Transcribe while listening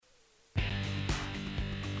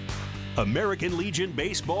American Legion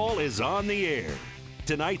Baseball is on the air.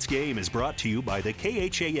 Tonight's game is brought to you by the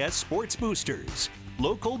KHAS Sports Boosters,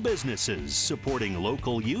 local businesses supporting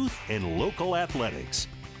local youth and local athletics.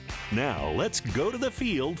 Now, let's go to the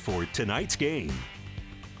field for tonight's game.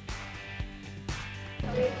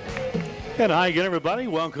 And hi again, everybody.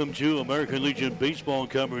 Welcome to American Legion Baseball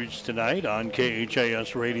coverage tonight on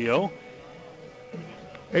KHAS Radio.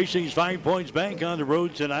 Hastings 5 Points Bank on the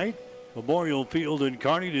road tonight. Memorial Field in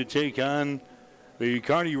Kearney to take on the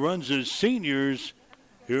Kearney Runza seniors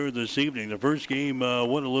here this evening. The first game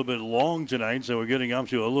went a little bit long tonight, so we're getting up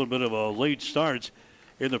to a little bit of a late start.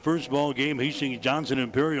 In the first ball game, Hastings Johnson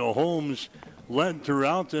Imperial Homes led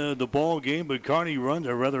throughout the ball game, but Kearney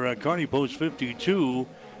Post 52,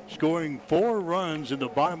 scoring 4 runs in the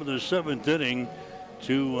bottom of the 7th inning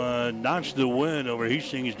to notch the win over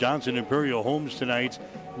Hastings Johnson Imperial Homes tonight.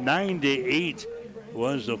 9-8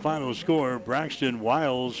 was the final score. Braxton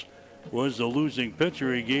Wiles was the losing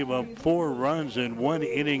pitcher. He gave up 4 runs in 1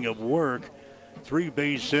 inning of work, 3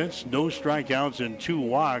 base hits, no strikeouts, and 2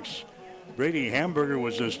 walks. Brady Hamburger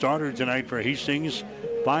was the starter tonight for Hastings.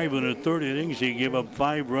 5 1/3 innings. He gave up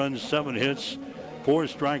 5 runs, 7 hits, 4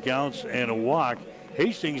 strikeouts, and a walk.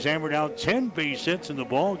 Hastings hammered out 10 base hits in the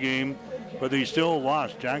ball game, but they still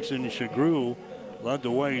lost. Jackson Shagru led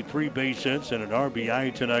the way, 3 base hits and an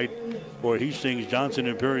RBI tonight for Hastings Johnson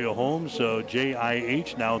Imperial Homes. So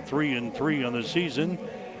JIH now 3-3 on the season.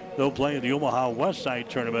 They'll play in the Omaha West Side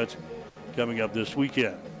tournament coming up this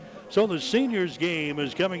weekend. So the seniors game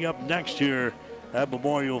is coming up next here at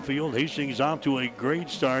Memorial Field. Hastings off to a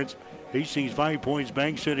great start. Hastings 5 Points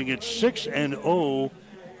Bank sitting at 6-0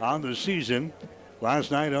 on the season.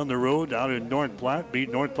 Last night on the road out in North Platte,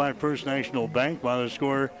 beat North Platte First National Bank by the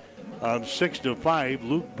score of 6-5.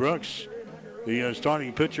 Luke Brooks, the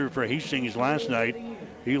starting pitcher for Hastings last night,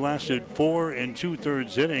 he lasted 4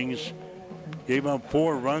 2/3 innings, gave up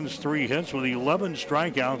 4 runs, 3 hits with 11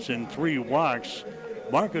 strikeouts and 3 walks.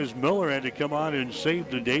 Marcus Miller had to come on and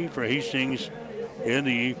save the day for Hastings in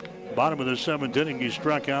the bottom of the 7th inning. He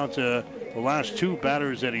struck out the last 2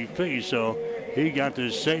 batters that he faced, so he got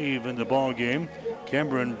the save in the ball game.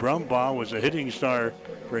 Cameron Brumbaugh was a hitting star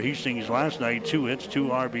for Hastings last night, 2 hits,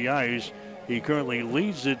 2 RBIs. He currently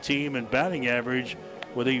leads the team in batting average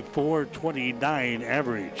with a .429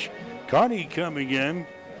 average. Kearney coming in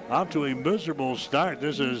off to a miserable start.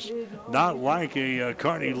 This is not like a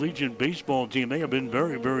Kearney Legion baseball team. They have been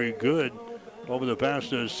very, very good over the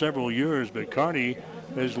past several years, but Kearney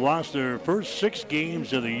has lost their first 6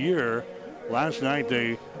 games of the year. Last night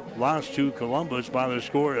they lost to Columbus by the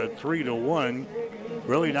score of 3-1.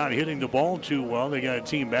 Really not hitting the ball too well. They got a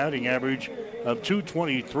team batting average of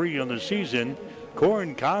 .223 on the season.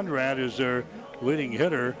 Corin Conrad is their leading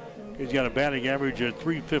hitter. He's got a batting average of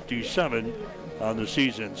 .357 on the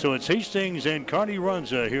season. So it's Hastings and Kearney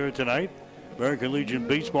Runza here tonight. American Legion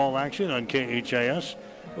baseball action on KHAS.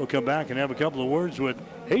 We'll come back and have a couple of words with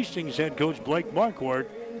Hastings head coach Blake Marquardt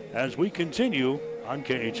as we continue on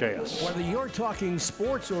KHAS. Whether you're talking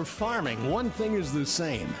sports or farming, one thing is the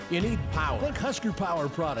same. You need power. Think Husker Power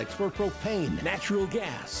products for propane, natural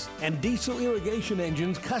gas, and diesel irrigation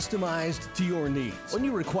engines customized to your needs. When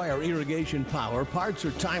you require irrigation power, parts,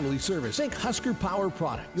 or timely service, think Husker Power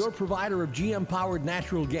products, your provider of GM-powered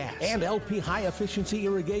natural gas and LP high-efficiency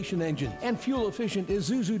irrigation engine and fuel-efficient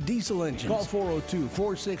Isuzu diesel engines. Call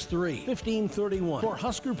 402-463-1531 for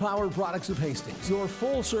Husker Power products of Hastings, your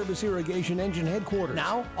full-service irrigation engine headquarters.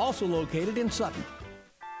 Now, also located in Sutton.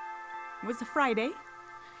 It was a Friday,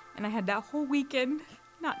 and I had that whole weekend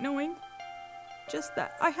not knowing just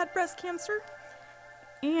that I had breast cancer.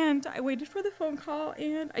 And I waited for the phone call,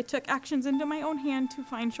 and I took actions into my own hand to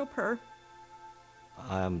find Chopin.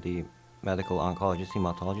 I am the medical oncologist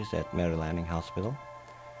hematologist at Mary Lanning Hospital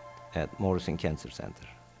at Morrison Cancer Center.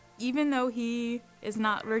 Even though he is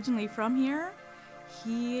not originally from here,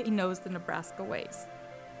 he knows the Nebraska ways.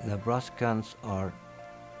 Nebraskans are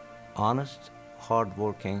honest,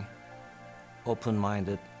 hardworking,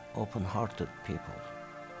 open-minded, open-hearted people.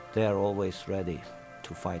 They are always ready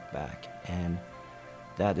to fight back, and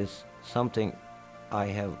that is something I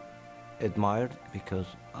have admired because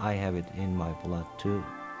I have it in my blood too.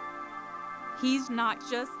 He's not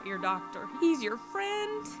just your doctor. He's your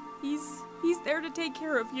friend. He's there to take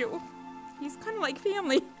care of you. He's kind of like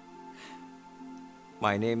family.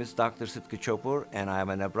 My name is Dr. Sıtkı Çopur, and I am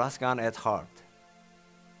a Nebraskan at heart.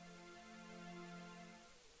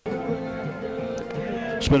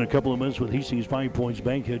 Spent a couple of minutes with Hastings 5 Points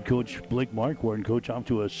Bank head coach Blake Marquardt, and coach off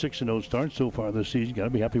to a 6-0 start so far this season. Got to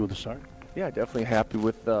be happy with the start. Yeah, definitely happy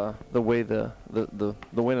with the way the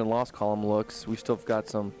win and loss column looks. We still have got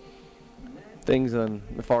some things, and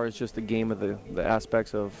as far as just the game of the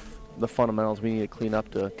aspects of the fundamentals we need to clean up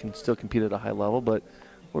to still compete at a high level, but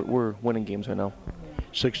we're winning games right now.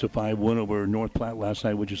 6-5 win over North Platte last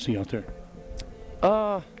night. What'd you see out there?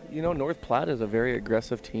 North Platte is a very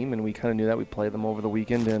aggressive team, and we kind of knew that. We played them over the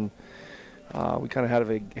weekend, and we kind of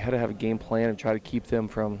had to have a game plan and try to keep them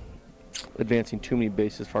from advancing too many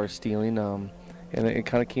bases as far as stealing. And it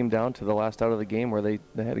kind of came down to the last out of the game where they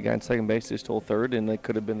had a guy in second base, they stole third, and it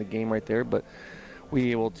could have been the game right there. But we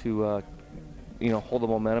were able to, hold the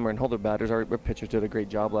momentum and hold their batters. Our pitchers did a great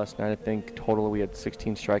job last night. I think totally we had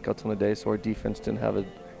 16 strikeouts on the day, so our defense didn't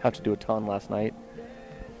have to do a ton last night.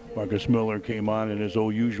 Marcus Miller came on in his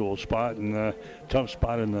old usual spot, and a tough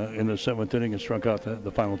spot in the seventh inning, and struck out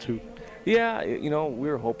the final two. Yeah, we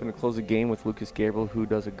were hoping to close the game with Lucas Gabriel, who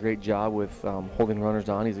does a great job with holding runners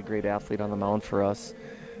on. He's a great athlete on the mound for us.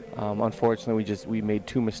 Unfortunately, we made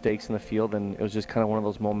two mistakes in the field, and it was just kind of one of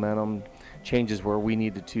those momentum changes where we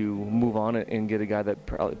needed to move on and get a guy that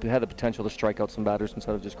had the potential to strike out some batters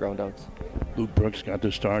instead of just ground outs. Luke Brooks got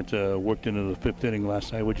the start, worked into the fifth inning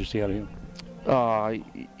last night. What'd you see out of him?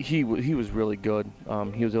 He was really good.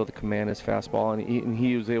 He was able to command his fastball, and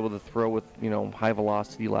he was able to throw with high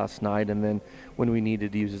velocity last night. And then when we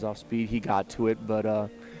needed to use his off speed, he got to it. But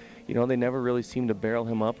they never really seemed to barrel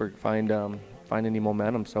him up or find any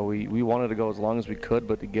momentum. So we wanted to go as long as we could,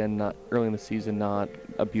 but again, not early in the season, not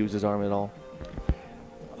abuse his arm at all.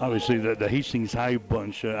 Obviously, the Hastings High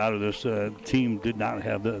bunch out of this team did not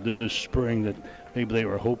have the spring that maybe they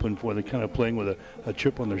were hoping for. They're kind of playing with a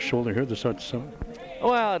chip on their shoulder here to start the summer.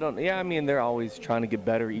 Well, they're always trying to get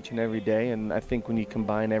better each and every day, and I think when you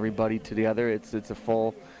combine everybody together, it's a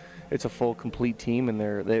full complete team, and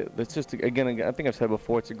it's just, again, I think I've said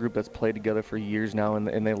before, it's a group that's played together for years now,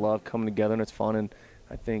 and they love coming together, and it's fun, and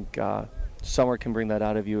I think summer can bring that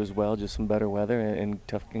out of you as well, just some better weather and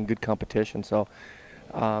tough and good competition. So,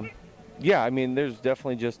 there's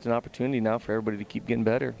definitely just an opportunity now for everybody to keep getting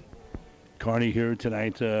better. Kearney here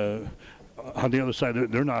tonight. On the other side,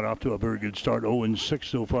 they're not off to a very good start. 0-6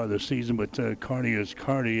 so far this season, but Kearney is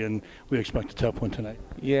Kearney, and we expect a tough one tonight.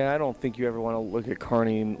 Yeah, I don't think you ever want to look at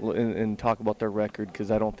Kearney and talk about their record, because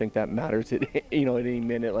I don't think that matters at any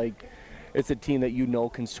minute. Like, it's a team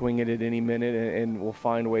that can swing it at any minute and will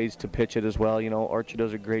find ways to pitch it as well. Archie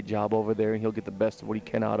does a great job over there, and he'll get the best of what he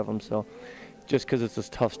can out of them. So just because it's a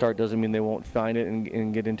tough start doesn't mean they won't find it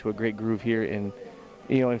and get into a great groove here and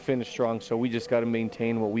finish strong. So we just got to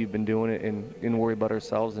maintain what we've been doing and worry about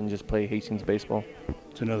ourselves and just play Hastings baseball.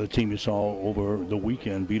 It's another team you saw over the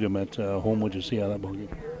weekend, beat them at home. What'd you see out of that ball game?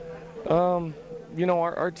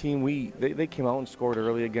 Our team, they came out and scored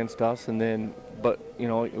early against us, but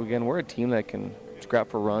again, we're a team that can scrap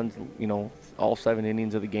for runs, all 7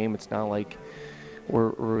 innings of the game. It's not like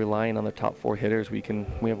we're relying on the top 4 hitters. We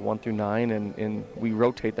have 1 through 9, and we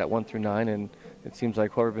rotate that 1 through 9, and it seems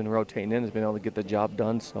like whoever's been rotating in has been able to get the job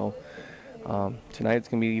done. So tonight it's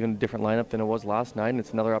going to be even a different lineup than it was last night, and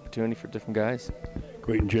it's another opportunity for different guys.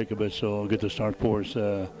 Creighton Jacobus will get the start for us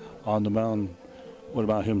on the mound. What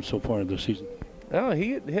about him so far this season?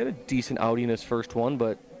 He had a decent outing his first one,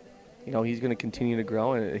 but he's going to continue to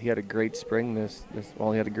grow, and he had a great spring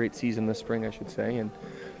he had a great season this spring, I should say, and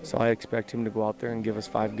so I expect him to go out there and give us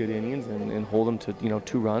 5 good innings and hold them to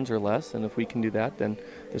 2 runs or less, and if we can do that, then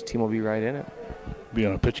this team will be right in it. Be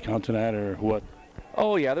on a pitch count tonight or what?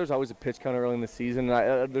 Oh yeah, there's always a pitch count early in the season.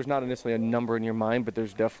 There's not necessarily a number in your mind, but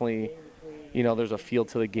there's definitely, there's a feel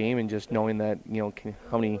to the game, and just knowing that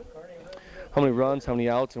how many runs, how many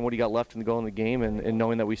outs, and what he got left in the game, and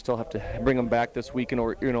knowing that we still have to bring him back this weekend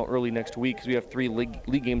or early next week, because we have 3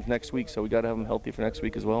 league games next week, so we got to have him healthy for next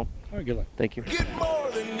week as well. All right, good luck. Thank you. Get more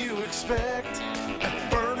than you expect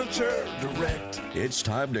at Furniture Direct. It's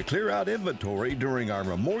time to clear out inventory during our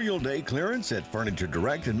Memorial Day clearance at Furniture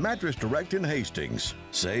Direct and Mattress Direct in Hastings.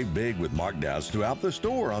 Save big with markdowns throughout the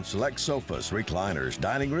store on select sofas, recliners,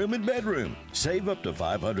 dining room, and bedroom. Save up to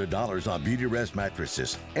 $500 on Beauty Rest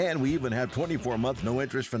mattresses. And we even have 24-month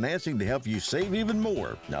no-interest financing to help you save even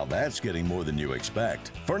more. Now that's getting more than you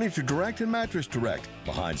expect. Furniture Direct and Mattress Direct,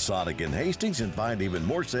 behind Sonic in Hastings, and find even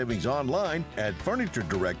more savings online at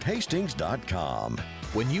FurnitureDirectHastings.com.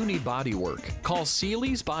 When you need body work, call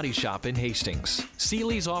Seeley's Body Shop in Hastings.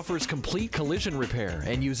 Seeley's offers complete collision repair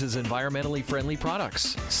and uses environmentally friendly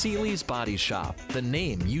products. Seeley's Body Shop, the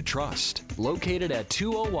name you trust. Located at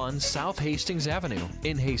 201 South Hastings Avenue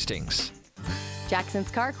in Hastings.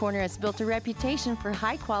 Jackson's Car Corner has built a reputation for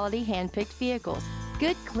high-quality hand-picked vehicles.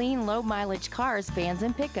 Good, clean, low-mileage cars, vans,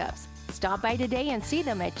 and pickups. Stop by today and see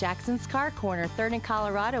them at Jackson's Car Corner, 3rd and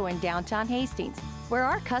Colorado in downtown Hastings, where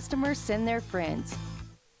our customers send their friends.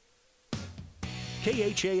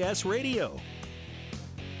 KHAS Radio.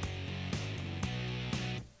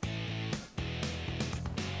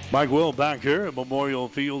 Mike Will back here at Memorial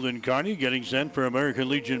Field in Kearney, getting set for American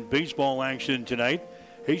Legion baseball action tonight.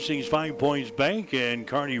 Hastings 5 Points Bank and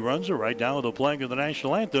Kearney Runza right now with the playing of the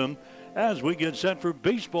national anthem as we get set for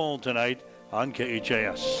baseball tonight on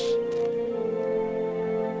KHAS.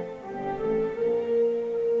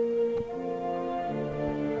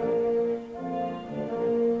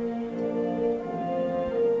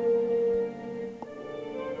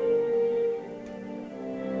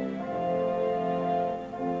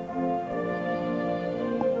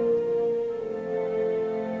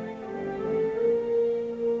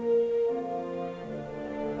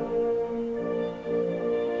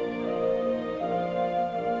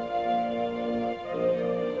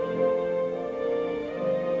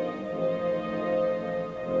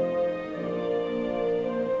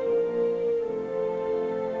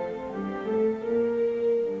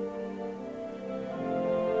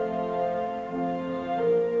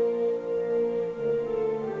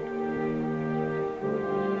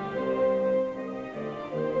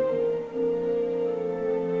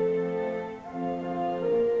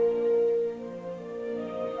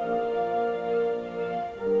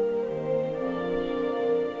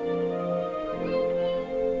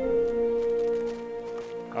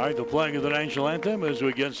 All right, the playing of the national anthem as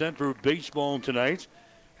we get set for baseball tonight.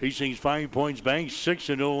 Hastings 5 Points Bank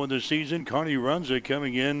 6-0 in the season. Kearney Runza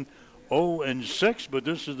coming in 0-6, but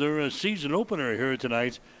this is their season opener here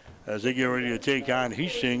tonight as they get ready to take on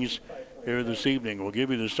Hastings here this evening. We'll give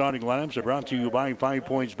you the starting lineups. They're brought to you by 5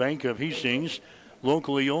 Points Bank of Hastings.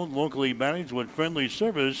 Locally owned, locally managed with friendly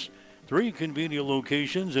service. 3 convenient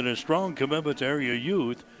locations and a strong commitment to area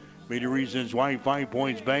youth. Many reasons why 5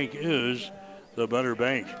 Points Bank is the better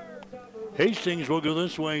bank. Hastings will go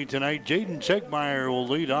this way tonight. Jaden Tegmeyer will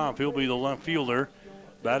lead off. He'll be the left fielder.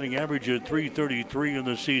 Batting average at .333 in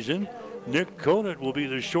the season. Nick Conant will be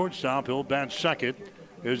the shortstop. He'll bat second.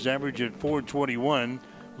 His average at .421.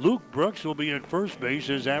 Luke Brooks will be at first base.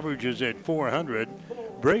 His average is at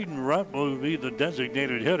 .400. Braden Rutt will be the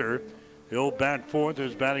designated hitter. He'll bat fourth.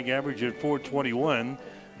 His batting average at .421.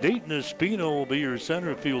 Dayton Espino will be your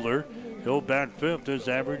center fielder. He'll bat fifth. His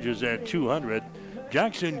average is at .200.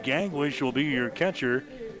 Jackson Gangwish will be your catcher.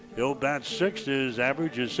 He'll bat sixth. His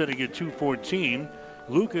average is sitting at .214.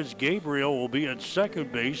 Lucas Gabriel will be at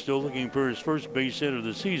second base, still looking for his first base hit of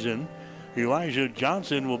the season. Elijah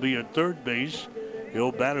Johnson will be at third base.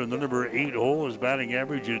 He'll bat in the number 8 hole. His batting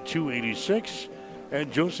average at .286.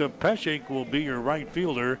 And Joseph Peshek will be your right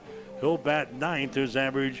fielder. He'll bat ninth. His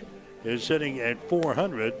average is sitting at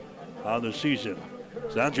 .400 on the season.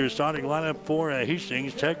 So that's your starting lineup for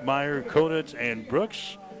Hastings. Tegmeyer, Conant, and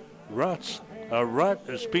Brooks. Rutt,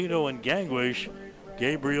 Espino, and Gangwish.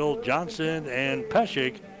 Gabriel, Johnson, and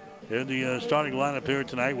Peshek in the starting lineup here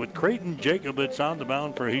tonight with Creighton Jacobitz on the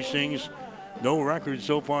mound for Hastings. No record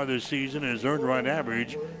so far this season. His earned run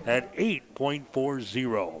average at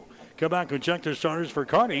 8.40. Come back and check the starters for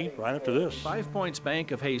Kearney right after this. 5 Points Bank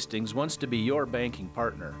of Hastings wants to be your banking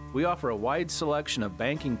partner. We offer a wide selection of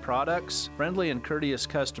banking products, friendly and courteous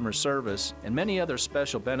customer service, and many other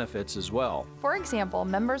special benefits as well. For example,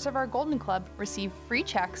 members of our Golden Club receive free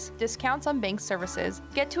checks, discounts on bank services,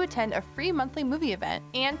 get to attend a free monthly movie event,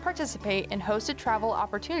 and participate in hosted travel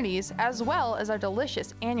opportunities as well as our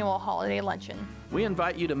delicious annual holiday luncheon. We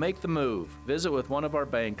invite you to make the move. Visit with one of our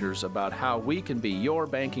bankers about how we can be your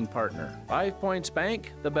banking partner. 5 Points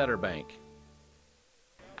Bank, the better bank.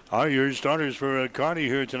 All right, your starters for Kearney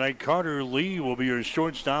here tonight. Carter Lee will be your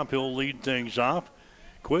shortstop. He'll lead things off.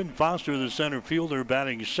 Quinn Foster, the center fielder,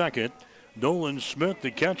 batting second. Nolan Smith,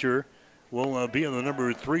 the catcher, will be in the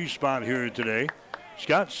number 3 spot here today.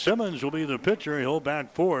 Scott Simmons will be the pitcher. He'll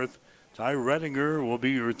bat fourth. Ty Redinger will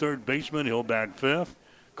be your third baseman. He'll bat fifth.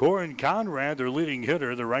 Corin Conrad, their leading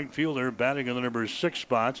hitter, the right fielder, batting in the number 6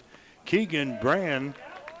 spot. Keegan Brand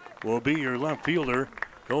will be your left fielder.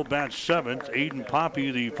 He'll bat seventh. Aiden Poppy,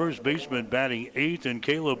 the first baseman, batting eighth. And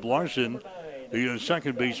Caleb Larson, the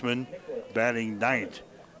second baseman, batting ninth.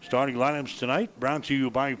 Starting lineups tonight brought to you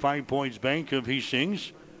by 5 Points Bank of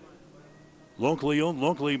Hastings. Locally owned,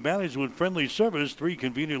 locally managed with friendly service, 3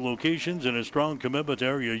 convenient locations, and a strong commitment to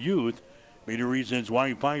area youth. Many reasons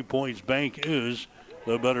why 5 Points Bank is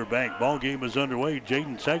the better bank. Ball game is underway.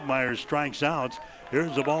 Jaden Tegmeyer strikes out.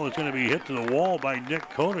 Here's the ball that's going to be hit to the wall by Nick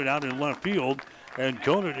Conant out in left field. And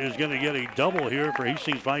Conant is going to get a double here for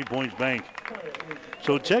Hastings 5 Points Bank.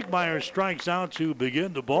 So Tegmeyer strikes out to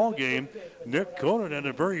begin the ball game. Nick Conant at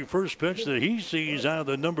the very first pitch that he sees out of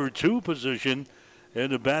the number 2 position in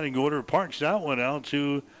the batting order parks that one out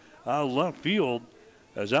to left field.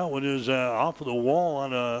 as that one is off of the wall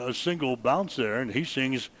on a single bounce there, and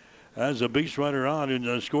Hastings has a base runner on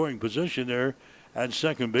in scoring position there at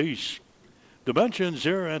second base. Dimensions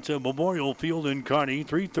here at Memorial Field in Kearney,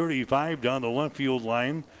 335 down the left field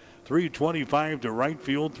line, 325 to right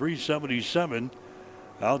field, 377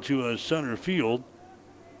 out to center field.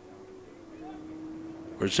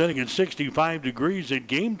 We're sitting at 65 degrees at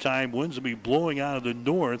game time. Winds will be blowing out of the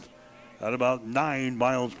north at about 9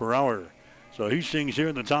 miles per hour. So Hastings here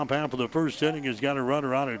in the top half of the first inning has got a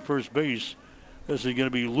runner out at first base. This is going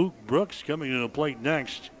to be Luke Brooks coming to the plate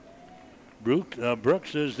next.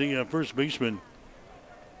 Brooks is the first baseman.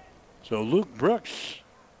 So Luke Brooks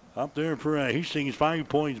up there for Hastings 5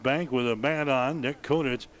 Points Bank with a bat on. Nick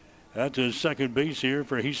Conant at the second base here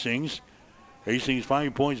for Hastings. Hastings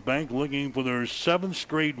 5 Points Bank looking for their 7th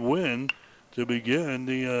straight win to begin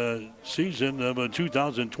the season of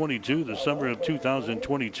 2022, the summer of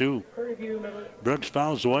 2022. Brooks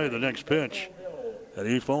fouls away the next pitch, and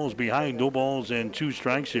he falls behind. No balls and 2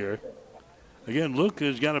 strikes here. Again, Luke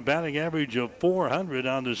has got a batting average of 400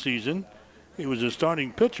 on the season. He was a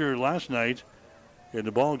starting pitcher last night in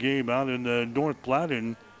the ball game out in North Platte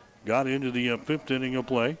and got into the 5th inning of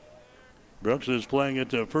play. Brooks is playing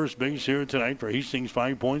at first base here tonight for Hastings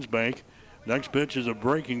 5 Points Bank. Next pitch is a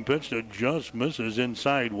breaking pitch that just misses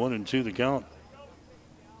inside, 1-2 the count.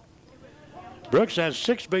 Brooks has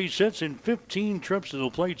 6 base hits and 15 trips to the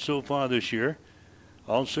plate so far this year.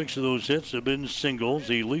 All 6 of those hits have been singles.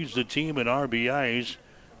 He leads the team in RBIs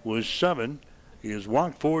with 7. He has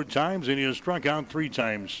walked 4 times and he has struck out 3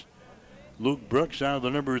 times. Luke Brooks out of the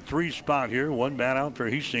number 3 spot here. 1 bat out for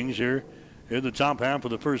Hastings here in the top half of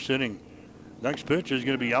the first inning. Next pitch is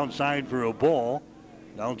going to be outside for a ball.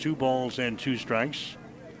 Now 2 balls and 2 strikes.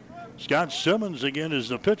 Scott Simmons again is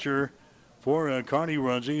the pitcher for Kearney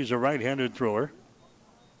Runza. He's a right-handed thrower.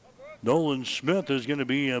 Nolan Smith is going to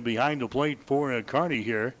be behind the plate for Kearney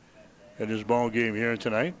here in his ball game here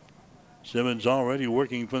tonight. Simmons already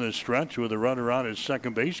working for the stretch with a runner out at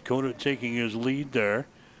second base. Conant taking his lead there.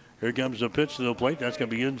 Here comes the pitch to the plate. That's going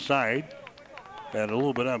to be inside and a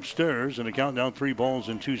little bit upstairs, and a count down 3 balls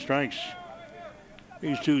and 2 strikes.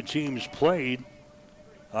 These 2 teams played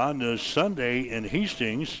on Sunday in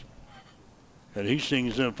Hastings. And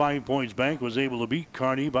Hastings 5 Points Bank was able to beat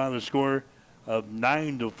Kearney by the score of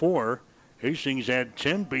 9-4. Hastings had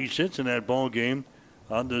 10 base hits in that ball game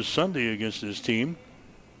on this Sunday against this team.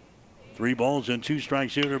 3 balls and 2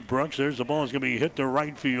 strikes here to Brooks. There's the ball. It's going to be hit to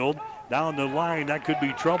right field. Down the line, that could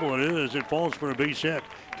be trouble. It is. It falls for a base hit.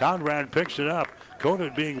 Conrad picks it up.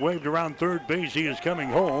 Conant being waved around third base. He is coming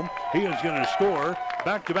home. He is going to score.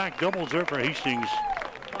 Back-to-back doubles there for Hastings.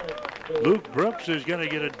 Luke Brooks is going to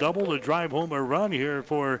get a double to drive home a run here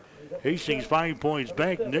for Hastings 5 Points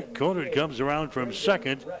Bank. Nick Conant comes around from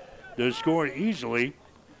second to score easily.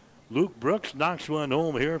 Luke Brooks knocks one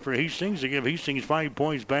home here for Hastings to give Hastings 5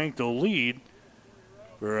 Points Bank the lead.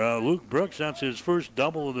 For Luke Brooks, that's his first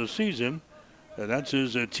double of the season. And that's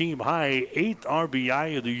his team high 8th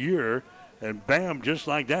RBI of the year. And bam, just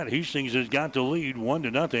like that, Hastings has got the lead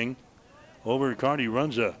 1-0 over Kearney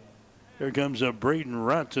Runza. Here comes Braden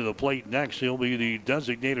Rutt to the plate next. He'll be the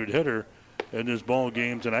designated hitter in this ball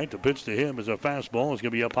game tonight. The pitch to him is a fastball. It's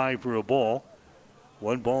going to be up high for a ball.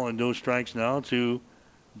 1 ball and no strikes now to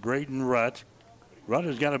Braden Rutt. Rutt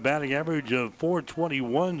has got a batting average of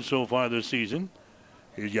 .421 so far this season.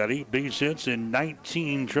 He's got 8 base hits and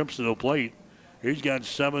 19 trips to the plate. He's got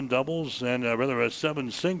 7 doubles and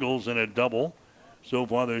 7 singles and a double so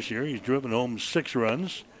far this year. He's driven home 6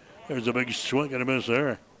 runs. There's a big swing and a miss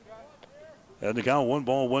there. And the count 1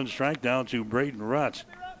 ball, 1 strike down to Braden Rutt.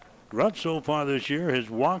 Rutt so far this year has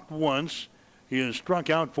walked once. He has struck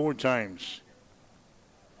out 4 times.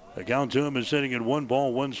 The count to him is sitting at 1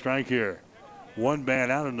 ball, 1 strike here. 1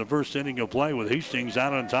 bat out in the first inning of play with Hastings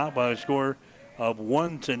out on top by a score of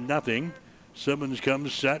 1-0. Simmons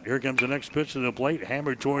comes set. Here comes the next pitch to the plate.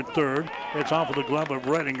 Hammered toward third. It's off of the glove of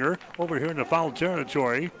Redinger. Over here in the foul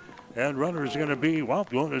territory. And runner is going to be,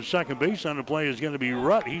 going to second base on the play is going to be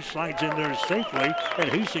Rutt. He slides in there safely. And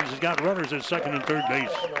Hastings has got runners at second and third base.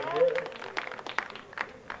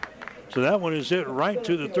 So that one is hit right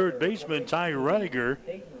to the third baseman, Ty Redinger.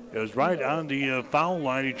 It was right on the foul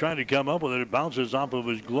line. He tried to come up with it. It bounces off of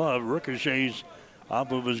his glove. Ricochets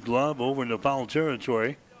off of his glove over in the foul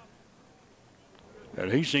territory. And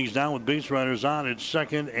Hastings down with base runners on at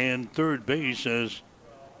second and third base as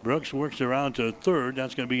Brooks works around to third.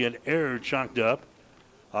 That's going to be an error chalked up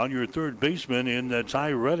on your third baseman in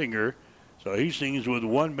Ty Redinger. So Hastings with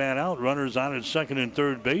 1 man out, runners on at second and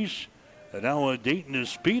third base. And now Dayton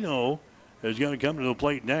Espino is going to come to the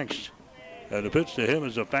plate next. And the pitch to him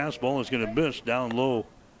is a fastball. It's going to miss down low.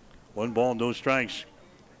 1 ball, no strikes.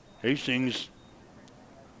 Hastings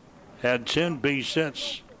had 10 base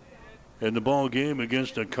hits in the ball game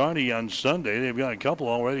against Kearney on Sunday. They've got a couple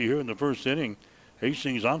already here in the first inning.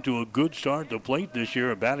 Hastings off to a good start at the plate this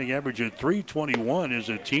year. A batting average of .321 as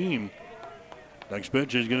a team. Next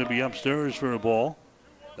pitch is going to be upstairs for a ball.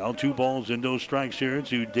 Now 2 balls and no strikes here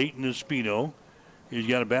to Dayton Espino. He's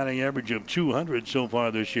got a batting average of .200 so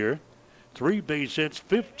far this year. 3 base hits,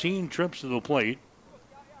 15 trips to the plate.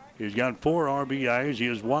 He's got 4 RBIs. He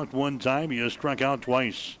has walked 1 time. He has struck out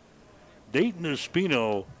twice. Dayton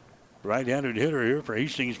Espino, right-handed hitter here for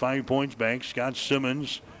Hastings 5 Points Bank. Scott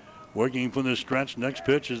Simmons working from the stretch. Next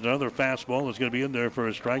pitch is another fastball. It's going to be in there for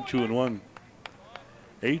a strike, 2-1.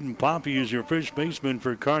 Aiden Poppy is your first baseman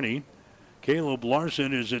for Kearney. Caleb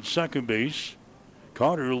Larson is at second base.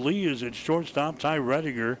 Carter Lee is at shortstop. Ty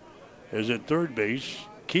Rediger is at third base.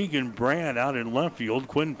 Keegan Brand out in left field.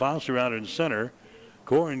 Quinn Foster out in center.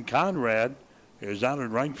 Corin Conrad is out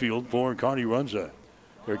in right field for Kearney Runza.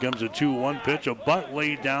 Here comes a 2-1 pitch. A bunt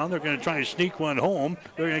laid down. They're going to try to sneak one home.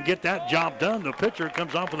 They're going to get that job done. The pitcher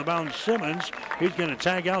comes off of the mound, Simmons. He's going to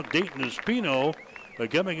tag out Dayton Espino.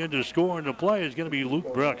 But coming in to score in the play is going to be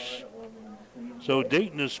Luke Brooks. So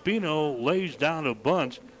Dayton Espino lays down a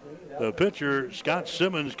bunt. The pitcher, Scott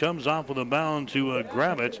Simmons, comes off of the mound to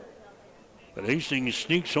grab it. But Hastings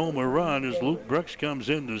sneaks home a run as Luke Brooks comes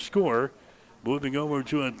in to score. Moving over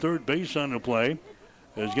to a third base on the play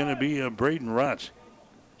is going to be Braden Rutt.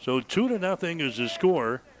 So 2-0 is the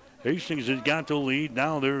score. Hastings has got the lead.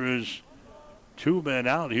 Now there is 2 men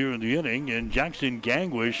out here in the inning, and Jackson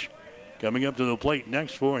Gangwish coming up to the plate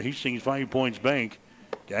next for Hastings 5 Points Bank.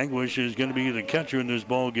 Gangwish is going to be the catcher in this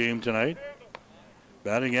ball game tonight.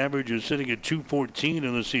 Batting average is sitting at .214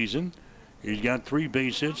 in the season. He's got 3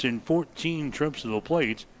 base hits and 14 trips to the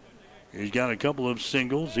plate. He's got a couple of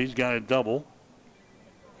singles. He's got a double.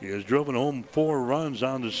 He has driven home 4 runs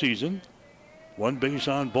on the season. 1 base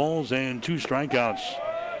on balls and 2 strikeouts.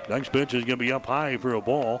 Next pitch is going to be up high for a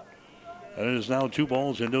ball. And it is now 2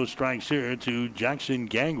 balls and no strikes here to Jackson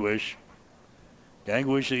Gangwish.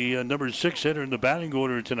 Gangwish, the number 6 hitter in the batting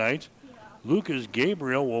order tonight. Lucas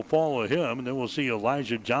Gabriel will follow him, and then we'll see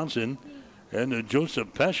Elijah Johnson and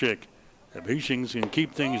Joseph Peshek. If Hastings can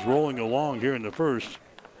keep things rolling along here in the first.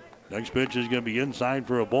 Next pitch is going to be inside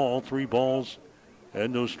for a ball. 3 balls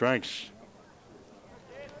and no strikes.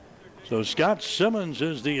 So Scott Simmons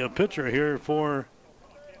is the pitcher here for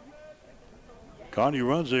Kearney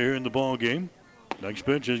Runza here in the ball game. Next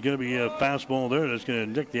pitch is going to be a fastball there that's going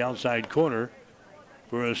to nick the outside corner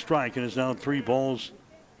for a strike, and it's now 3 balls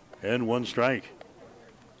and 1 strike.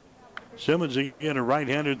 Simmons again, a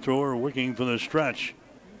right-handed thrower working for the stretch.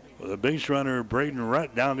 With a base runner, Braden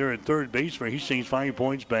Rutt down there at third base for Hastings 5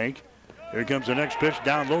 Points Bank. Here comes the next pitch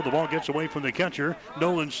down low. The ball gets away from the catcher.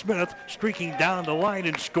 Nolan Smith streaking down the line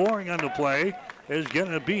and scoring on the play is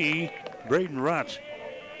going to be Braden Rutt.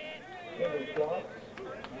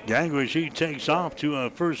 Gangwish, he takes off to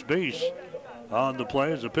first base on the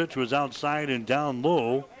play as the pitch was outside and down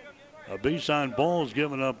low. A base on ball is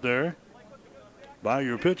given up there by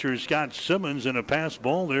your pitcher, Scott Simmons, and a pass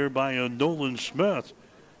ball there by Nolan Smith.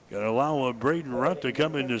 Going to allow Braden Rutt to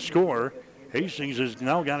come in to score. Hastings has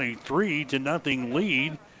now got a 3-0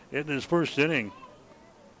 lead in this first inning.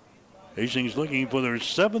 Hastings looking for their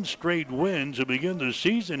 7th straight win to begin the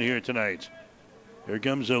season here tonight. Here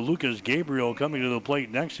comes Lucas Gabriel coming to the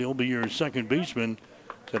plate next. He'll be your second baseman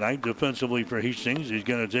tonight defensively for Hastings. He's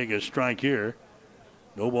going to take a strike here.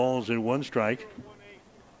 No balls and 1 strike.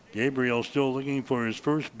 Gabriel still looking for his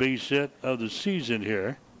first base hit of the season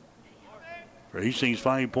here. For Hastings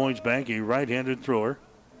 5 Points Bank, a right-handed thrower.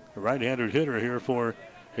 A right-handed hitter here for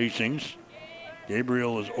Hastings.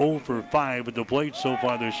 Gabriel is 0 for 5 at the plate so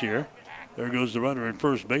far this year. There goes the runner at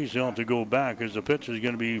first base. He'll have to go back as the pitch is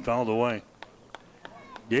going to be fouled away.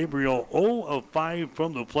 Gabriel 0 of 5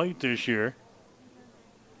 from the plate this year.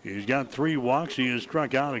 He's got 3 walks. He has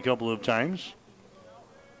struck out a couple of times.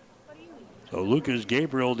 So Lucas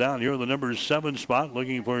Gabriel down here in the number 7 spot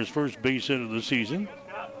looking for his first base hit of the season.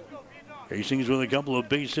 Hastings with a couple of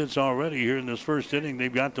base hits already here in this first inning.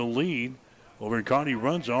 They've got the lead over Kearney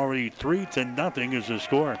Runza already 3-0 is the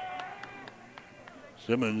score.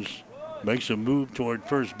 Simmons makes a move toward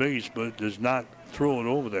first base but does not throw it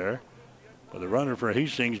over there. But the runner for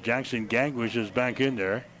Hastings, Jackson Gangwish, is back in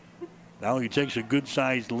there. Now he takes a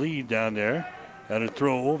good-sized lead down there and a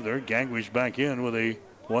throw over there. Gangwish back in with a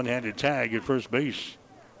one-handed tag at first base.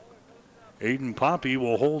 Aiden Poppy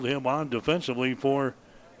will hold him on defensively for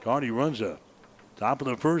Kearney Runza. Top of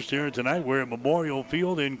the first here tonight. We're at Memorial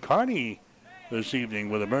Field in Kearney. this evening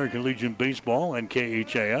with American Legion Baseball and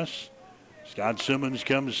KHAS. Scott Simmons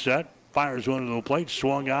comes set, fires one to the plate,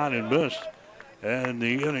 swung on and missed. And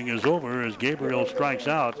the inning is over as Gabriel strikes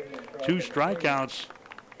out. 2 strikeouts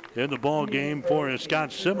in the ball game for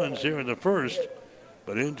Scott Simmons here in the first.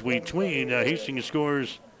 But in between, Hastings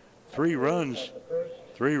scores 3 runs.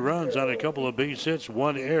 3 runs on a couple of base hits,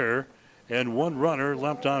 1 error, and 1 runner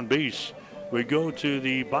left on base. We go to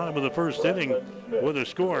the bottom of the first inning with a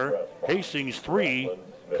score. Hastings 3,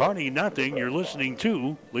 Kearney nothing. You're listening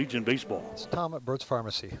to Legion Baseball. It's Tom at Burt's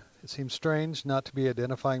Pharmacy. It seems strange not to be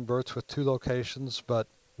identifying Burt's with 2 locations, but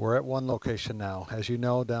we're at 1 location now. As you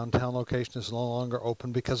know, downtown location is no longer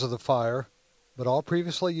open because of the fire, but all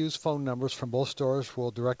previously used phone numbers from both stores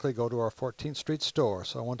will directly go to our 14th Street store.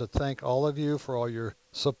 So I want to thank all of you for all your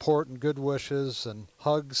support and good wishes and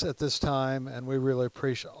hugs at this time, and we really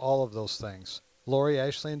appreciate all of those things. Lori,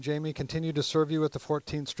 Ashley, and Jamie continue to serve you at the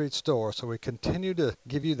 14th Street store, so we continue to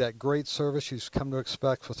give you that great service you've come to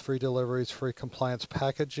expect with free deliveries, free compliance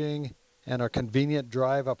packaging, and our convenient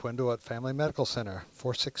drive-up window at Family Medical Center,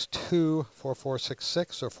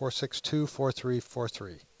 462-4466 or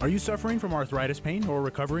 462-4343. Are you suffering from arthritis pain or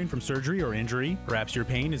recovering from surgery or injury? Perhaps your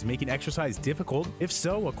pain is making exercise difficult. If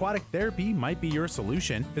so, aquatic therapy might be your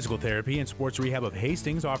solution. Physical Therapy and Sports Rehab of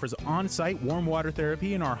Hastings offers on-site warm water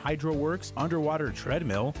therapy in our HydroWorks underwater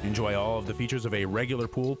treadmill. Enjoy all of the features of a regular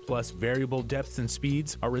pool plus variable depths and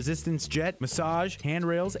speeds, a resistance jet, massage,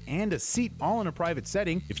 handrails, and a seat all in a private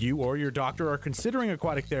setting. If you or your doctor are considering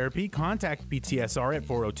aquatic therapy, contact PTSR at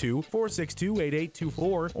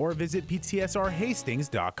 402-462-8824 or visit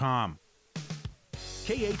ptsrhastings.com.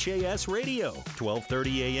 KHAS Radio,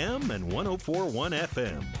 1230 AM and 104.1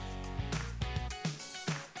 FM.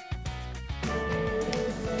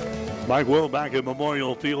 Mike Will back at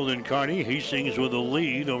Memorial Field in Kearney. Hastings with a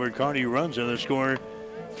lead over Kearney Runza. The score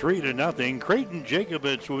 3-0. Creighton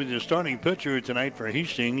Jacobitz will be the starting pitcher tonight for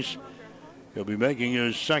Hastings. He'll be making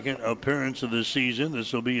his second appearance of the season.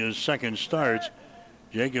 This will be his second start.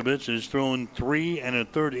 Jacobitz has thrown 3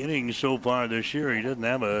 1/3 innings so far this year. He doesn't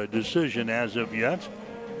have a decision as of yet.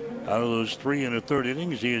 Out of those 3 1/3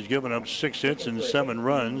 innings, he has given up 6 hits and 7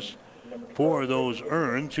 runs. 4 of those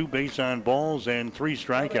earned, 2 base on balls and 3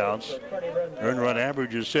 strikeouts. Earned run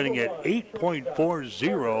average is sitting at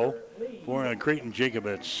 8.40 for Creighton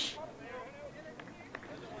Jacobitz.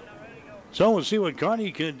 So we'll see what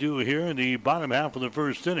Kearney can do here in the bottom half of the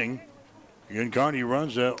first inning. Again, Kearney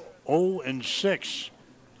runs a 0-6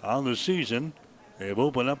 on the season. They've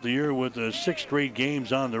opened up the year with 6 straight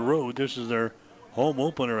games on the road. This is their home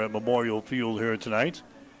opener at Memorial Field here tonight.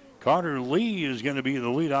 Carter Lee is going to be the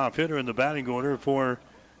leadoff hitter in the batting order for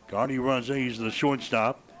Kearney Runza. He's the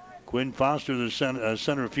shortstop. Quinn Foster, the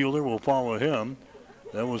center fielder, will follow him.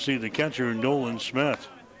 Then we'll see the catcher, Nolan Smith.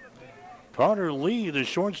 Carter Lee, the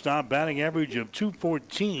shortstop, batting average of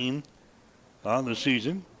 .214 on the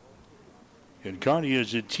season. And Kearney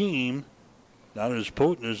as a team, not as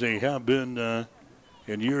potent as they have been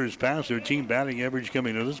in years past. Their team batting average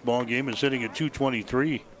coming into this ball game is sitting at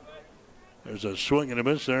 .223. There's a swing and a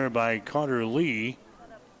miss there by Carter Lee.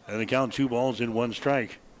 And they count 2 balls and 1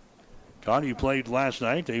 strike. Kearney played last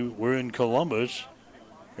night. They were in Columbus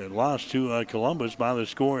and lost to Columbus by the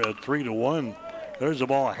score of 3-1. There's a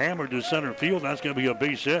ball hammered to center field. That's going to be a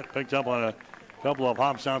base hit. Picked up on a couple of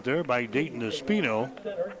hops out there by Dayton Espino.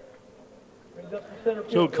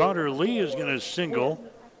 So Carter Lee is going to single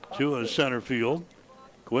to a center field.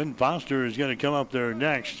 Quinn Foster is going to come up there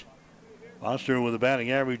next. Foster with a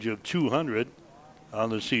batting average of .200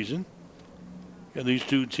 on the season. And these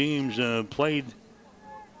two teams played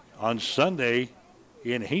on Sunday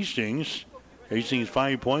in Hastings. Hastings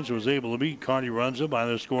 5 points was able to beat Kearney Runza by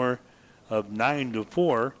the score of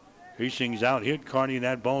 9-4. Hastings out hit Kearney in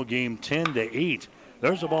that ball game 10-8.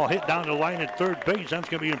 There's a ball hit down the line at third base. That's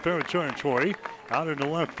going to be in fair territory. Out in the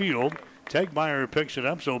left field. Tegmeyer picks it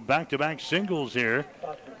up. So back-to-back singles here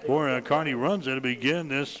for Kearney Runza to begin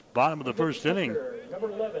this bottom of the first inning.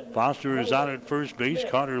 Foster is out at first base.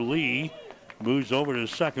 Carter Lee moves over to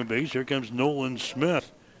second base. Here comes Nolan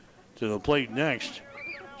Smith to the plate next.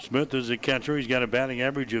 Smith is a catcher. He's got a batting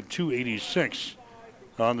average of .286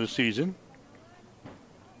 on the season.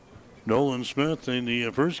 Nolan Smith in the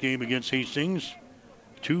first game against Hastings,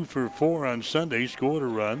 2 for 4 on Sunday, scored a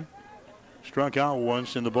run. Struck out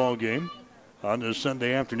once in the ball game on the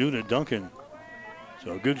Sunday afternoon at Duncan.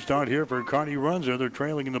 So a good start here for Kearney Runza. They're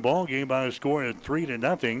trailing in the ball game by a score of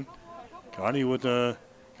 3-0. Kearney with a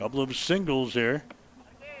couple of singles there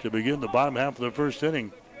to begin the bottom half of the first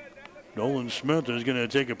inning. Nolan Smith is going to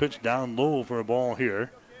take a pitch down low for a ball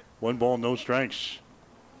here. 1 ball, no strikes.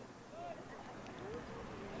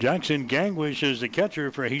 Jackson Gangwish is the catcher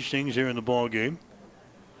for Hastings here in the ball game.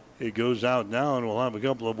 It goes out now, and we'll have a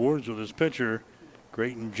couple of words with his pitcher,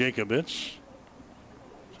 Creighton Jacobitz.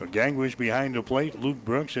 So Gangwish behind the plate, Luke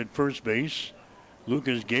Brooks at first base,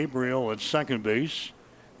 Lucas Gabriel at second base,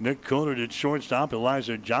 Nick Conant at shortstop,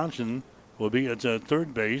 Elijah Johnson will be at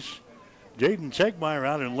third base, Jaden Tegmeyer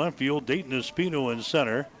out in left field, Dayton Espino in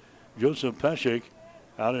center, Joseph Pesek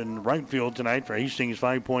out in right field tonight for Hastings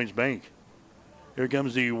 5 Points Bank. Here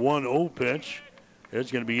comes the 1-0 pitch.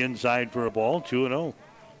 It's going to be inside for a ball, 2-0.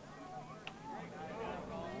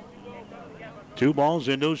 2 balls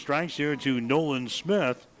and no strikes here to Nolan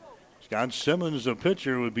Smith. Scott Simmons, the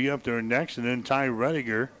pitcher, would be up there next, and then Ty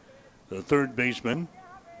Rediger, the third baseman.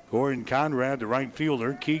 Gordon Conrad, the right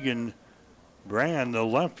fielder. Keegan Brand, the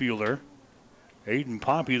left fielder. Aiden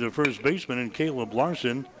Poppy, the first baseman, and Caleb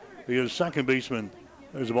Larson, the second baseman.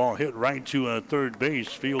 There's a ball hit right to third base,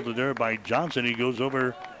 fielded there by Johnson. He goes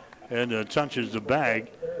over and touches the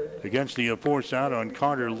bag against the force out on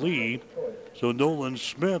Carter Lee. So Nolan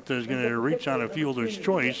Smith is going to reach on a fielder's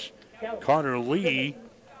choice. Carter Lee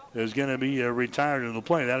is going to be retired in the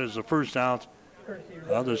play. That is the first out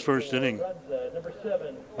of this first inning.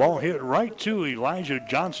 Ball hit right to Elijah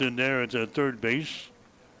Johnson there at third base.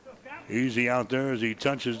 Easy out there as he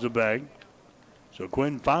touches the bag. So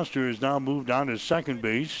Quinn Foster has now moved on to second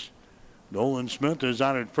base. Nolan Smith is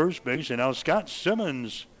out at first base. And now Scott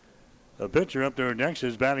Simmons, the pitcher up there next,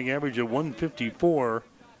 his batting average of 154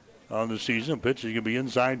 on the season. Pitch is going to be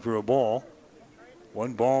inside for a ball.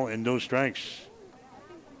 1 ball and no strikes.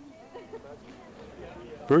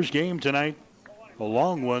 First game tonight, a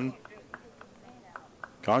long one.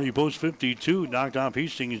 Kearney Post 52 knocked off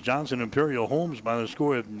Hastings Johnson Imperial Homes by the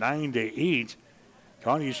score of 9-8.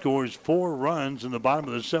 Kearney scores 4 runs in the bottom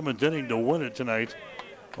of the 7th inning to win it tonight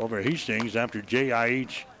over Hastings after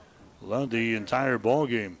JIH led the entire ball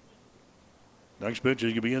game. Next pitch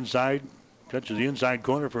is going to be inside. Catches the inside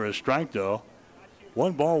corner for a strike, though.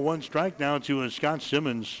 1 ball, 1 strike now to Scott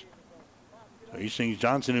Simmons. So Hastings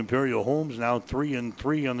Johnson Imperial Homes now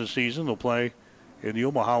 3-3 on the season. They'll play in the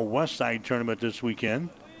Omaha West Side tournament this weekend.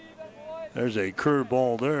 There's a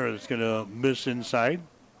curveball there that's going to miss inside.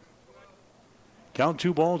 Count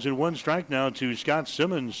 2 balls and 1 strike now to Scott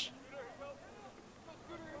Simmons.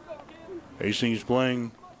 Hastings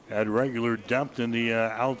playing at regular depth in the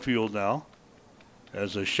outfield now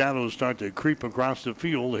as the shadows start to creep across the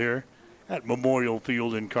field here at Memorial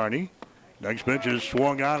Field in Kearney. Next pitch is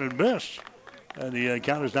swung out and missed. And the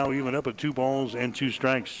count is now even up at 2 balls and 2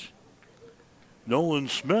 strikes. Nolan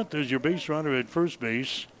Smith is your base runner at first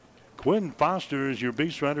base. Quinn Foster is your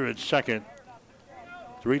base runner at second.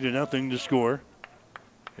 3-0 to score.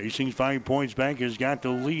 Hastings 5 Points Bank has got the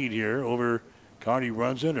lead here over Kearney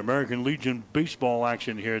Runza. American Legion baseball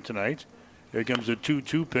action here tonight. Here comes a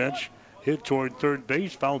 2-2 pitch. Hit toward third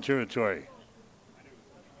base, foul territory.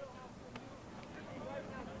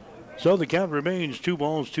 So the count remains 2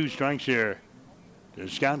 balls, 2 strikes here.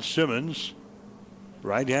 There's Scott Simmons,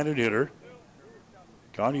 right-handed hitter.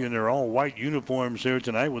 Kearney in their all-white uniforms here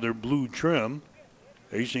tonight with their blue trim.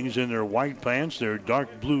 Hastings in their white pants, their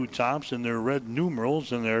dark blue tops, and their red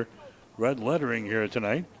numerals and their red lettering here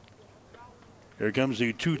tonight. Here comes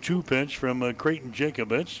the 2-2 pitch from Creighton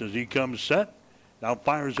Jacobitz as he comes set. Now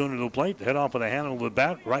fires under the plate, head off of the handle of the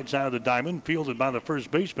bat, right side of the diamond, fielded by the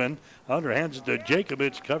first baseman. Underhands it to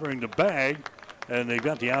Jacobitz covering the bag, and they've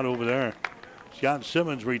got the out over there. Scott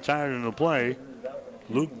Simmons retired in the play.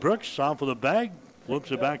 Luke Brooks off of the bag,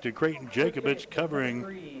 flips it back to Creighton Jacobitz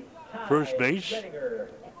covering first base.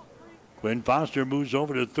 Quinn Foster moves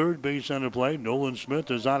over to third base on the plate. Nolan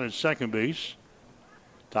Smith is on at second base.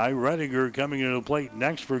 Ty Rediger coming into the plate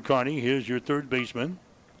next for Kearney. Here's your third baseman.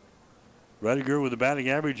 Rediger with a batting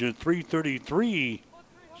average of .333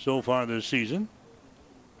 so far this season.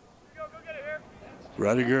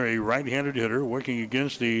 Rediger, a right-handed hitter, working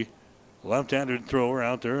against the left-handed thrower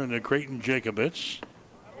out there in the Creighton Jacobitz.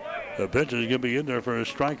 The pitch is going to be in there for a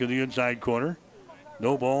strike in the inside corner.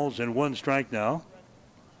 No balls and 1 strike now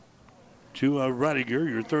to Rediger,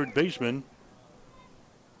 your third baseman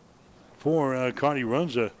for Kearney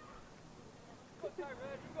Runza.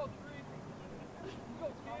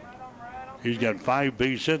 He's got 5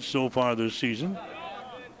 base hits so far this season.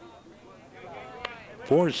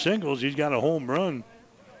 4 singles. He's got a home run.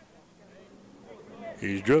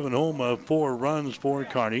 He's driven home 4 runs for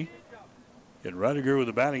Kearney. And Rediger with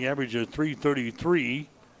a batting average of .333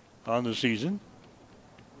 on the season.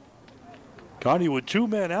 Kearney with 2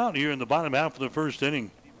 men out here in the bottom half of the first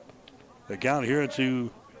inning. The count here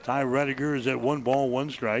to Ty Rediger is at 1 ball, 1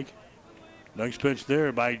 strike. Next pitch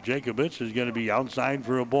there by Jacobitz is going to be outside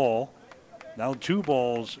for a ball. Now 2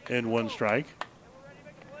 balls and 1 strike.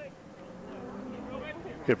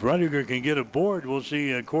 If Rudiger can get aboard, we'll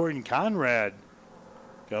see Gordon Conrad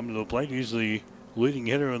come to the plate. He's the leading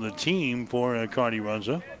hitter on the team for Kearney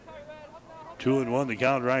Runza. 2-1 the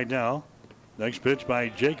count right now. Next pitch by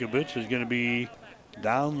Jacobitz is going to be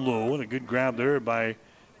down low, and a good grab there by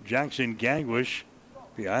Jackson Gangwish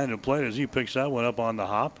behind the plate as he picks that one up on the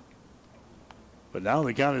hop. But now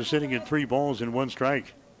the count is sitting at 3 balls and 1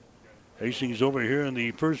 strike. Hastings over here in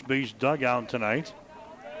the first base dugout tonight.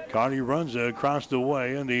 Kearney Runza across the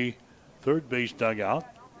way in the third base dugout.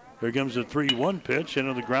 Here comes the 3-1 pitch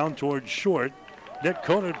into the ground towards short. Nick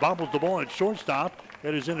Conant bobbles the ball at shortstop.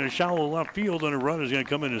 It is in a shallow left field, and a run is going to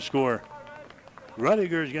come in to score.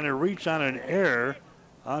 Rudiger is going to reach on an error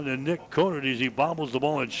onto Nick Conant as he bobbles the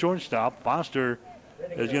ball at shortstop. Foster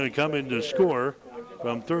is going to come in to score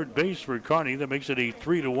from third base for Kearney. That makes it a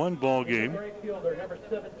 3-1 ball game.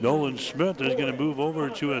 Nolan Smith is going to move over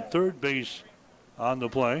to a third base on the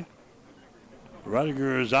play.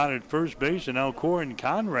 Rudiger is out at first base, and now Corin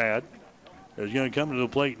Conrad is going to come to the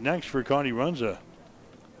plate next for Kearney Runza.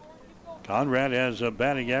 Conrad has a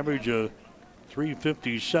batting average of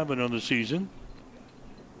 .357 on the season.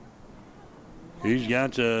 He's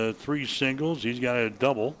got 3 singles. He's got a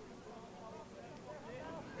double.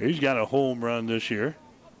 He's got a home run this year.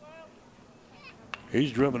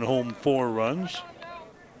 He's driven home 4 runs.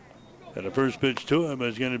 And the first pitch to him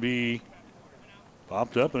is going to be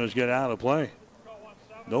popped up and it's get out of play.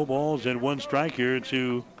 No balls and 1 strike here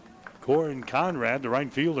to Corin Conrad, the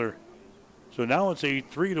right fielder. So now it's a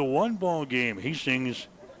 3-1 ball game. Hastings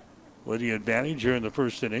with the advantage here in the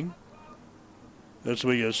first inning. This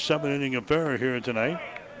will be a 7-inning affair here tonight.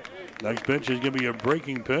 Next pitch is going to be a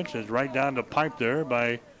breaking pitch. It's right down the pipe there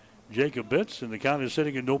by Jacob Bitts, and the count is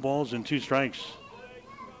sitting at no balls and 2 strikes.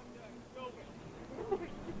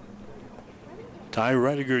 Ty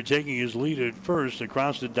Rudiger taking his lead at first.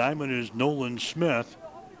 Across the diamond is Nolan Smith.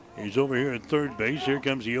 He's over here at third base. Here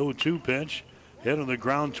comes the 0-2 pitch. Hit on the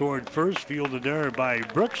ground toward first. Fielded there by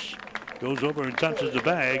Brooks. Goes over and touches the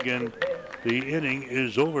bag, and the inning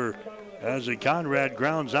is over as Conrad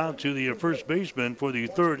grounds out to the first baseman for the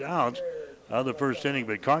 3rd out of the first inning.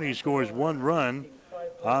 But Kearney scores 1 run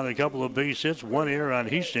on a couple of base hits, 1 error on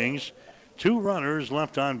Hastings. 2 runners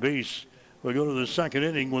left on base. We'll go to the second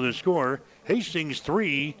inning with a score. Hastings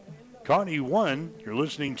 3, Kearney 1. You're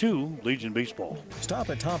listening to Legion Baseball. Stop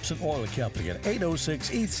at Thompson Oil Company at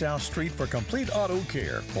 806 East South Street for complete auto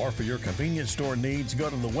care. Or for your convenience store needs, go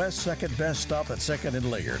to the West 2nd Best Stop at 2nd and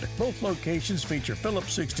Laird. Both locations feature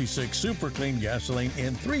Phillips 66 Super Clean gasoline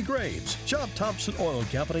in 3 grades. Shop Thompson Oil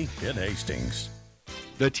Company in Hastings.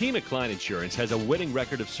 The team at Klein Insurance has a winning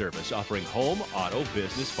record of service, offering home, auto,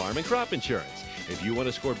 business, farm, and crop insurance. If you want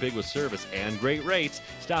to score big with service and great rates,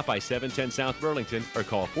 stop by 710 South Burlington or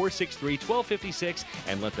call 463-1256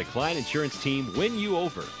 and let the Klein Insurance team win you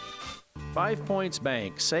over. 5 Points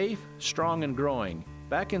Bank, safe, strong, and growing.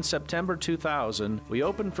 Back in September 2000, we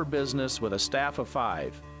opened for business with a staff of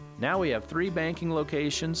 5. Now we have 3 banking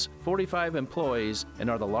locations, 45 employees,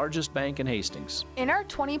 and are the largest bank in Hastings. In our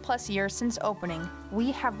 20-plus years since opening,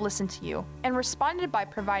 we have listened to you and responded by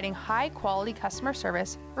providing high-quality customer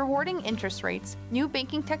service, rewarding interest rates, new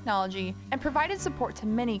banking technology, and provided support to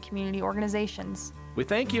many community organizations. We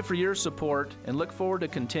thank you for your support and look forward to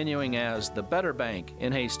continuing as the better bank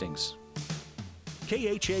in Hastings.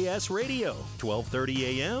 KHAS Radio,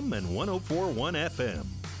 1230 AM and 104.1 FM.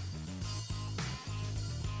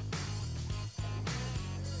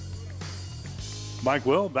 Mike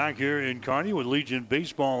Will back here in Kearney with Legion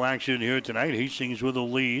baseball action here tonight. Hastings with a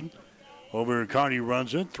lead over Kearney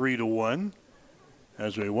Runza 3-1.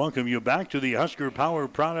 As we welcome you back to the Husker Power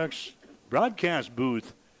Products broadcast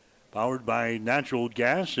booth, powered by natural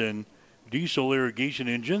gas and diesel irrigation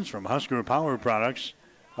engines from Husker Power Products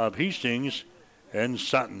of Hastings and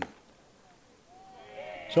Sutton.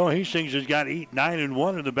 So Hastings has got 8, 9, and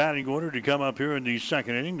 1 in the batting order to come up here in the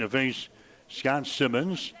second inning to face Scott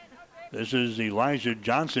Simmons. This is Elijah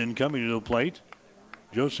Johnson coming to the plate.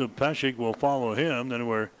 Joseph Pescic will follow him. Then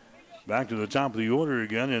we're back to the top of the order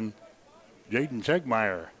again, and Jaden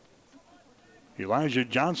Tegmeyer. Elijah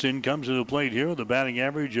Johnson comes to the plate here with a batting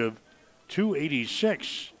average of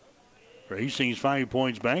 .286 for Hastings 5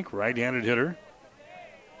 Points Bank, right-handed hitter.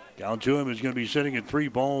 Down to him is going to be sitting at 3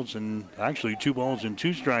 balls and actually 2 balls and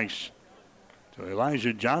 2 strikes. So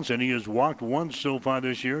Elijah Johnson, he has walked once so far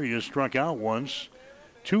this year. He has struck out once.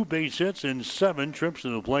 2 base hits and 7 trips to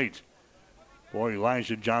the plate for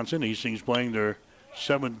Elijah Johnson. Hastings playing their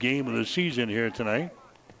 7th game of the season here tonight.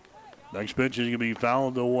 Next pitch is going to be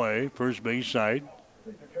fouled away, first base side.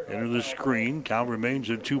 Into the screen. Count remains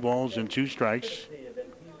at 2 balls and 2 strikes.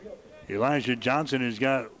 Elijah Johnson has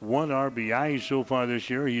got 1 RBI so far this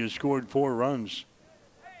year. He has scored 4 runs.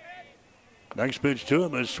 Next pitch to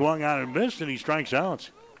him is swung out and missed, and he strikes out.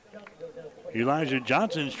 Elijah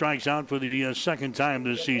Johnson strikes out for the second time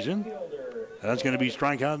this season. That's going to be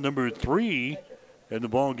strikeout number 3 in the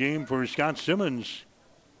ball game for Scott Simmons.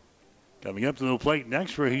 Coming up to the plate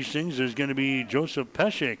next for Hastings is going to be Joseph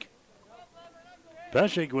Pesek.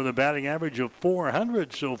 Pesek with a batting average of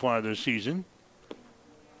 .400 so far this season.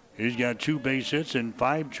 He's got 2 base hits and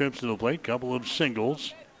 5 trips to the plate, couple of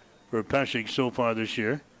singles for Pesek so far this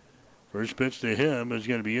year. First pitch to him is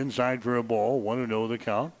going to be inside for a ball, 1-0 the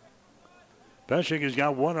count. Pesek has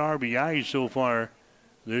got 1 RBI so far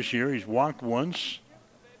this year. He's walked once,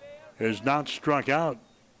 has not struck out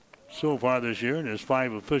so far this year in his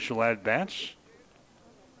 5 official at-bats.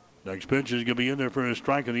 Next pitch is going to be in there for a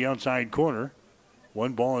strike in the outside corner.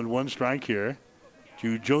 1 ball and 1 strike here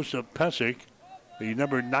to Joseph Pesek, the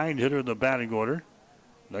number 9 hitter in the batting order.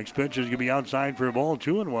 Next pitch is going to be outside for a ball,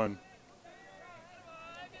 2-1.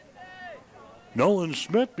 Nolan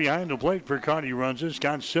Smith behind the plate for Kearney Runza.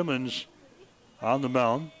 Scott Simmons on the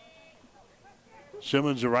mound.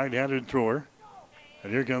 Simmons, a right-handed thrower.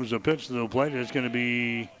 And here comes the pitch to the plate. It's going to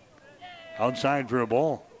be outside for a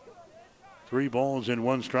ball. 3 balls and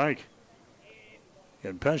 1 strike.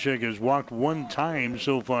 And Pesek has walked 1 time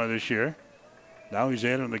so far this year. Now he's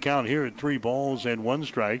ahead on the count here at 3 balls and 1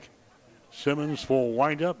 strike. Simmons full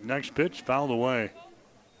windup. Next pitch fouled away.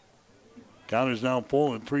 Count is now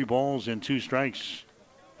full at 3 balls and 2 strikes.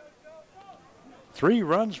 3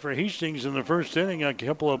 runs for Hastings in the first inning, a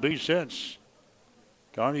couple of base hits.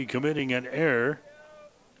 Kearney committing an error.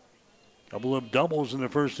 Couple of doubles in the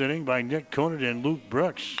first inning by Nick Conant and Luke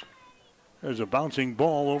Brooks. There's a bouncing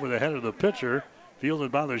ball over the head of the pitcher.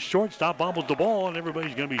 Fielded by the shortstop, bobbles the ball, and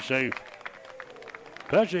everybody's going to be safe.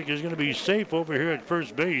 Pesek is going to be safe over here at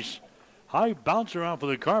first base. High bouncer off of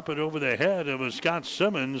the carpet over the head of Scott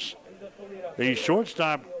Simmons. The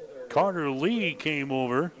shortstop, Carter Lee, came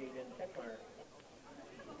over.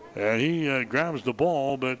 And he grabs the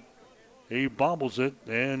ball, but he bobbles it,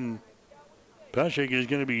 and Pesek is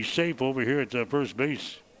going to be safe over here at first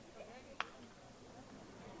base.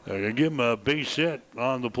 They're going to give him a base hit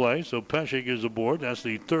on the play, so Pesek is aboard. That's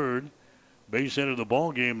the 3rd base hit of the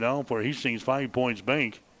ball game now for Hastings 5 Points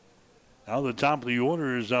Bank. Now the top of the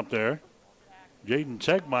order is up there. Jaden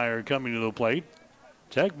Tegmeyer coming to the plate.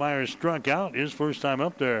 Tegmeyer struck out his first time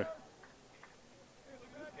up there.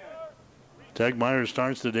 Tegmeyer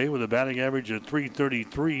starts the day with a batting average of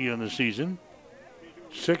 .333 in the season.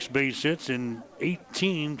 6 base hits and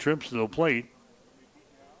 18 trips to the plate.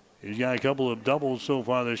 He's got a couple of doubles so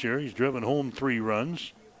far this year. He's driven home 3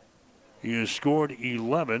 runs. He has scored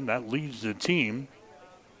 11. That leads the team.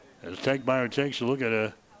 As Tegmeyer takes a look at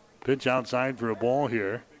a pitch outside for a ball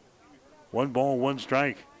here. 1 ball, 1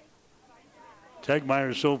 strike.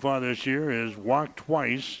 Tegmeyer so far this year has walked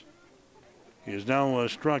twice. He has now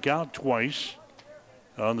struck out twice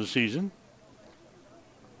on the season.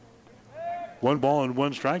 1 ball and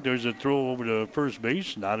 1 strike. There's a throw over to first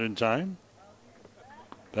base, not in time.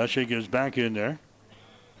 Pesek is back in there.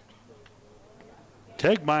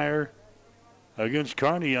 Tegmeyer against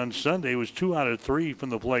Kearney on Sunday was 2 out of 3 from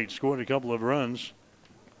the plate. Scored a couple of runs.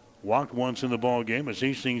 Walked once in the ball game as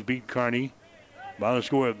Hastings beat Kearney by a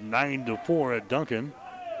score of 9-4 at Duncan.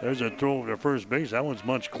 There's a throw over to first base. That one's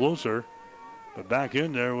much closer. But back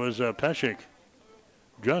in there was Pesek.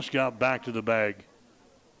 Just got back to the bag.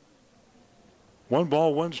 1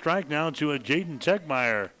 ball, 1 strike now to Jaden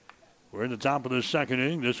Tegmeyer. We're in the top of the second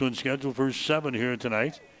inning. This one's scheduled for 7 here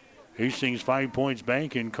tonight. Hastings 5 Points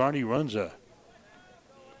Bank in Kearney Runza.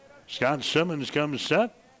 Scott Simmons comes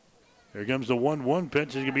set. Here comes the 1-1 pitch.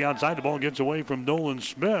 He's going to be outside. The ball gets away from Nolan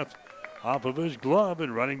Smith off of his glove,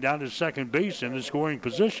 and running down to second base in the scoring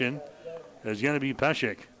position is going to be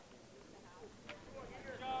Pesek.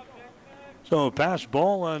 So a pass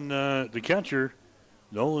ball on the catcher,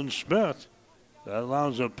 Nolan Smith. That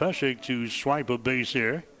allows Pesek to swipe a base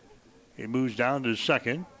here. He moves down to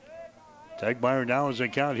second. Tegmeyer now has a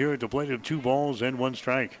count here at the plate of 2 balls and 1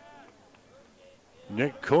 strike.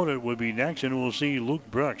 Nick Conant would be next, and we'll see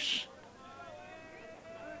Luke Brooks.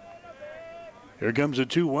 Here comes a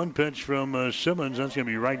 2-1 pitch from Simmons. That's going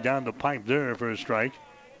to be right down the pipe there for a strike.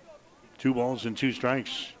 2 balls and 2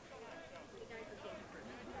 strikes.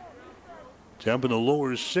 Temp in the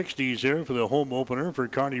lower 60s here for the home opener for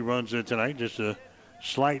Kearney Runza tonight. Just a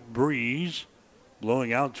slight breeze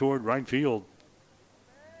blowing out toward right field.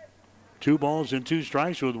 2 balls and 2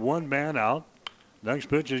 strikes with 1 man out. Next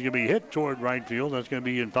pitch is going to be hit toward right field. That's going to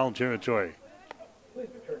be in foul territory.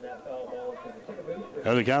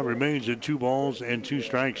 And the count remains at 2 balls and 2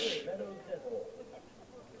 strikes.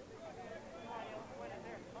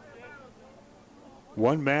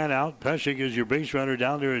 One man out. Pesek is your base runner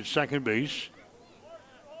down there at second base.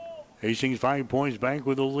 Hastings 5 points back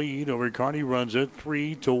with a lead over Kearney Runza,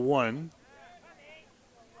 3-1.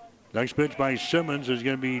 Next pitch by Simmons is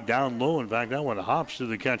going to be down low. In fact, that one hops to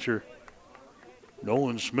the catcher.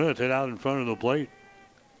 Nolan Smith hit out in front of the plate.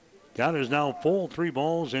 Count is now full, 3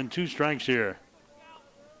 balls and 2 strikes here.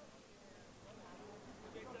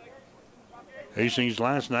 Hastings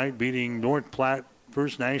last night beating North Platte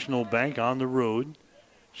First National Bank on the road,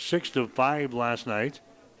 6-5 last night.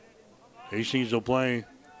 Hastings will play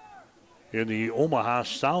in the Omaha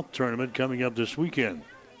South tournament coming up this weekend.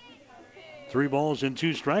 3 balls and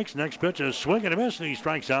 2 strikes. Next pitch, a swing and a miss, and he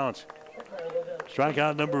strikes out.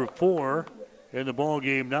 Strikeout number 4 in the ball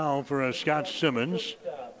game now for Scott Simmons.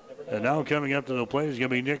 And now coming up to the plate is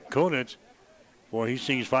going to be Nick Conant for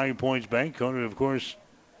Hastings 5 points bank. Conant, of course,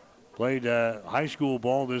 played high school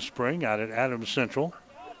ball this spring out at Adams Central.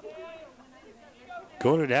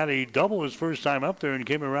 Conant had a double his first time up there and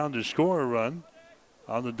came around to score a run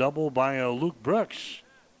on the double by Luke Brooks.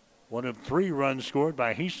 One of 3 runs scored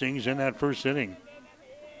by Hastings in that first inning.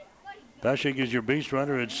 Pesek is your base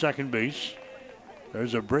runner at second base.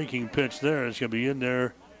 There's a breaking pitch there. It's going to be in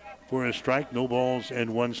there for a strike. No balls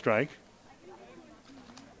and 1 strike.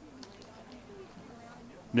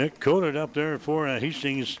 Nick Conant up there for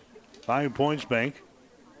Hastings 5 points bank.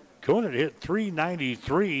 Conant hit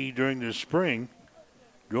 .393 during the spring.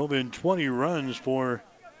 Drove in 20 runs for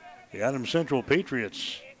the Adams Central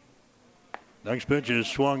Patriots. Next pitch is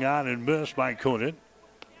swung out and missed by Conant.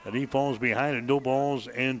 And he falls behind it. No balls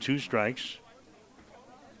and 2 strikes.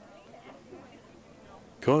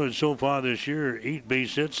 Conant so far this year, 8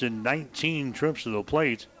 base hits and 19 trips to the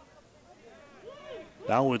plate.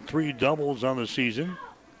 Now with 3 doubles on the season.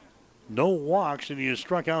 No walks, and he has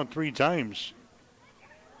struck out 3 times.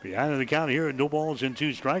 Behind the count here, no balls and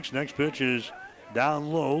 2 strikes. Next pitch is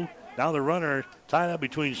down low. Now the runner tied up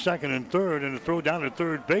between second and third, and the throw down to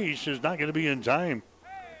third base is not going to be in time.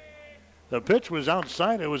 The pitch was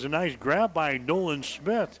outside. It was a nice grab by Nolan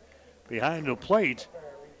Smith behind the plate.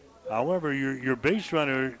 However, your base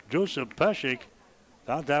runner, Joseph Pesek,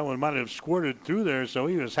 thought that one might have squirted through there, so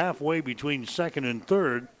he was halfway between second and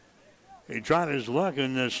third. He tried his luck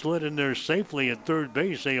and slid in there safely at third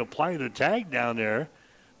base. They apply the tag down there,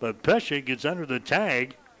 but Pesek gets under the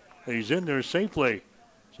tag. He's in there safely.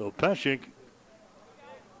 So Pesek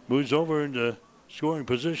moves over into scoring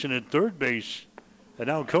position at third base. And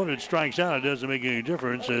now Conant strikes out. It doesn't make any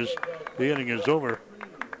difference as the inning is over.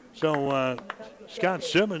 So Scott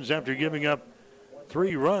Simmons, after giving up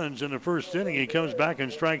 3 runs in the first inning, he comes back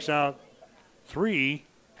and strikes out 3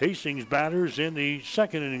 Hastings batters in the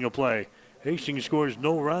second inning of play. Hastings scores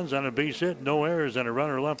no runs on a base hit, no errors, and a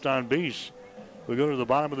runner left on base. We go to the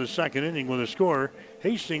bottom of the second inning with a score.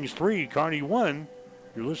 Hastings 3, Kearney 1.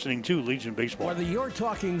 You're listening to Legion Baseball. Whether you're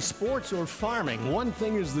talking sports or farming, one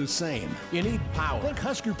thing is the same. You need power. Think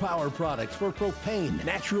Husker Power products for propane,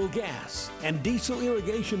 natural gas, and diesel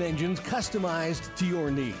irrigation engines customized to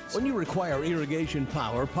your needs. When you require irrigation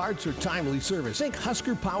power, parts, or timely service, think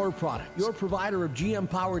Husker Power products, your provider of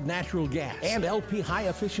GM-powered natural gas and LP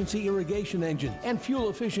high-efficiency irrigation engine and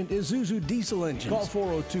fuel-efficient Isuzu diesel engines. Call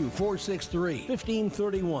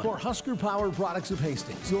 402-463-1531 for Husker Power products of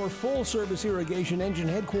Hastings, your full-service irrigation engine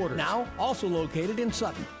headquarters, now also located in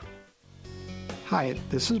Sutton. Hi,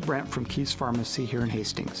 this is Brent from Keys Pharmacy here in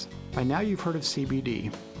Hastings. By now you've heard of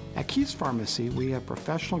CBD. At Keys Pharmacy, we have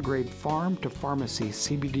professional-grade farm-to-pharmacy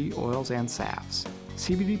CBD oils and salves.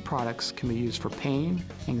 CBD products can be used for pain,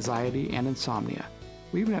 anxiety, and insomnia.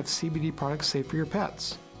 We even have CBD products safe for your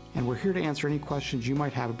pets. And we're here to answer any questions you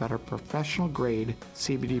might have about our professional-grade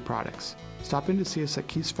CBD products. Stop in to see us at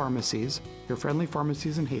Keys Pharmacies, your friendly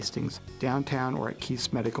pharmacies in Hastings, downtown, or at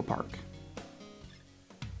Keys Medical Park.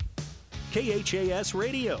 KHAS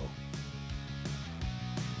Radio.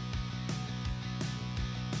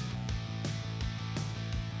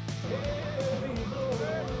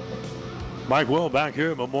 Mike Will back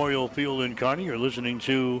here at Memorial Field in Kearney. You're listening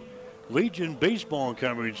to Legion baseball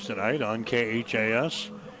coverage tonight on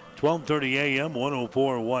KHAS. 12:30 a.m.,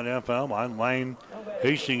 104.1 FM, online,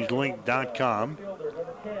 hastingslink.com.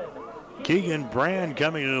 Keegan Brand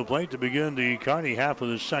coming to the plate to begin the Kearney half of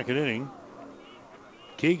the second inning.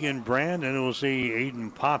 Keegan Brand, and we'll see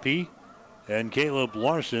Aiden Poppy and Caleb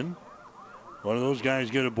Larson. One of those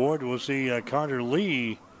guys get aboard. We'll see Carter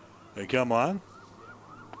Lee come on.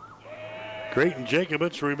 Creighton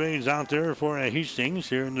Jacobitz remains out there for Hastings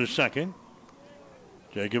here in the second.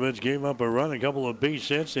 Jacobitz gave up a run, a couple of base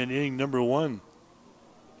hits in inning number 1.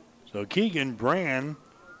 So Keegan Brand,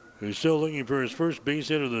 who's still looking for his first base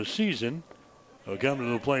hit of the season, will come to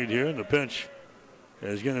the plate here. And the pitch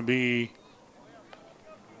is going to be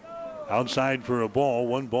outside for a ball.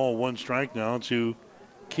 1 ball, 1 strike now to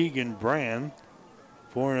Keegan Brand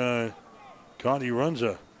for Kearney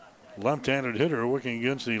Runza. Left-handed hitter working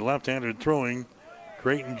against the left-handed throwing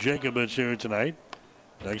Creighton Jacobitz here tonight.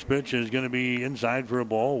 Next pitch is going to be inside for a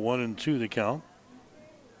ball. 1-2 the count.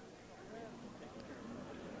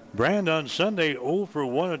 Brand on Sunday 0 for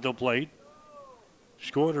 1 at the plate.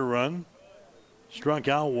 Scored a run. Struck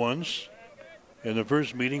out once in the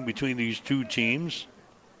first meeting between these two teams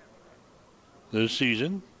this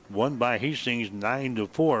season. Won by Hastings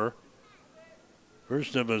 9-4.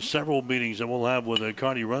 First of several meetings that we'll have with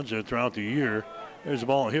Kearney Runza throughout the year. There's a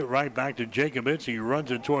ball hit right back to Jacobitz. He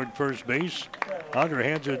runs it toward first base.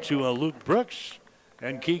 Underhands it to Luke Brooks.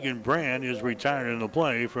 And Keegan Brand is retired in the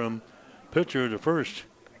play from pitcher to first.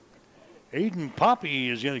 Aiden Poppy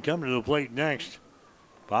is going to come to the plate next.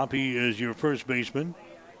 Poppy is your first baseman.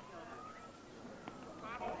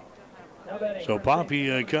 So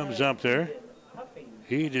Poppy comes up there.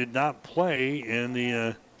 He did not play in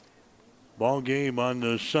the ball game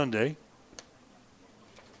on Sunday.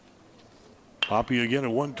 Poppy again, a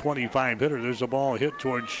 125 hitter. There's a ball hit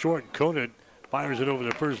towards short. Conant fires it over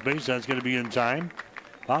to first base. That's going to be in time.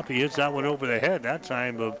 Poppy hits that one over the head, that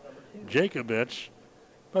time of Jacobitz.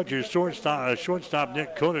 But your shortstop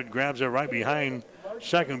Nick Conant grabs it right behind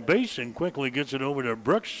second base and quickly gets it over to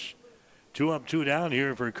Brooks. 2 up, 2 down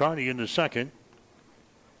here for Kearney in the second.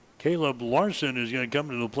 Caleb Larson is going to come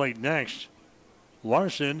to the plate next.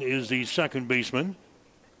 Larson is the second baseman.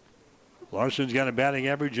 Larson's got a batting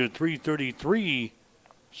average of .333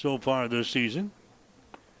 so far this season.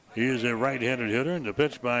 He is a right-handed hitter, and the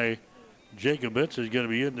pitch by Jacobitz is going to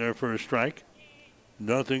be in there for a strike.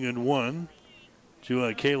 0-1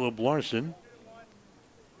 to Caleb Larson.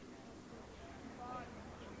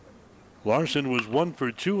 Larson was 1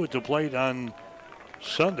 for 2 at the plate on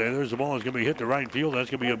Sunday. There's the ball that's going to be hit to right field.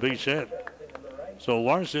 That's going to be a base hit. So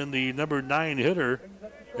Larson, the number 9 hitter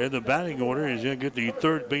in the batting order, is going to get the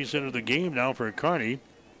third base hit of the game now for Kearney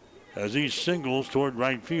as he singles toward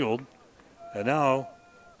right field. And now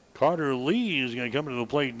Carter Lee is going to come to the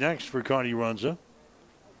plate next for Kearney Runza.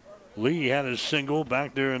 Lee had a single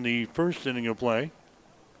back there in the first inning of play.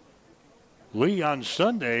 Lee on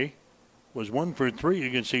Sunday was 1 for 3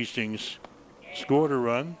 against Hastings. Scored a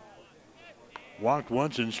run. Walked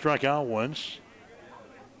once and struck out once.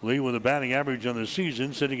 Lee with a batting average on the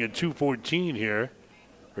season sitting at .214 here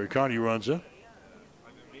for Kearney Runza.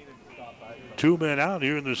 2 men out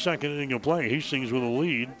here in the second inning of play. Hastings with a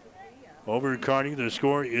lead over Kearney. The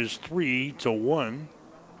score is 3-1.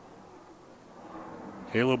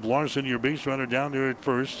 Caleb Larson, your base runner, down there at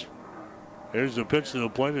first. There's the pitch to the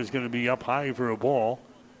plate. It's going to be up high for a ball.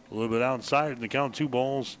 A little bit outside, and the count 2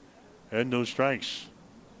 balls and no strikes.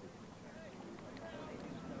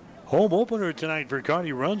 Home opener tonight for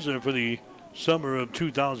Kearney Runza for the summer of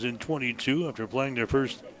 2022 after playing their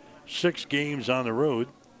first 6 games on the road.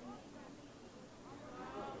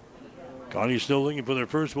 Kearney's still looking for their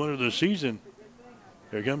first win of the season.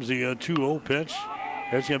 Here comes the 2-0 pitch.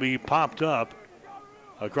 That's going to be popped up.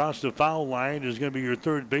 Across the foul line is going to be your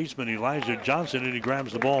third baseman, Elijah Johnson, and he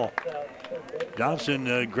grabs the ball.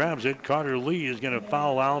 Johnson grabs it. Carter Lee is going to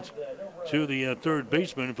foul out to the third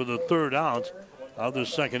baseman for the third out of the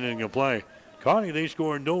second inning of play. Kearney, they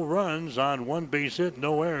scored no runs on 1 base hit,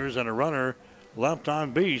 no errors, and a runner left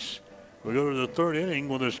on base. We go to the third inning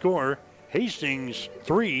with a score. Hastings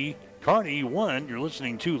 3, Kearney 1. You're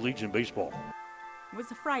listening to Legion Baseball. It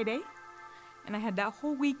was a Friday, and I had that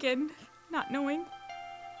whole weekend not knowing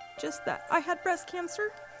just that I had breast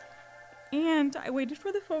cancer. And I waited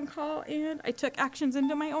for the phone call, and I took actions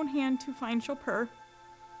into my own hand to find Chopin.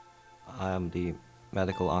 I am the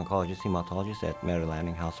medical oncologist hematologist at Mary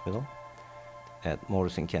Lanning Hospital at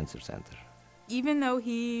Morrison Cancer Center. Even though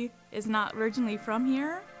he is not originally from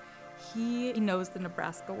here, he knows the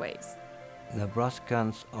Nebraska ways.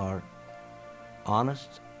 Nebraskans are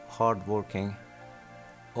honest, hardworking,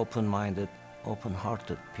 open-minded,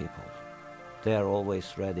 open-hearted people. They are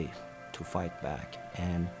always ready to fight back,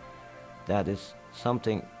 and that is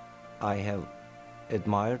something I have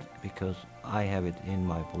admired because I have it in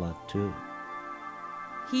my blood too.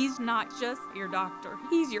 He's not just your doctor.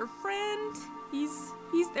 He's your friend. He's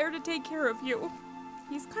there to take care of you.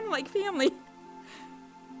 He's kind of like family.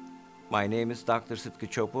 My name is Dr. Sıtkı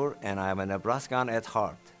Çopur, and I am a Nebraskan at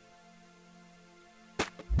heart.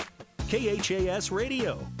 KHAS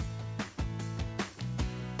Radio.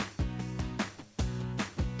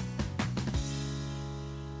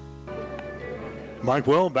 Mike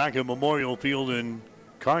Well back at Memorial Field in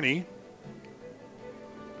Kearney.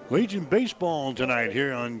 Legion baseball tonight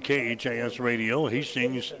here on KHAS Radio.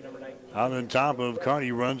 Hastings out on top of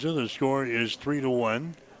Kearney Runza. The score is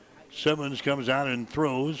 3-1. Simmons comes out and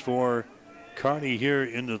throws for Kearney here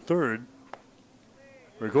in the third.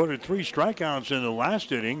 Recorded 3 strikeouts in the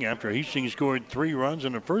last inning after Hastings scored 3 runs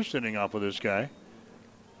in the first inning off of this guy.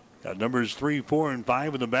 Got numbers 3, 4, and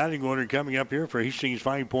 5 in the batting order coming up here for Hastings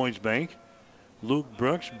 5 Points Bank. Luke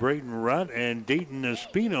Brooks, Braden Rutt, and Dayton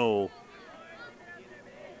Espino.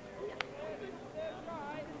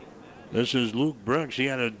 This is Luke Brooks. He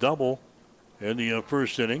had a double in the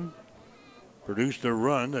first inning. Produced a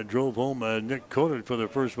run that drove home Nick Coated for the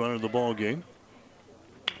first run of the ball game.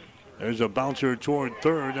 There's a bouncer toward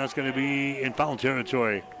third. That's going to be in foul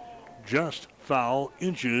territory. Just foul,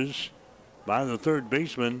 inches by the third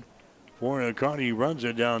baseman for Kearney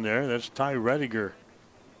Runza down there. That's Ty Rediger.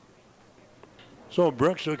 So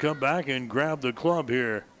Brooks will come back and grab the club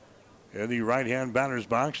here in the right-hand batter's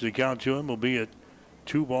box. The count to him will be at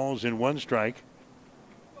 2 balls and 1 strike.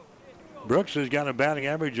 Brooks has got a batting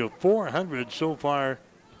average of .400 so far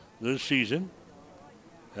this season,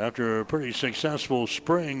 after a pretty successful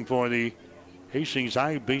spring for the Hastings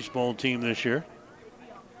High baseball team this year.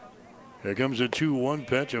 Here comes a 2-1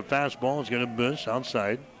 pitch. A fastball is going to miss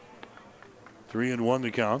outside. 3-1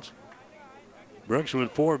 the count. Brooks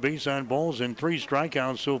with 4 base on balls and 3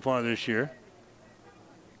 strikeouts so far this year.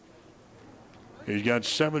 He's got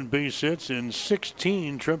 7 base hits and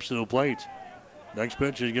 16 trips to the plate. Next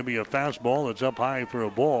pitch is going to be a fastball that's up high for a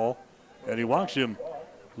ball, and he walks him.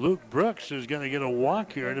 Luke Brooks is going to get a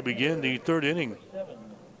walk here to begin the third inning.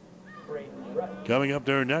 Coming up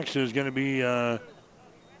there next is going to be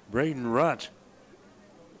Braden Rutt.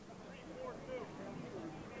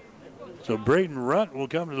 So Braden Rutt will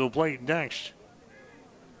come to the plate next.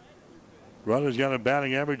 Rutt has got a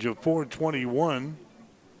batting average of .421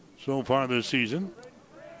 so far this season.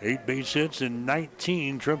 8 base hits and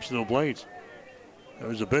 19 trips to the plate.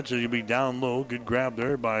 There's a pitch that's going to be down low. Good grab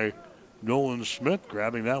there by Nolan Smith,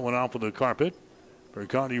 grabbing that one off of the carpet for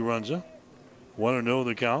Kearney Runza. 1-0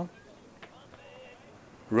 the count.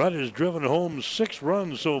 Rutt has driven home 6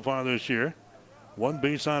 runs so far this year. 1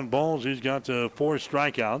 base on balls. He's got 4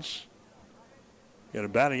 strikeouts. Got a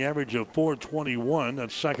batting average of .421.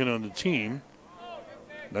 That's second on the team.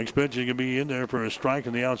 Next pitch is going to be in there for a strike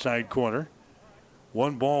in the outside corner.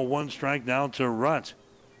 1 ball, 1 strike now to Rutt,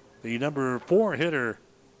 the number 4 hitter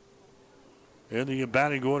in the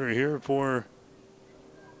batting order here for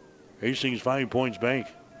Hastings 5 Points Bank.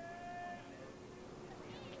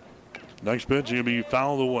 Next pitch is going to be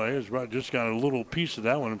fouled away. As Rutt just got a little piece of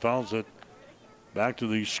that one and fouls it back to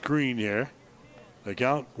the screen here. The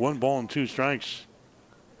count, 1 ball and 2 strikes.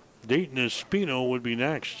 Dayton Espino would be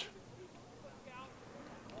next.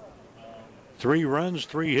 3 runs,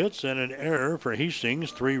 3 hits, and an error for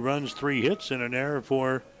Hastings. 3 runs, 3 hits, and an error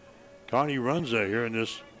for Kearney Runza here in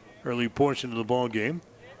this early portion of the ball game.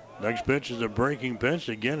 Next pitch is a breaking pitch.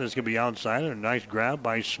 Again, it's going to be outside. A nice grab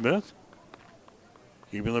by Smith.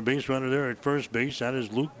 Keeping the base runner there at first base. That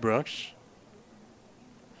is Luke Brooks.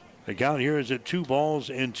 The count here is at 2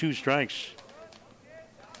 balls and 2 strikes.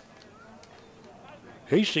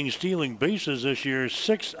 Hastings stealing bases this year,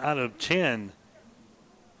 6 out of 10.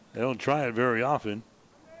 They don't try it very often.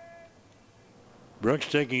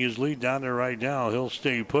 Brooks taking his lead down there right now. He'll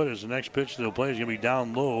stay put as the next pitch to the plate is going to be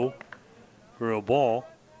down low for a ball.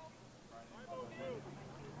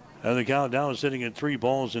 And the count now is sitting at 3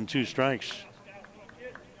 balls and 2 strikes.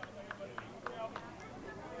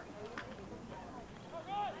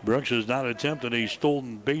 Brooks has not attempted a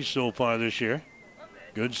stolen base so far this year.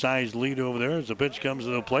 Good sized lead over there as the pitch comes to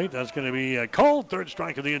the plate. That's going to be a called third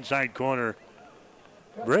strike in the inside corner.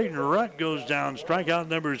 Braden Rutt goes down. Strikeout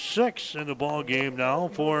number 6 in the ball game now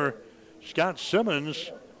for Scott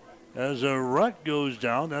Simmons. As Rutt goes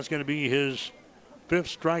down, that's going to be his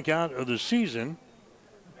 5th strikeout of the season.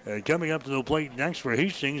 And coming up to the plate next for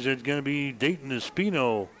Hastings, it's going to be Dayton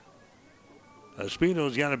Espino.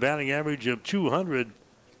 Espino's got a batting average of .200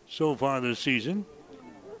 so far this season.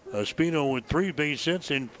 Espino with 3 base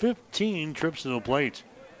hits and 15 trips to the plate.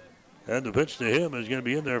 And the pitch to him is going to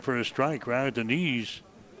be in there for a strike right at the knees.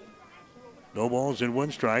 No balls and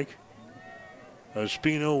 1 strike.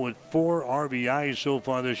 Espino with 4 RBIs so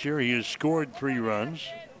far this year. He has scored 3 runs.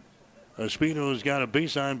 Espino's got a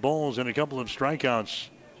base on balls and a couple of strikeouts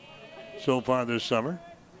so far this summer.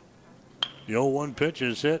 The 0-1 pitch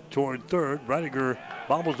is hit toward third. Rediger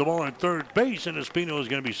bobbles the ball at third base, and Espino is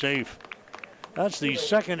going to be safe. That's the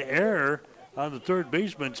second error on the third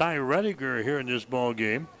baseman, Ty Rediger, here in this ball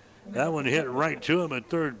game. That one hit right to him at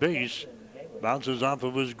third base. Bounces off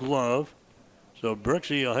of his glove. So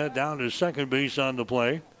Brooksy will head down to second base on the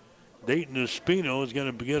play. Dayton Espino is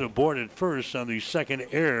going to get aboard at first on the second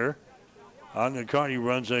error on the Kearney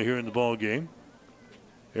Runza here in the ball game.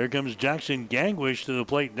 Here comes Jackson Gangwish to the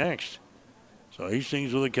plate next. So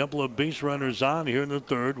Hastings with a couple of base runners on here in the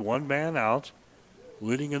third. One man out.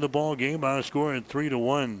 Leading in the ball game by a score of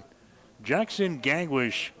 3-1. Jackson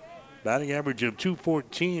Gangwish, batting average of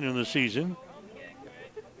 .214 in the season.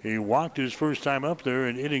 He walked his first time up there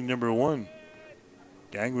in inning number 1.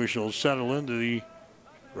 Gangwish will settle into the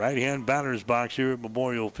right-hand batter's box here at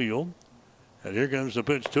Memorial Field. And here comes the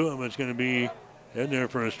pitch to him. It's going to be in there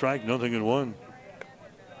for a strike, 0-1.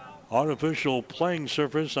 Artificial playing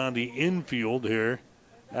surface on the infield here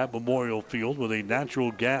at Memorial Field with a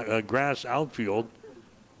natural grass outfield.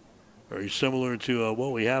 Very similar to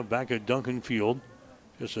what we have back at Duncan Field.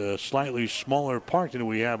 Just a slightly smaller park than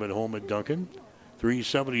we have at home at Duncan.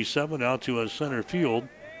 377 out to a center field.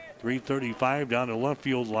 335 down the left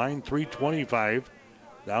field line. 325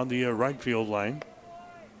 down the right field line.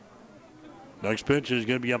 Next pitch is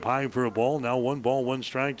going to be up high for a ball. Now 1 ball, 1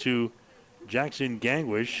 strike to Jackson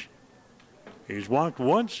Gangwish. He's walked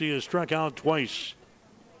once. He has struck out twice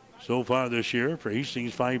so far this year for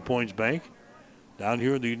Hastings 5 Points Bank. Down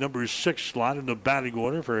here in the number 6 slot in the batting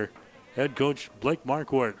order for head coach Blake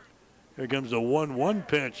Marquardt. Here comes the 1-1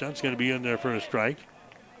 pitch. That's going to be in there for a strike.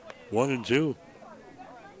 1-2.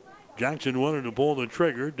 Jackson wanted to pull the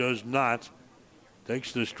trigger. Does not.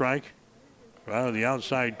 Takes the strike out of the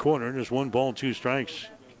outside corner. Just 1 ball, 2 strikes.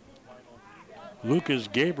 Lucas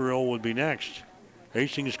Gabriel would be next.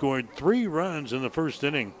 Hastings scored 3 runs in the first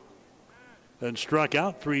inning. Then struck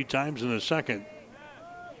out 3 times in the second.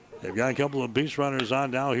 They've got a couple of base runners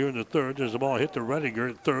on now here in the third. There's a ball hit to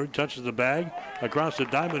Rediger at third. Touches the bag across the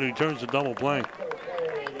diamond. He turns the double play.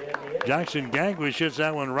 Jackson Gangwish hits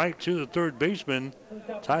that one right to the third baseman,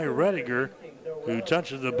 Ty Rediger, who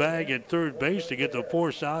touches the bag at third base to get the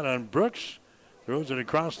force out on Brooks. Throws it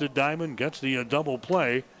across the diamond. Gets the double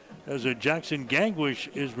play as Jackson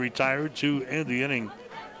Gangwish is retired to end the inning.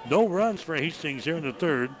 No runs for Hastings here in the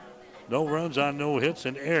third. No runs on no hits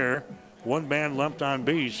and error. 1 man left on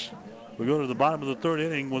base. We go to the bottom of the third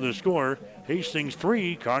inning with a score. Hastings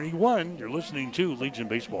 3, Kearney 1. You're listening to Legion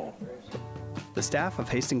Baseball. The staff of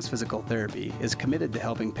Hastings Physical Therapy is committed to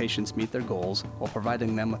helping patients meet their goals while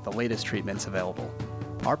providing them with the latest treatments available.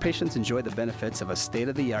 Our patients enjoy the benefits of a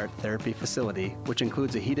state-of-the-art therapy facility, which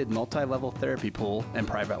includes a heated multi-level therapy pool and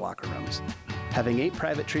private locker rooms. Having 8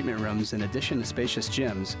 private treatment rooms in addition to spacious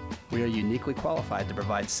gyms, we are uniquely qualified to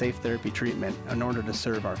provide safe therapy treatment in order to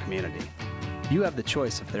serve our community. You have the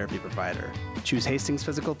choice of therapy provider. Choose Hastings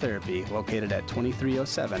Physical Therapy, located at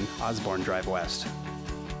 2307 Osborne Drive West.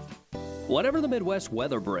 Whatever the Midwest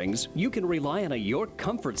weather brings, you can rely on a York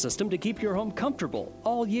comfort system to keep your home comfortable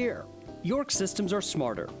all year. York systems are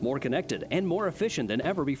smarter, more connected, and more efficient than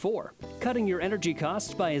ever before, cutting your energy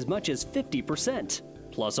costs by as much as 50%.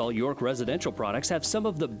 Plus, all York residential products have some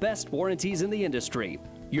of the best warranties in the industry.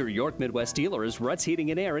 Your York Midwest dealer is Ruts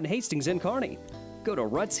Heating and Air in Hastings and Kearney. Go to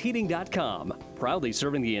rutsheating.com, proudly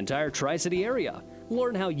serving the entire Tri-City area.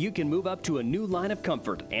 Learn how you can move up to a new line of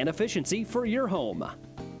comfort and efficiency for your home.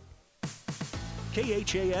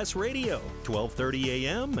 KHAS Radio, 1230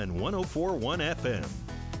 AM and 104.1 FM.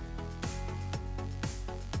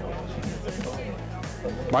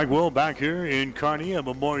 Mike Will back here in Kearney at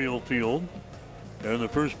Memorial Field. In the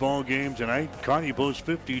first ball game tonight, Kearney posts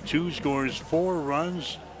 52, scores 4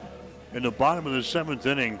 runs in the bottom of the 7th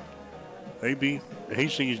inning. They beat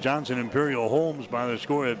Hastings Johnson Imperial Homes by the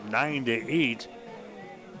score of 9-8.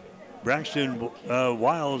 Braxton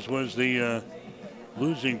Wiles was the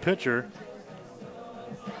losing pitcher.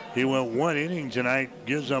 He went 1 inning tonight,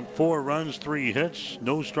 gives up 4 runs, 3 hits,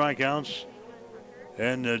 no strikeouts,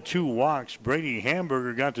 and 2 walks. Brady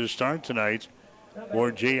Hamburger got to start tonight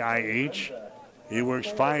for JIH. He works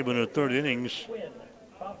 5 1/3 innings.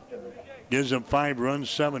 Gives up 5 runs,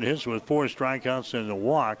 7 hits with 4 strikeouts and a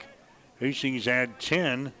walk. Hastings had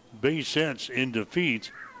 10 base hits in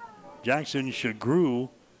defeat. Jackson Shagru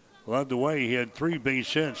led the way. He had 3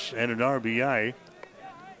 base hits and an RBI.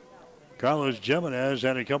 Carlos Jimenez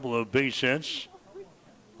had a couple of base hits.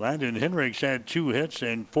 Landon Henricks had 2 hits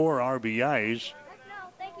and 4 RBIs.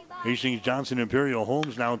 Hastings Johnson Imperial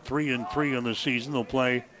Homes now 3-3 on the season. They'll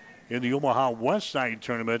play in the Omaha West Side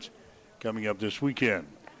Tournament coming up this weekend.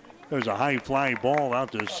 There's a high fly ball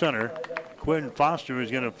out to center. Quinn Foster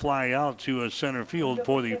is going to fly out to a center field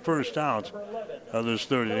for the first out of this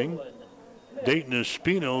third inning. Dayton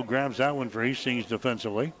Espino grabs that one for Hastings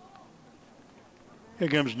defensively. Here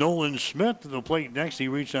comes Nolan Smith to the plate next. He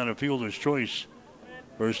reached on a fielder's choice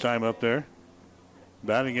first time up there.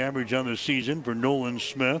 Batting average on the season for Nolan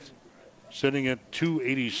Smith, sitting at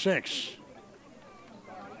 .286.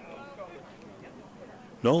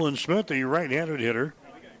 Nolan Smith, a right-handed hitter.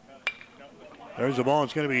 There's the ball.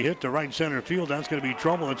 It's going to be hit to right center field. That's going to be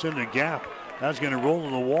trouble. It's in the gap. That's going to roll to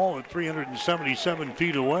the wall at 377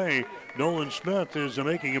 feet away. Nolan Smith is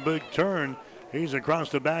making a big turn. He's across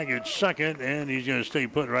the bag at second, and he's going to stay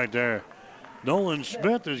put right there. Nolan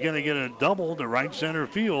Smith is going to get a double to right center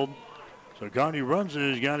field. So Kearney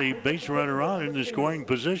Runza has got a base runner on in the scoring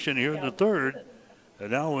position here in the third.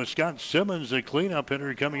 And now with Scott Simmons, the cleanup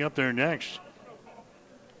hitter, coming up there next.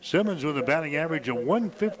 Simmons with a batting average of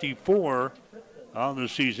 154 on the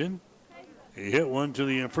season. He hit one to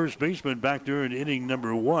the first baseman back there in inning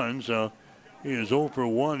number 1, so he is 0 for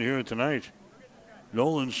 1 here tonight.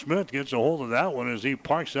 Nolan Smith gets a hold of that one as he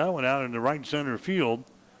parks that one out in the right center field.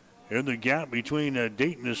 In the gap between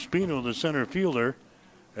Dayton Espino, the center fielder,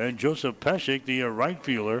 and Joseph Pesek, the right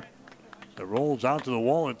fielder. It rolls out to the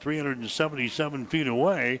wall at 377 feet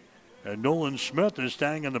away, and Nolan Smith is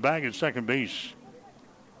standing on the bag at second base.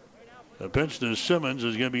 The pitch to Simmons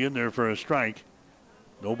is going to be in there for a strike.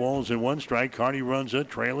 No balls in one strike. Kearney Runza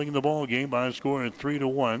trailing the ball game by a score of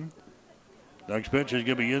 3-1. Next pitch is going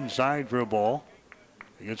to be inside for a ball.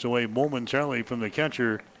 He gets away momentarily from the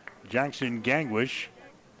catcher, Jackson Gangwish,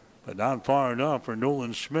 but not far enough for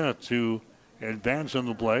Nolan Smith to advance on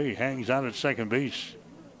the play. He hangs out at second base.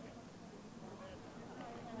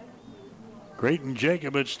 Creighton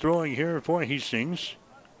Jacobitz throwing here for Hastings.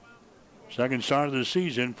 Second start of the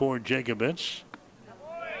season for Jacobitz.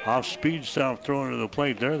 Off speed stuff thrown to the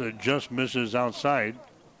plate there that just misses outside.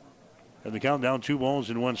 And the count down 2 balls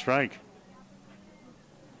and 1 strike.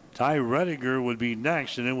 Ty Rediger would be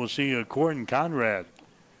next, and then we'll see Gordon Conrad.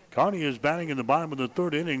 Kearney is batting in the bottom of the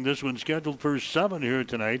third inning. This one's scheduled for 7 here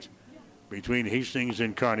tonight between Hastings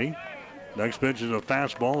and Kearney. Next pitch is a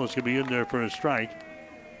fastball. It's going to be in there for a strike.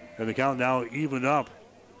 And the count now even up.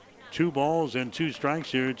 2 balls and 2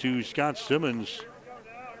 strikes here to Scott Simmons.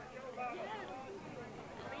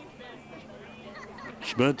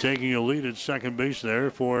 Smith taking a lead at second base there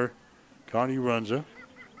for Kearney Runza.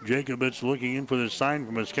 Jacobitz looking in for the sign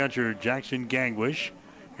from his catcher, Jackson Gangwish.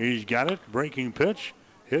 He's got it. Breaking pitch.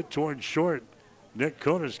 Hit towards short. Nick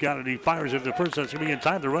Kotis got it. He fires it to first. That's going to be in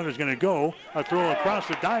time. The runner's going to go. A throw across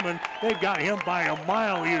the diamond. They've got him by a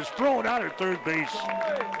mile. He is thrown out at third base.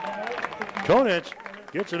 Kotis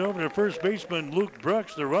gets it over to first baseman Luke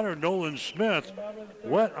Brooks. The runner, Nolan Smith,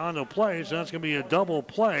 wet on the play. So that's going to be a double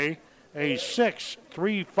play. A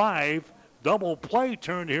 6-3-5 double play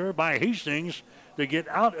turn here by Hastings to get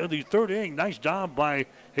out of the third inning. Nice job by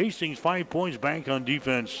Hastings. 5 points bank on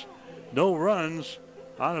defense. No runs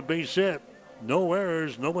on a base hit. No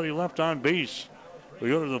errors. Nobody left on base. We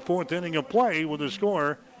go to the fourth inning of play with the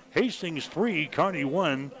score. Hastings 3, Kearney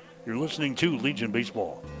 1. You're listening to Legion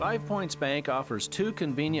Baseball. 5 Points Bank offers 2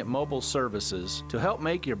 convenient mobile services to help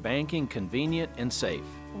make your banking convenient and safe.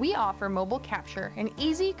 We offer mobile capture, an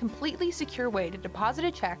easy, completely secure way to deposit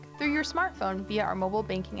a check through your smartphone via our mobile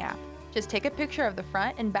banking app. Just take a picture of the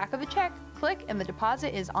front and back of the check, click, and the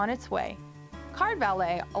deposit is on its way. Card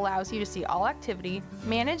Valet allows you to see all activity,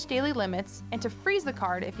 manage daily limits, and to freeze the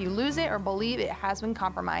card if you lose it or believe it has been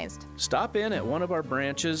compromised. Stop in at one of our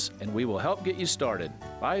branches and we will help get you started.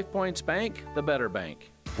 5 Points Bank, the better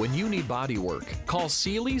bank. When you need body work, call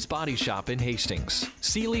Seeley's Body Shop in Hastings.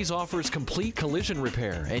 Seeley's offers complete collision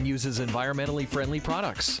repair and uses environmentally friendly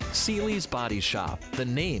products. Seeley's Body Shop, the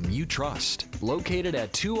name you trust. Located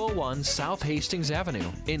at 201 South Hastings Avenue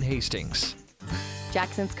in Hastings.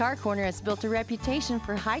 Jackson's Car Corner has built a reputation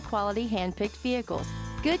for high-quality hand-picked vehicles.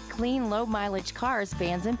 Good, clean, low-mileage cars,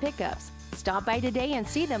 vans, and pickups. Stop by today and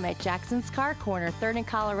see them at Jackson's Car Corner, 3rd and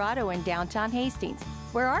Colorado in downtown Hastings,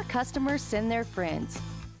 where our customers send their friends.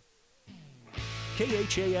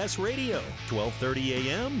 KHAS Radio,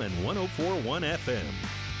 1230 AM and 104.1 FM.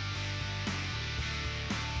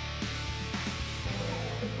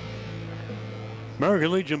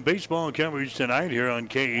 American Legion baseball coverage tonight here on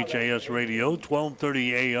KHAS Radio,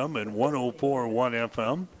 1230 AM and 104.1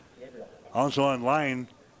 FM. Also online,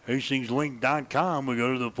 HastingsLink.com. We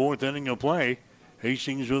go to the fourth inning of play.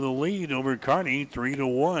 Hastings with a lead over Kearney,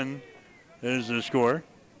 3-1 is the score.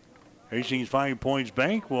 Hastings 5 Points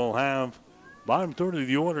Bank will have bottom third of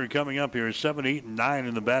the order coming up here, 7, 8, and 9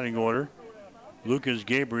 in the batting order. Lucas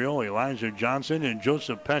Gabriel, Elijah Johnson, and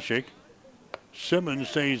Joseph Pesek. Simmons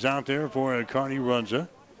stays out there for Kearney Runza.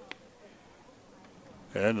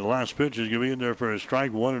 And the last pitch is going to be in there for a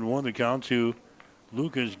strike, 1-1 the count to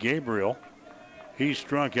Lucas Gabriel. He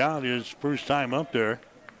struck out his first time up there.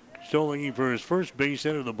 Still looking for his first base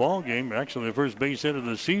hit of the ball game, actually the first base hit of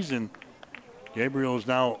the season Gabriel is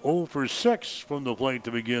now 0 for 6 from the plate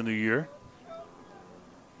to begin the year.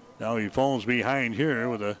 Now he falls behind here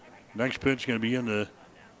with the next pitch going to be in the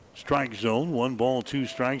strike zone. 1 ball, 2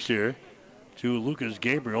 strikes here to Lucas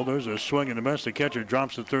Gabriel. There's a swing and a miss. The catcher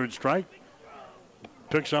drops the third strike.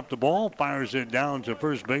 Picks up the ball, fires it down to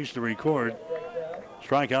first base to record.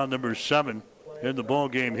 Strikeout number 7 in the ball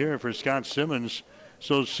game here for Scott Simmons.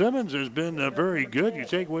 So Simmons has been very good. You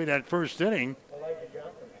take away that first inning.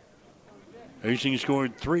 Hastings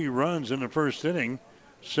scored 3 runs in the first inning.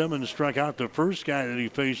 Simmons struck out the first guy that he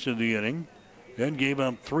faced in the inning, then gave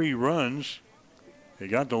up 3 runs. He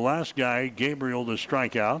got the last guy, Gabriel, to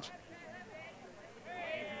strike out.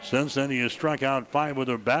 Since then, he has struck out 5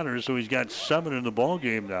 other batters, so he's got 7 in the ball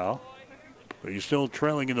game now. But he's still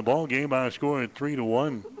trailing in the ball game by a score of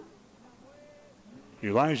 3-1.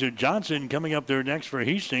 Elijah Johnson coming up there next for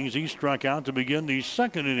Hastings. He struck out to begin the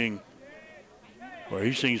second inning for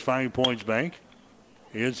Hastings 5 Points Bank.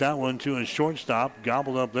 He hits that one to a shortstop,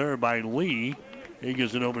 gobbled up there by Lee. He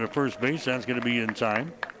gets it over to first base. That's going to be in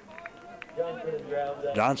time.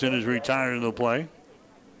 Johnson is retired in the play.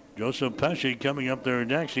 Joseph Pesci coming up there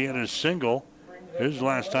next. He had a single his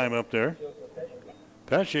last time up there.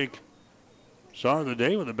 Pesci saw the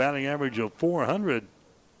day with a batting average of .400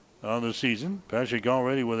 on the season. Pesci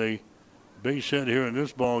already with a base hit here in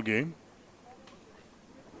this ball game.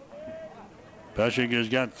 Pesci has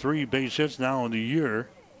got 3 base hits now in the year.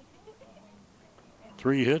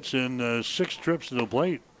 3 hits and 6 trips to the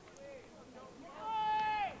plate.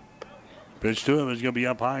 Pitch to him is going to be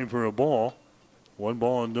up high for a ball. 1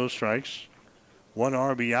 ball and no strikes. 1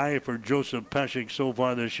 RBI for Joseph Pesci so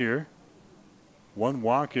far this year. 1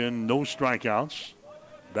 walk and no strikeouts.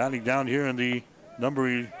 Batting down here in the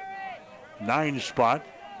number 9 spot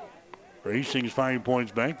for Hastings 5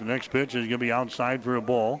 Points Bank. The next pitch is going to be outside for a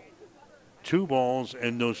ball. 2 balls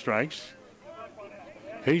and no strikes.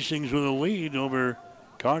 Hastings with a lead over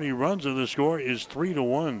Kearney Runza. The score is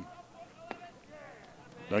 3-1.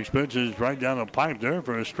 Next pitch is right down the pipe there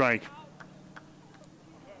for a strike.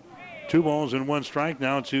 2 balls and 1 strike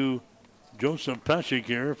now to Joseph Pesci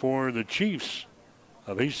here for the Chiefs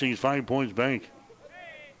of Hastings 5 Points Bank.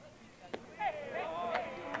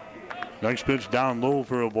 Next pitch down low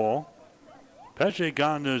for a ball. Pesci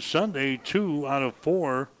on Sunday 2 out of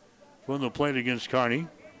 4 from the plate against Kearney.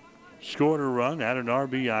 Scored a run, had an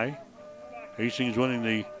RBI. Hastings winning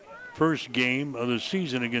the first game of the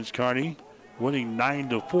season against Kearney, winning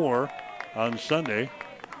 9-4 on Sunday.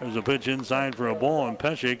 There's a pitch inside for a ball, and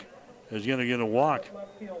Pesci is going to get a walk.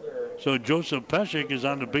 So Joseph Pesci is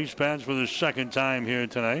on the base pads for the second time here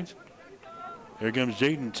tonight. Here comes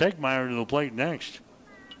Jaden Tegmeyer to the plate next.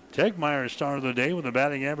 Tegmeyer started the day with a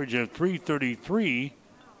batting average of .333,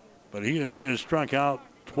 but he has struck out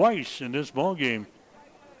twice in this ball game.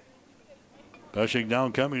 Pesci now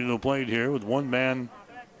coming to the plate here with 1 man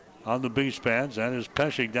on the base pads. That is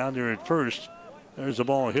Pesci down there at first. There's the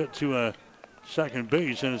ball hit to a second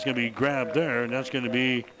base, and it's going to be grabbed there, and that's going to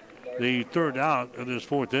be the 3rd out of this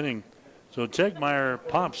 4th inning. So Tegmeyer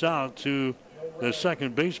pops out to the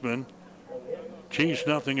second baseman. Chiefs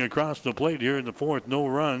nothing across the plate here in the 4th. No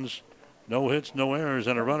runs, no hits, no errors,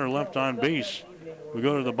 and a runner left on base. We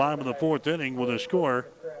go to the bottom of the 4th inning with a score.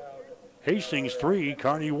 Hastings 3,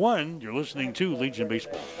 Kearney 1. You're listening to Legion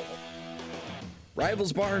Baseball.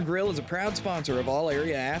 Rivals Bar and Grill is a proud sponsor of all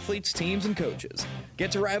area athletes, teams, and coaches.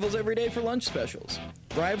 Get to Rivals every day for lunch specials.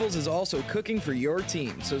 Rivals is also cooking for your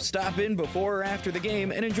team, so stop in before or after the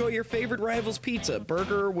game and enjoy your favorite Rivals pizza,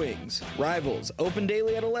 burger, or wings. Rivals, open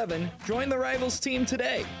daily at 11. Join the Rivals team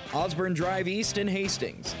today. Osborne Drive East in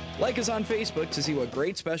Hastings. Like us on Facebook to see what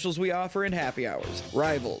great specials we offer in happy hours.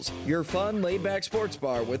 Rivals, your fun, laid-back sports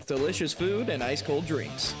bar with delicious food and ice-cold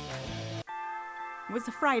drinks. It was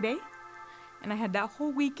a Friday, and I had that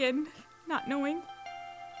whole weekend not knowing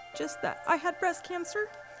just that I had breast cancer.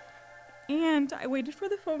 And I waited for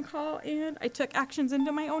the phone call, and I took actions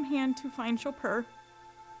into my own hand to find Chopin.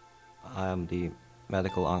 I'm the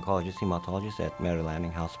medical oncologist hematologist at Mary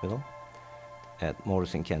Lanning Hospital at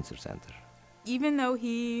Morrison Cancer Center. Even though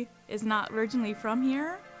he is not originally from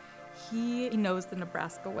here, he knows the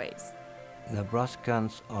Nebraska ways.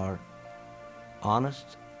 Nebraskans are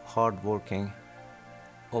honest, hardworking,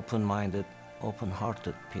 open-minded,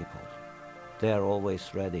 open-hearted people. They are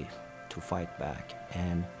always ready to fight back,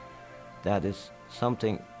 and that is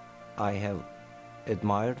something I have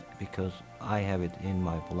admired because I have it in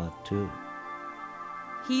my blood too.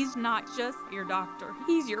 He's not just your doctor.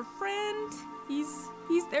 He's your friend. He's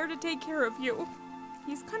there to take care of you.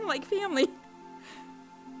 He's kind of like family.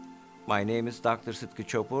 My name is Dr. Sıtkı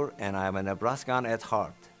Çopur, and I am a Nebraskan at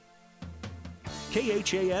heart.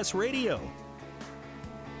 KHAS Radio.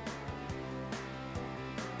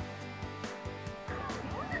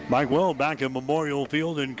 Mike Well back at Memorial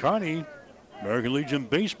Field in Kearney. American Legion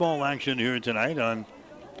baseball action here tonight on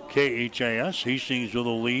KHAS. Hastings with a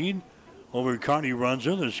lead over Kearney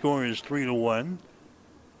Runza. The score is 3-1.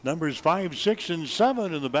 Numbers 5, 6, and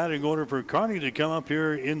 7 in the batting order for Kearney to come up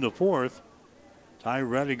here in the fourth. Ty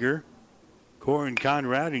Rediger, Corin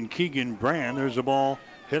Conrad, and Keegan Brand. There's a ball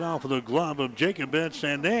hit off of the glove of Jacobitz,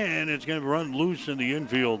 and then it's going to run loose in the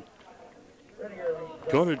infield.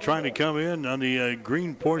 Coda trying to come in on the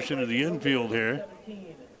green portion of the infield here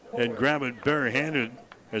and grab it barehanded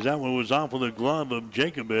as that one was off of the glove of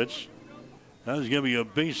Jacobitz. That was going to be a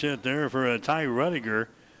base hit there for Ty Rediger.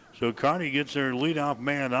 So Kearney gets their leadoff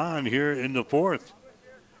man on here in the fourth.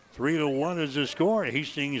 3-1 is the score.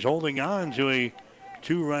 Hastings holding on to a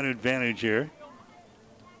 2-run advantage here.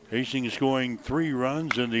 Hastings scoring 3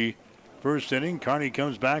 runs in the first inning. Kearney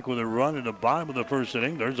comes back with a run in the bottom of the first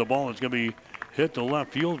inning. There's a ball that's going to be hit to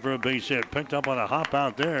left field for a base hit. Picked up on a hop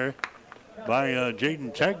out there by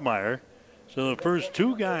Jaden Tegmeyer. So the first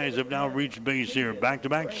 2 guys have now reached base here.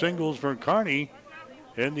 Back-to-back singles for Kearney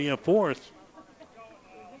in the fourth.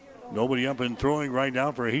 Nobody up and throwing right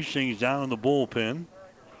now for Hastings down in the bullpen.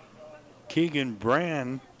 Keegan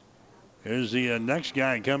Brand is the next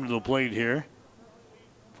guy coming to the plate here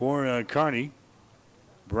for Kearney.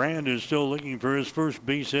 Brand is still looking for his first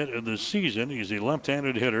base hit of the season. He's a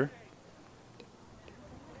left-handed hitter.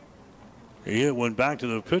 He hit one back to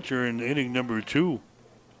the pitcher in inning number 2.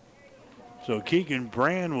 So Keegan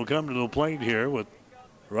Brand will come to the plate here with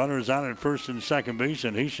runners out at first and second base,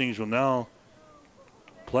 and Hastings will now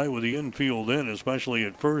play with the infield in, especially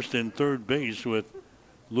at first and third base with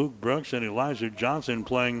Luke Brooks and Elijah Johnson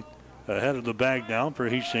playing ahead of the bag now for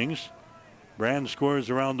Hastings. Brand scores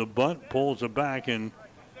around the bunt, pulls it back, and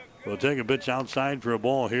will take a pitch outside for a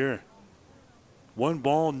ball here. 1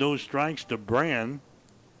 ball, no strikes to Brand.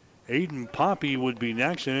 Aiden Poppy would be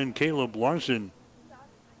next, and then Caleb Larson.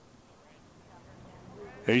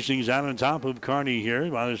 Hastings out on top of Kearney here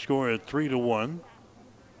by the score of 3-1.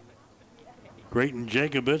 Creighton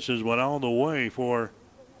Jacobitz has went all the way for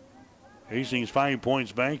Hastings 5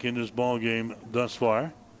 points bank in this ball game thus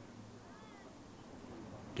far.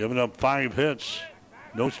 Giving up 5 hits,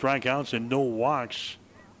 no strikeouts and no walks.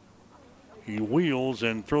 He wheels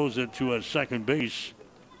and throws it to a second base.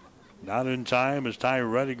 Not in time as Ty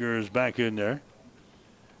Rediger is back in there.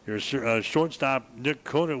 Your shortstop Nick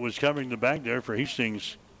Coda was covering the bag there for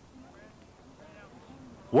Hastings.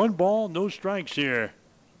 1 ball, no strikes here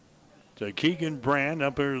to Keegan Brand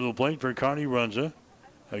up here to the plate for Kearney Runza.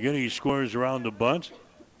 Again, he scores around the bunt.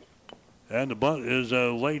 And the bunt is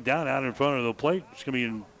laid down out in front of the plate. It's going to be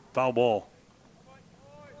in foul ball.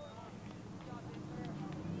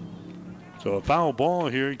 So a foul ball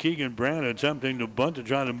here. Keegan Brand attempting to bunt to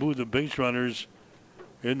try to move the base runners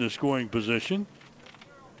in the scoring position.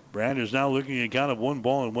 Brand is now looking at a count of 1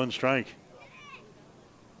 ball and 1 strike.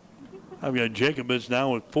 I've got Jacobitz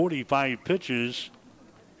now with 45 pitches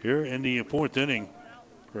here in the 4th inning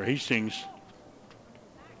for Hastings.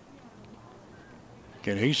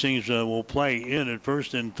 Again, Hastings will play in at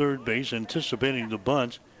first and third base, anticipating the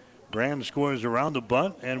bunt. Brand scores around the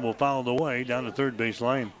bunt and will foul the way down the third base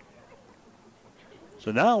line.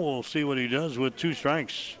 So now we'll see what he does with 2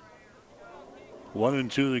 strikes.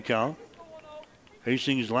 1-2 the count.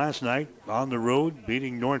 Hastings last night on the road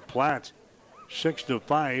beating North Platte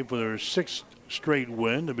 6-5 for their 6th straight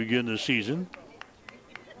win to begin the season.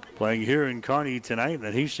 Playing here in Kearney tonight,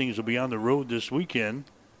 and Hastings will be on the road this weekend.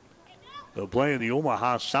 They'll play in the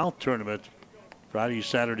Omaha South Tournament Friday,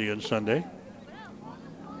 Saturday, and Sunday.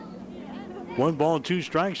 1 ball, 2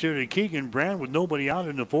 strikes here to Keegan Brand with nobody out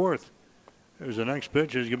in the 4th. There's the next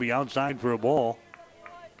pitch. It's going to be outside for a ball.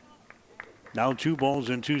 Now 2 balls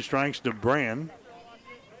and 2 strikes to Brand.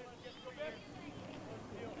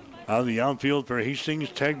 Out of the outfield for Hastings,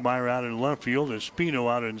 Tegmeyer out in left field, Espino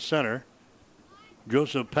out in center.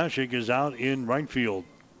 Joseph Pescic is out in right field.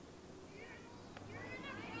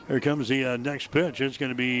 Here comes the next pitch. It's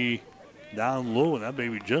going to be down low, and that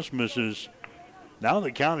baby just misses. Now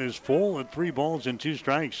the count is full at 3 balls and 2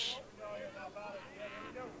 strikes.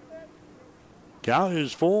 Count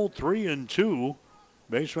is full, 3-2.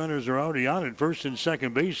 Base runners are already on at first and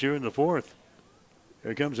second base here in the 4th.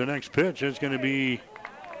 Here comes the next pitch. It's going to be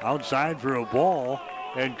outside for a ball,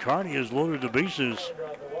 and Kearney has loaded the bases.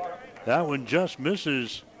 That one just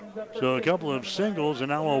misses. So a couple of singles, and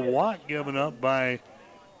now a walk given up by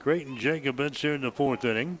Creighton Jacobitz here in the 4th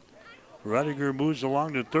inning. Rediger moves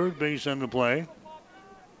along to third base on the play.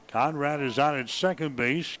 Conrad is out at second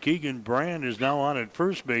base. Keegan Brand is now on at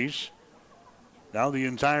first base. Now the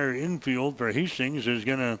entire infield for Hastings is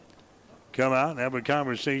going to come out and have a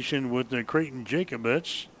conversation with the Creighton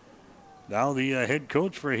Jacobitz. Now the head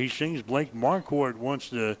coach for Hastings, Blake Marquardt, wants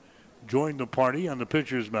to join the party on the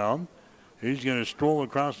pitcher's mound. He's going to stroll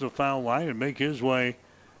across the foul line and make his way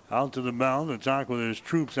out to the mound to talk with his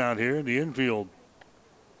troops out here in the infield.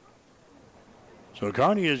 So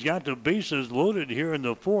Kearney has got the bases loaded here in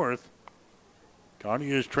the fourth.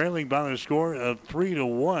 Kearney is trailing by the score of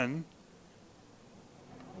 3-1.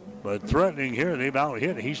 But threatening here, they've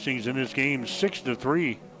out-hit Hastings in this game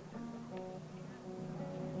 6-3.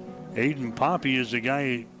 Aiden Poppy is the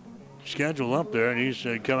guy scheduled up there, and he's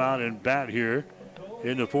come out and bat here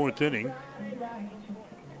in the fourth inning.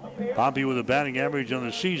 Poppy with a batting average on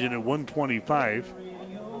the season at 125.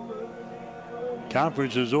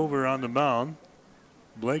 Conference is over on the mound.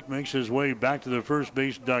 Blake makes his way back to the first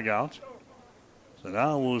base dugout. So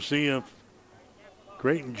now we'll see if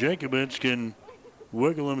Creighton Jacobitz can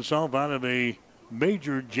wiggle himself out of a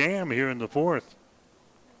major jam here in the fourth.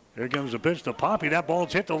 Here comes the pitch to Poppy. That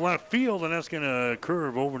ball's hit the left field, and that's going to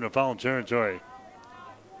curve over into foul territory.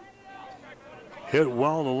 Hit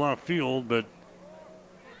well to left field, but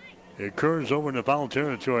it curves over into foul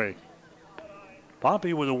territory.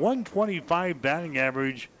 Poppy with a 125 batting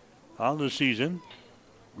average on the season.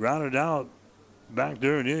 Grounded out back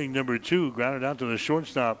there in inning number 2. Grounded out to the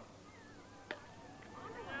shortstop.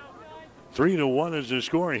 3-1 is the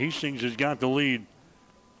score. Hastings has got the lead.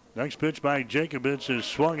 Next pitch by Jacobitz is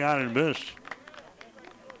swung out and missed.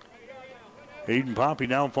 Aiden Poppy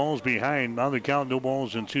now falls behind. On the count, no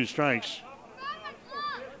balls and 2 strikes.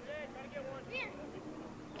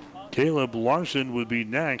 Caleb Larson would be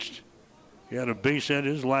next. He had a base hit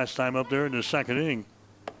his last time up there in the second inning.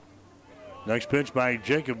 Next pitch by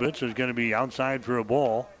Jacobitz is going to be outside for a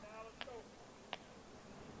ball.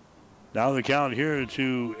 Now the count here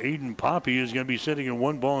to Aiden Poppy is going to be sitting at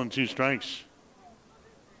 1 ball and 2 strikes.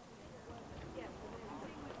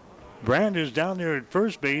 Brand is down there at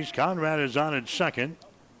first base. Conrad is on at second.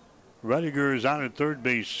 Rediger is on at third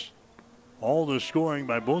base. All the scoring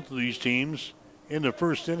by both of these teams in the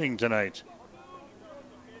first inning tonight.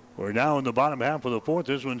 We're now in the bottom half of the fourth.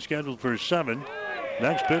 This one's scheduled for 7.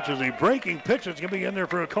 Next pitch is a breaking pitch. It's going to be in there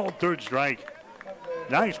for a called third strike.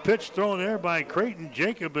 Nice pitch thrown there by Creighton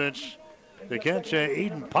Jacobitz to catch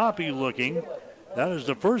Aiden Poppy looking. That is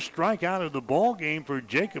the first strikeout of the ball game for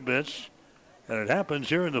Jacobitz, and it happens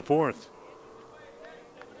here in the fourth.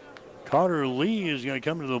 Carter Lee is going to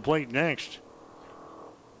come to the plate next.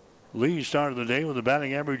 Lee started the day with a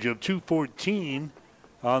batting average of .214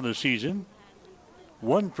 on the season.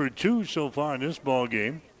 1 for 2 so far in this ball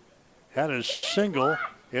game. Had a single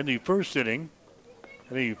in the first inning,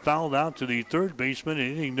 and he fouled out to the third baseman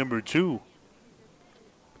in inning number 2.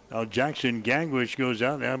 Now Jackson Gangwish goes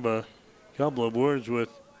out and have a couple of words with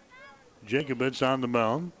Jacobitz on the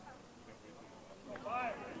mound.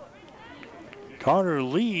 Carter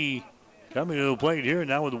Lee coming to the plate here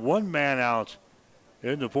now with 1 man out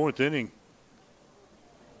in the fourth inning.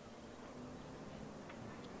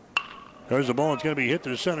 There's the ball. It's going to be hit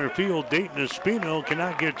to center field. Dayton Espino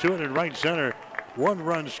cannot get to it in right center. 1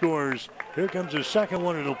 run scores. Here comes the second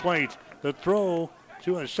one to the plate. The throw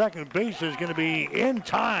to a second base is going to be in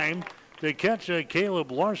time to catch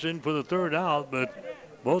Caleb Larson for the third out, but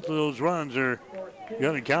both of those runs are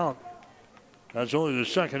going to count. That's only the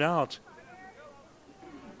second out.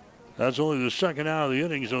 That's only the second out of the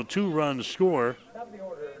inning, so 2 runs score.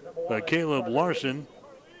 But Caleb Larson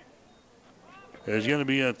is going to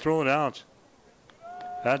be thrown out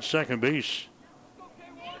at second base.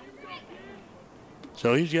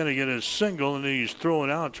 So he's going to get a single, and then he's throwing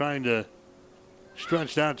out, trying to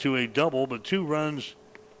stretch that to a double, but 2 runs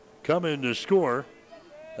come in to score.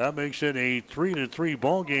 That makes it a 3-3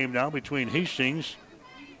 ball game now between Hastings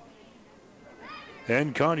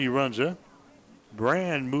and Kearney Runza.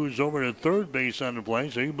 Brand moves over to third base on the play,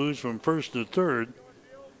 so he moves from first to third.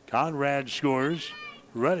 Conrad scores.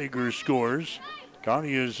 Rediger scores.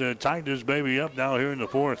 Kearney has tied this baby up now here in the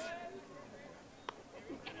fourth.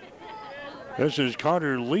 This is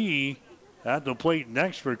Carter Lee at the plate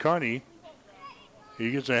next for Kearney.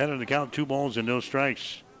 He gets ahead of the count, 2 balls and no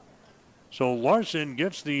strikes. So Larson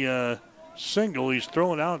gets the single. He's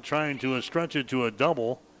thrown out trying to stretch it to a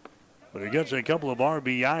double. But he gets a couple of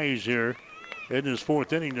RBIs here in this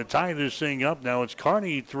fourth inning to tie this thing up. Now it's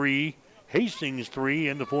Kearney 3, Hastings 3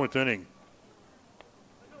 in the fourth inning.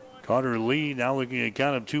 Carter Lee now looking at a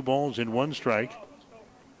count of 2 balls and 1 strike.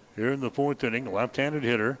 Here in the fourth inning, left-handed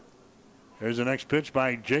hitter. There's the next pitch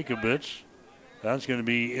by Jacobitz. That's going to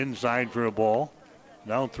be inside for a ball.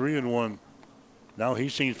 Now 3-1. Now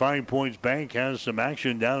Hastings 5 Points Bank has some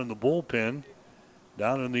action down in the bullpen,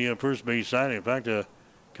 down in the first base side. In fact, a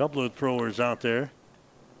couple of throwers out there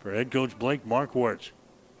for head coach Blake Marquardt.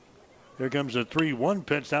 Here comes the 3-1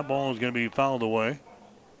 pitch. That ball is going to be fouled away.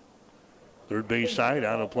 Third base side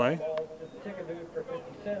out of play.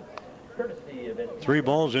 3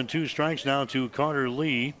 balls and 2 strikes now to Carter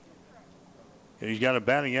Lee. He's got a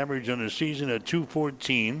batting average on the season at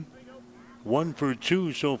 .214. 1 for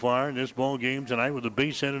 2 so far in this ball game tonight with a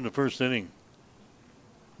base hit in the first inning.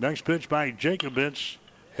 Next pitch by Jacobitz.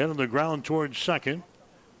 Head on the ground towards second.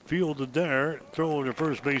 Fielded there. Throw over to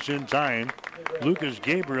first base in time. Lucas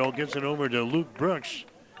Gabriel gets it over to Luke Brooks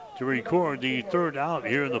to record the third out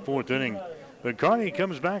here in the fourth inning. But Kearney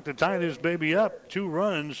comes back to tie this baby up. 2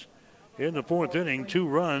 runs in the fourth inning. 2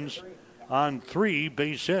 runs on 3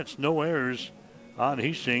 base hits. No errors on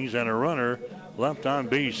Hastings and a runner left on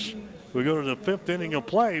base. We go to the 5th inning of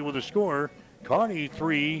play with a score. Kearney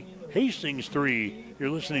 3, Hastings 3. You're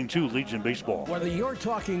listening to Legion Baseball. Whether you're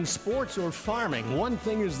talking sports or farming, one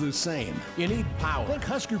thing is the same. You need power. Think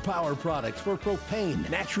Husker Power products for propane,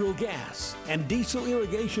 natural gas, and diesel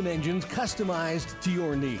irrigation engines customized to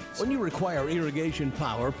your needs. When you require irrigation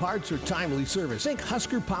power, parts, or timely service, think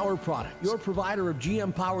Husker Power products, your provider of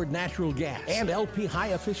GM-powered natural gas and LP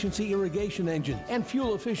high-efficiency irrigation engines and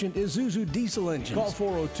fuel-efficient Isuzu diesel engines. Call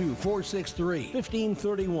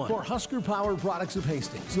 402-463-1531 for Husker Power products of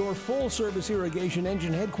Hastings, your full-service irrigation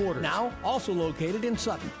engine headquarters, now also located in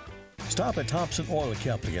Sutton. Stop at Thompson Oil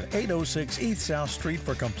Company at 806 East South Street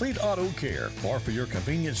for complete auto care. Or for your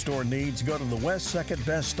convenience store needs, go to the West 2nd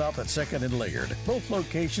Best Stop at 2nd and Laird. Both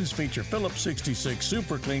locations feature Phillips 66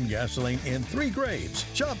 Super Clean gasoline in 3 grades.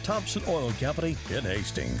 Shop Thompson Oil Company in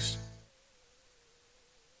Hastings.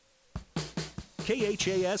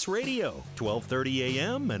 KHAS Radio, 1230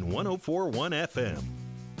 AM and 104.1 FM.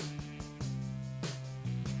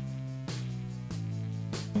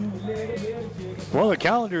 Well, the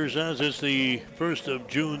calendar says it's the 1st of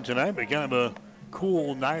June tonight, but kind of a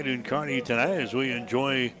cool night in Kearney tonight as we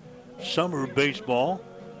enjoy summer baseball.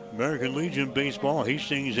 American Legion baseball.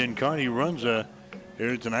 Hastings and Kearney Runza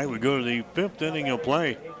here tonight. We go to the 5th inning of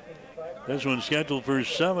play. This one's scheduled for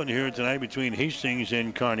 7 here tonight between Hastings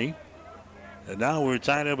and Kearney. And now we're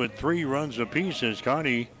tied up at 3 runs apiece as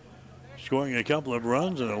Kearney scoring a couple of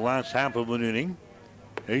runs in the last half of an inning.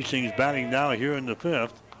 Hastings batting now here in the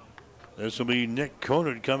 5th. This will be Nick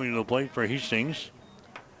Conant coming to the plate for Hastings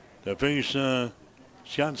to face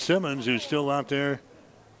Scott Simmons, who's still out there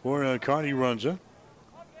for Kearney Runza.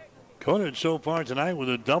 Conant so far tonight with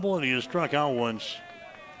a double, and he has struck out once.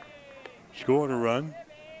 Scored a run.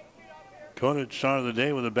 Conant started the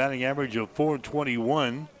day with a batting average of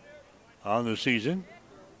 .421 on the season.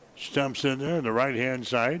 Stumps in there on the right-hand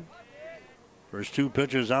side. First 2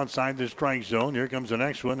 pitches outside the strike zone. Here comes the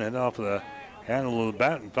next one, and off the handle of the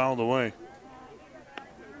bat and fouled away.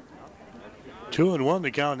 2-1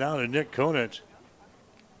 the count now to Nick Conant.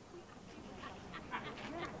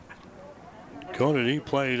 Conant, he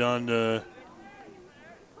played on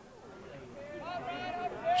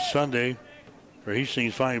Sunday for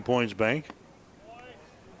Hastings 5 Points Bank.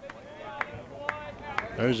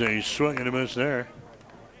 There's a swing and a miss there.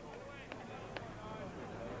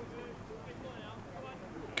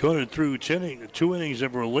 Conant threw 2 innings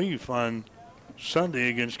of relief on Sunday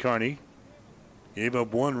against Kearney. Gave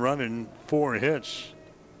up 1 run and 4 hits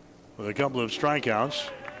with a couple of strikeouts.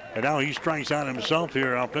 And now he strikes out himself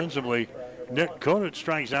here offensively. Nick Conant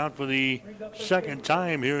strikes out for the 2nd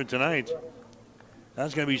time here tonight.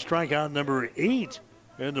 That's going to be strikeout number 8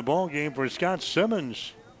 in the ball game for Scott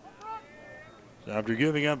Simmons. After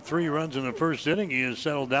giving up 3 runs in the first inning, he has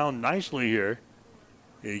settled down nicely here.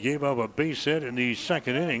 He gave up a base hit in the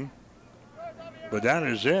 2nd inning, but that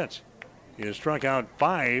is it. He has struck out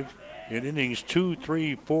 5 in innings 2,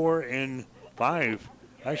 3, 4, and 5.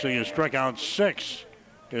 Actually, he has struck out 6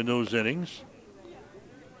 in those innings.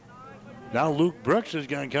 Now Luke Brooks is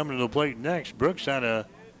going to come to the plate next. Brooks had a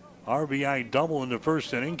RBI double in the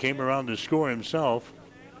first inning, came around to score himself.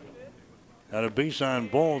 Had a base on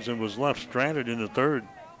balls and was left stranded in the 3rd.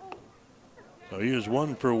 So he is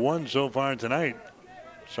 1 for 1 so far tonight.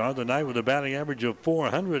 Started the night with a batting average of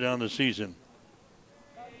 .400 on the season.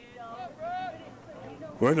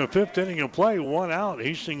 We're in the 5th inning of play. 1 out.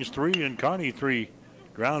 Hastings 3 and Kearney 3.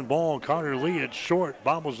 Ground ball. Carter Lee at short.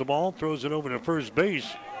 Bobbles the ball. Throws it over to first base.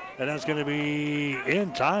 And that's going to be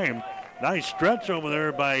in time. Nice stretch over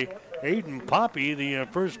there by Aiden Poppy, the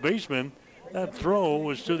first baseman. That throw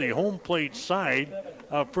was to the home plate side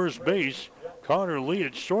of first base. Carter Lee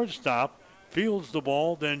at shortstop. Fields the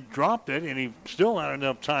ball, then dropped it, and he still had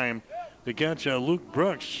enough time to catch Luke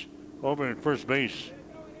Brooks over at first base.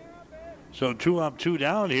 So 2 up, 2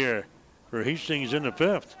 down here for Hastings in the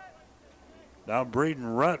 5th. Now Braden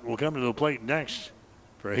Rutt will come to the plate next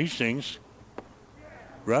for Hastings.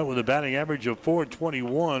 Rutt with a batting average of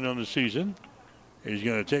 .421 on the season. He's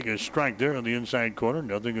going to take a strike there in the inside corner.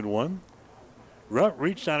 0-1. Rutt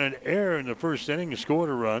reached on an error in the first inning and scored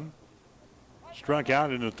a run. Struck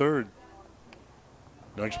out in the third.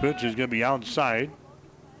 Next pitch is going to be outside.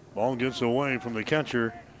 Ball gets away from the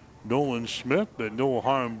catcher, Nolan Smith, but no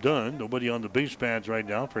harm done. Nobody on the base pads right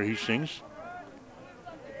now for Hastings.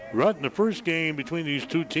 Rutt in the first game between these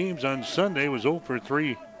two teams on Sunday was 0 for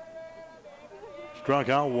 3. Struck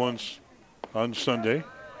out once on Sunday.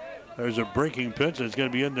 There's a breaking pitch that's going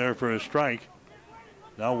to be in there for a strike.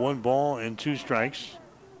 Now 1 ball and 2 strikes.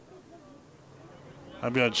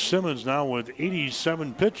 I've got Simmons now with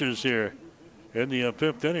 87 pitches here in the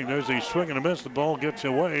 5th inning. There's a swing and a miss. The ball gets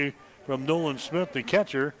away from Nolan Smith, the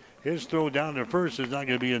catcher. His throw down to first is not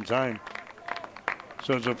going to be in time.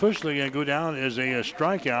 So it's officially going to go down as a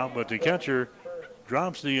strikeout, but the catcher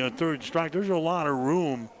drops the third strike. There's a lot of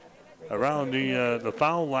room around the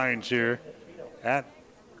foul lines here at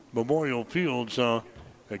Memorial Field. So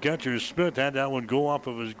the catcher, Smith, had that one go off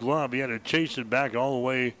of his glove. He had to chase it back all the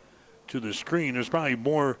way to the screen. There's probably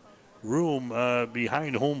more room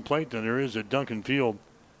behind home plate than there is at Duncan Field.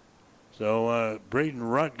 So Braden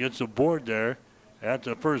Rutt gets aboard there at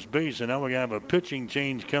the first base, and now we're going to have a pitching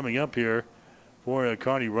change coming up here for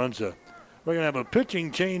Kearney Runza. We're going to have a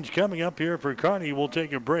pitching change coming up here for Kearney. We'll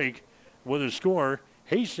take a break with a score.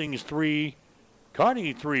 Hastings 3,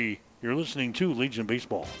 Kearney 3. You're listening to Legion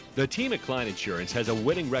Baseball. The team at Klein Insurance has a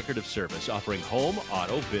winning record of service, offering home,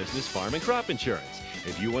 auto, business, farm, and crop insurance.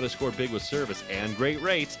 If you want to score big with service and great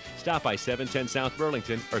rates, stop by 710 South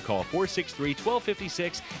Burlington or call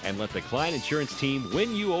 463-1256 and let the Klein Insurance team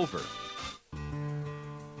win you over.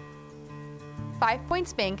 5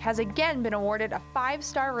 Points Bank has again been awarded a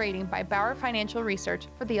 5-star rating by Bauer Financial Research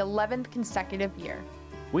for the 11th consecutive year.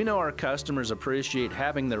 We know our customers appreciate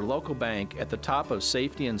having their local bank at the top of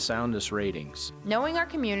safety and soundness ratings. Knowing our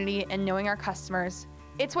community and knowing our customers,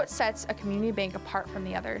 it's what sets a community bank apart from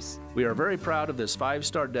the others. We are very proud of this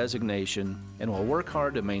 5-star designation and will work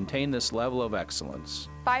hard to maintain this level of excellence.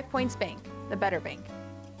 5 Points Bank, the better bank.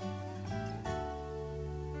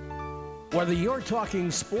 Whether you're talking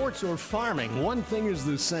sports or farming, one thing is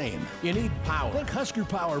the same. You need power. Think Husker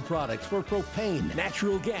Power products for propane,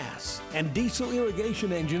 natural gas, and diesel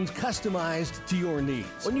irrigation engines customized to your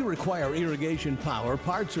needs. When you require irrigation power,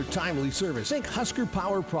 parts, or timely service, think Husker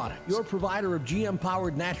Power products, your provider of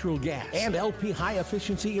GM-powered natural gas and LP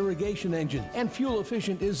high-efficiency irrigation engine and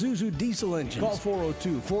fuel-efficient Isuzu diesel engines. Call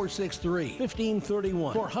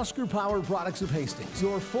 402-463-1531 for Husker Power products of Hastings,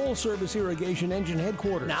 your full-service irrigation engine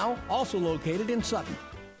headquarters. Now, also located in Sutton.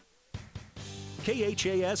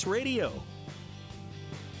 KHAS Radio.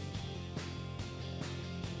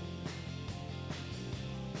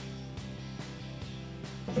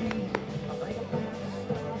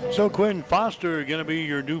 So Quinn Foster going to be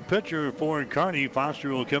your new pitcher for Kearney. Foster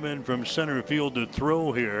will come in from center field to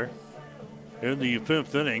throw here in the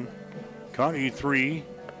 5th inning. Kearney 3,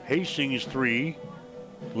 Hastings 3.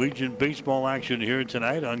 Legion baseball action here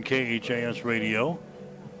tonight on KHAS Radio.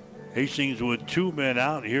 Hastings with 2 men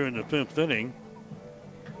out here in the 5th inning.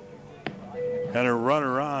 And a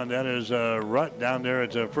runner on. That is Rutt down there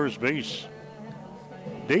at first base.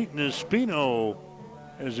 Dayton Espino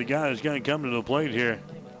is the guy that's going to come to the plate here.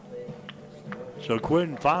 So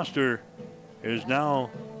Quinn Foster is now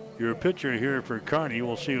your pitcher here for Kearney.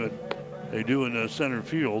 We'll see what they do in the center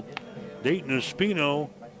field. Dayton Espino,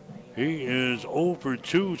 he is 0 for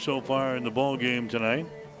 2 so far in the ball game tonight.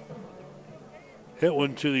 Hit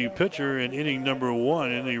one to the pitcher in inning number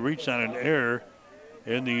 1, and he reached on an error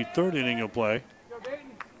in the 3rd inning of play.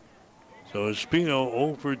 So Espino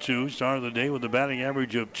 0 for 2, start of the day with a batting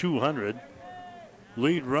average of 200.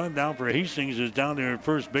 Lead run down for Hastings is down there at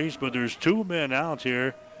first base, but there's 2 men out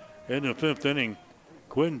here in the 5th inning.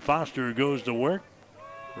 Quinn Foster goes to work.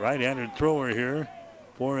 Right-handed thrower here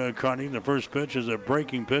for Kearney. The first pitch is a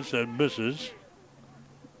breaking pitch that misses.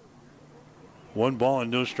 1 ball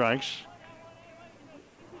and no strikes.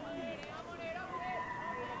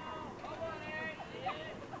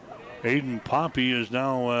 Aiden Poppy is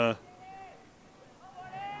now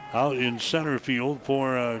out in center field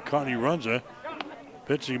for Kearney Runza.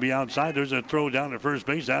 Pitch to be outside. There's a throw down to first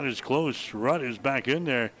base. That is close. Rutt is back in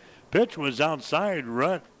there. Pitch was outside.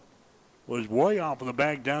 Rutt was way off of the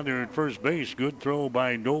bag down there at first base. Good throw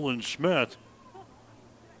by Nolan Smith.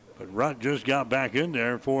 But Rutt just got back in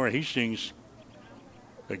there for Hastings.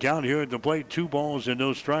 The count here at the plate, 2 balls and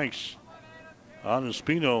no strikes on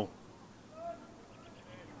Espino.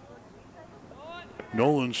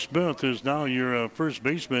 Nolan Smith is now your first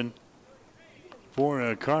baseman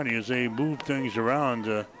for Kearney as they move things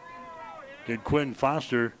around. get Quinn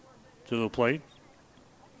Foster to the plate.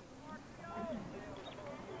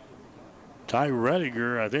 Ty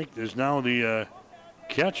Rediger, I think, is now the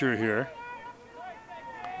catcher here.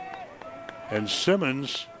 And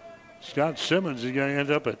Simmons, Scott Simmons, is going to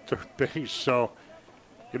end up at third base. So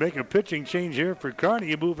you make a pitching change here for Kearney.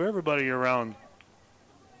 You move everybody around.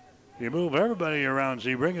 So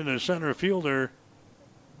you bring in the center fielder,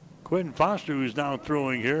 Quinn Foster, who's now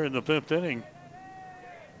throwing here in the fifth inning.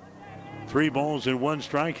 3 balls and 1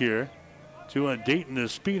 strike here to Dayton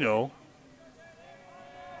Espino.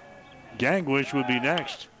 Gangwish would be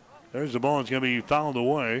next. There's the ball. It's going to be fouled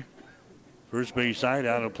away. First base side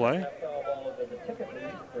out of play.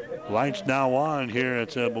 Lights now on here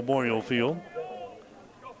at Memorial Field.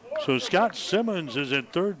 So Scott Simmons is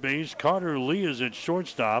at third base. Carter Lee is at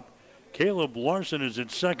shortstop. Caleb Larson is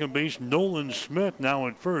at second base. Nolan Smith now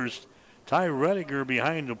at first. Ty Rediger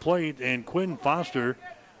behind the plate. And Quinn Foster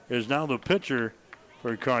is now the pitcher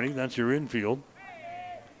for Kearney. That's your infield.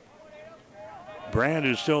 Brand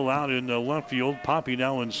is still out in the left field. Poppy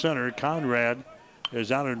now in center. Conrad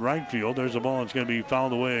is out in right field. There's a ball that's going to be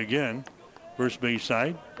fouled away again. First base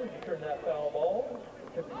side.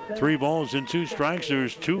 3 balls and 2 strikes.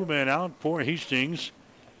 There's 2 men out for Hastings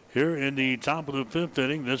here in the top of the 5th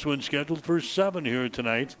inning. This one's scheduled for 7 here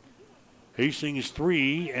tonight. Hastings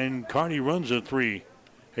 3 and Kearney Runza 3.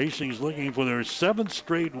 Hastings looking for their 7th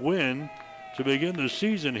straight win to begin the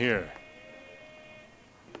season here.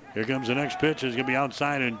 Here comes the next pitch. It's going to be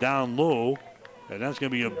outside and down low. And that's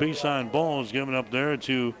going to be a base on ball. It's given up there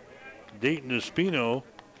to Dayton Espino.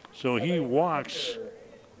 So he walks.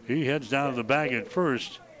 He heads down to the bag at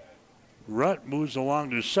first. Rutt moves along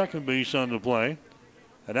to second base on the play.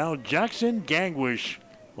 And now Jackson Gangwish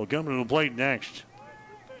will come to the plate next.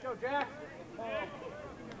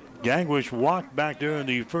 Gangwish walked back there in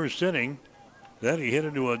the first inning. Then he hit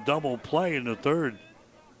into a double play in the third.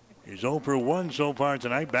 He's 0 for 1 so far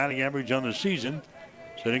tonight, batting average on the season.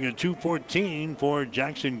 Sitting at .214 for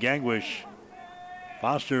Jackson Gangwish.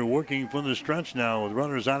 Foster working from the stretch now with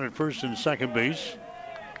runners on at first and second base.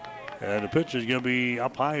 And the pitch is going to be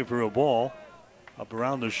up high for a ball. Up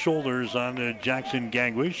around the shoulders on Jackson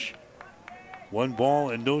Gangwish. 1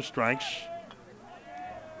 ball and no strikes.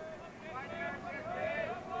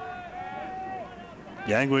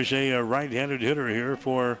 Gangwish, a right-handed hitter here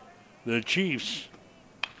for the Chiefs.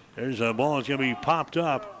 There's a ball that's going to be popped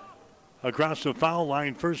up across the foul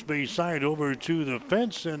line, first base side over to the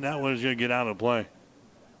fence, and that one's going to get out of play.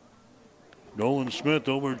 Nolan Smith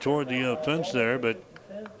over toward the fence there, but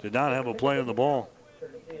did not have a play on the ball.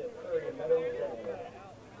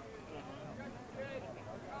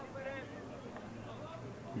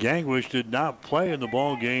 Gangwish did not play in the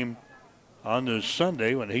ball game on the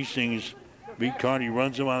Sunday when Hastings beat Kearney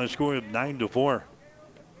Runza on a score of 9-4.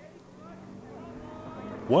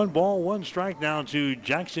 1 ball, 1 strike now to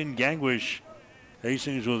Jackson Gangwish.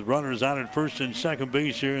 Hastings with runners out at first and second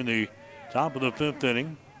base here in the top of the 5th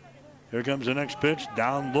inning. Here comes the next pitch,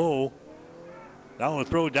 down low. Now a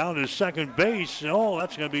throw down to second base. Oh,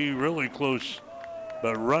 that's going to be really close.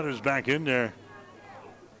 But Rutt is back in there.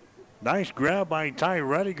 Nice grab by Ty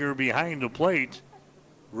Rediger behind the plate.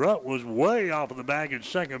 Rutt was way off of the bag at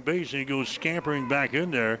second base, and he goes scampering back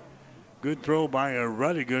in there. Good throw by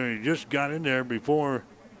Rediger. He just got in there before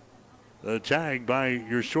the tag by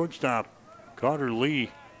your shortstop, Carter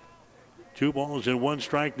Lee. 2 balls and 1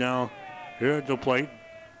 strike now here at the plate.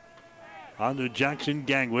 On to Jackson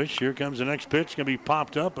Gangwish. Here comes the next pitch. It's going to be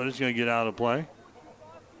popped up, but it's going to get out of play.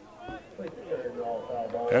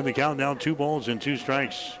 And the count down 2 balls and 2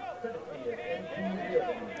 strikes.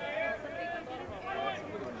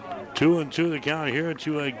 2-2 the count here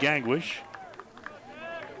to Gangwish.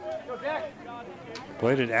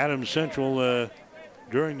 Played at Adams Central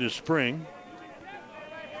during the spring.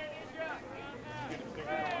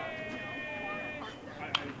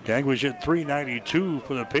 Gangwish hit .392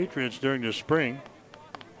 for the Patriots during the spring.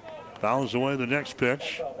 Fouls away the next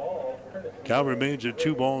pitch. Count remains at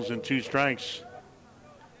 2 balls and 2 strikes.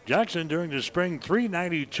 Jackson during the spring,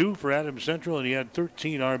 .392 for Adams Central, and he had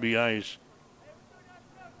 13 RBIs.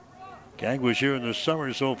 Gangwish here in the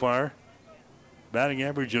summer so far. Batting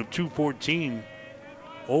average of .214.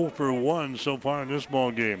 0 for 1 so far in this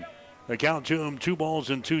ball game. The count to him, 2 balls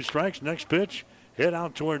and 2 strikes. Next pitch, hit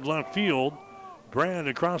out toward left field. Brand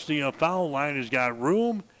across the foul line has got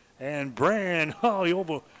room. And Brand, he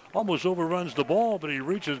almost overruns the ball, but he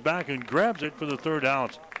reaches back and grabs it for the 3rd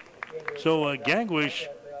out. So Gangwish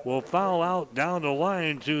will foul out down the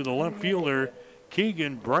line to the left fielder,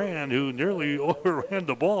 Keegan Brand, who nearly overran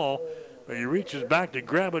the ball. But he reaches back to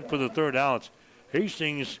grab it for the 3rd out.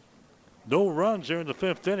 Hastings, no runs there in the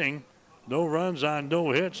 5th inning. No runs on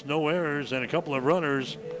no hits, no errors, and a couple of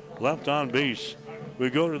runners left on base. We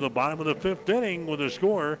go to the bottom of the fifth inning with a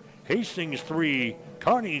score. Hastings 3,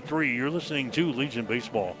 Kearney 3. You're listening to Legion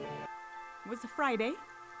Baseball. It was a Friday,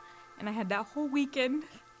 and I had that whole weekend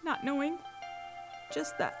not knowing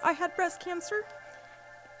just that I had breast cancer.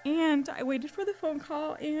 And I waited for the phone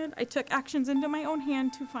call, and I took actions into my own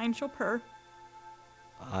hand to find Chopin.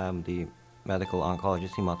 I am the medical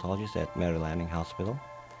oncologist hematologist at Mary Lanning Hospital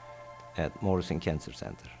at Morrison Cancer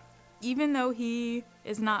Center. Even though he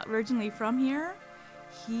is not originally from here,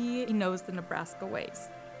 he knows the Nebraska ways.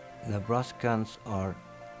 Nebraskans are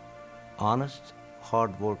honest,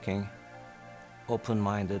 hardworking,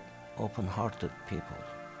 open-minded, open-hearted people.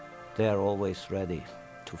 They are always ready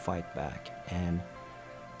to fight back, and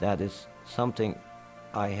that is something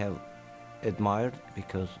I have admired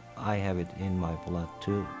because I have it in my blood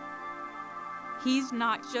too. He's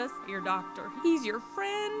not just your doctor. He's your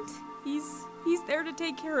friend. He's there to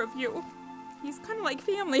take care of you. He's kind of like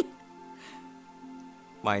family.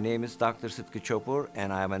 My name is Dr. Sıtkı Çopur,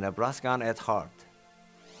 and I am a Nebraskan at heart.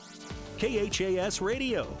 KHAS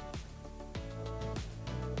Radio.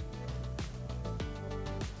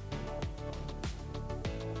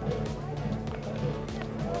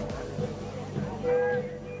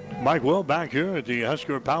 Mike Will back here at the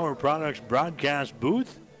Husker Power Products broadcast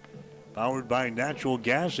booth, powered by natural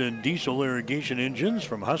gas and diesel irrigation engines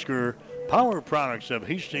from Husker Power Products of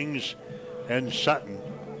Hastings and Sutton.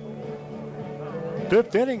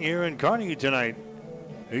 Fifth inning here in Kearney tonight.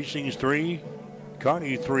 Hastings 3,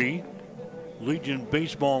 Kearney 3. Legion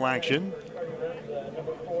baseball action.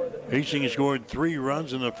 Hastings scored 3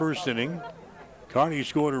 runs in the first inning. Kearney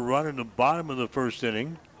scored a run in the bottom of the first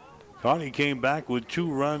inning. Kearney came back with 2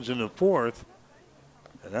 runs in the fourth.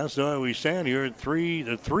 And that's the way we stand here at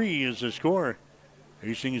 3-3 is the score.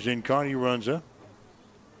 Hastings in Kearney Runza.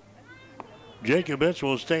 Jacobitz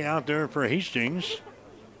will stay out there for Hastings.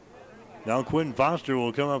 Now Quinn Foster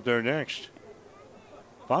will come up there next.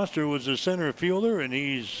 Foster was the center fielder, and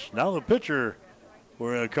he's now the pitcher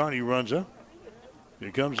for Kearney Runza.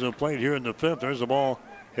 He comes to the plate here in the fifth. There's the ball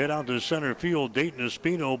hit out to center field. Dayton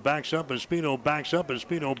Espino backs up. Espino backs up.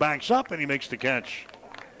 Espino backs up, and he makes the catch.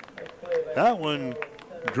 That one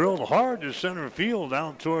drilled hard to center field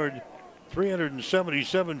out toward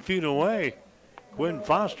 377 feet away. Quinn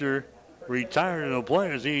Foster retired in the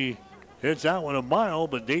play as he hits that one a mile,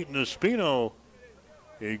 but Dayton Espino,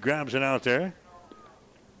 he grabs it out there.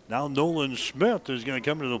 Now Nolan Smith is going to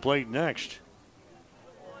come to the plate next.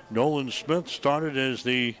 Nolan Smith started as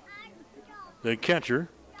the catcher.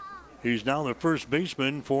 He's now the first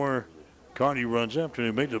baseman for Kearney Runza after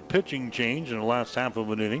they made the pitching change in the last half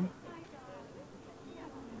of an inning.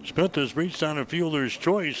 Smith has reached on a fielder's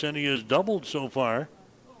choice, and he has doubled so far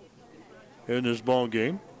in this ball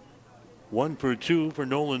game. 1 for 2 for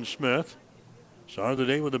Nolan Smith. Started the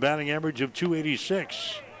day with a batting average of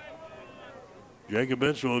 .286.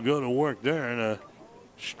 Jacobitz will go to work there, and a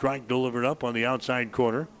strike delivered up on the outside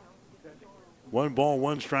corner. 1 ball,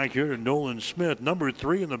 1 strike here to Nolan Smith. Number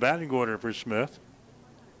 3 in the batting order for Smith.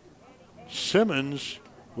 Simmons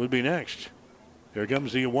would be next. Here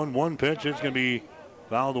comes the 1-1 pitch. It's going to be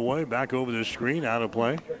fouled away, back over the screen, out of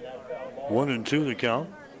play. 1-2 the count.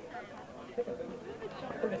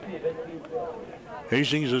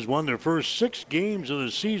 Hastings has won their first 6 games of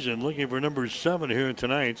the season, looking for number 7 here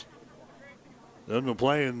tonight. They're going to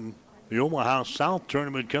play in the Omaha South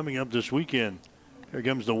tournament coming up this weekend. Here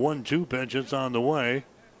comes the 1-2 pitch. It's on the way.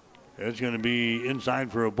 It's going to be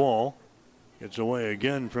inside for a ball. It's away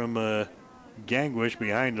again from Gangwish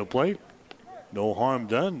behind the plate. No harm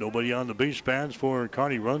done. Nobody on the base pads for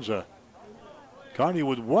Kearney Runza. Kearney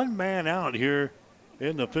with 1 man out here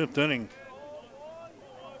in the 5th inning.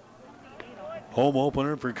 Home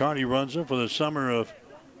opener for Kearney Runza for the summer of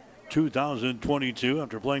 2022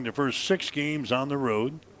 after playing the first 6 games on the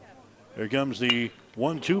road. Here comes the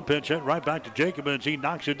 1-2 pitch hit right back to Jacobitz. He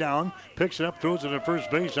knocks it down, picks it up, throws it to first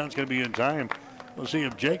base. That's going to be in time. We'll see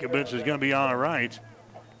if Jacobitz is going to be all right.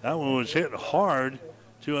 That one was hit hard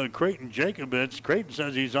to Creighton Jacobitz. Creighton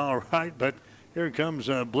says he's all right, but here comes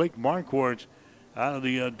Blake Marquardt out of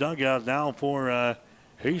the dugout now for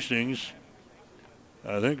Hastings.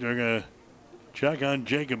 I think they're going to check on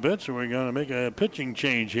Jacobitz, and we're going to make a pitching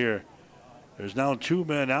change here. There's now 2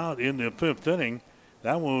 men out in the 5th inning.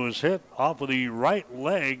 That one was hit off of the right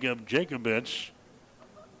leg of Jacobitz,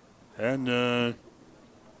 and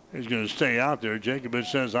he's going to stay out there. Jacobitz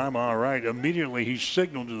says, I'm all right. Immediately he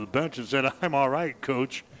signaled to the bench and said, I'm all right,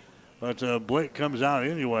 coach. But Blake comes out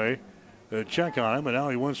anyway to check on him, and now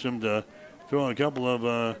he wants him to throw a couple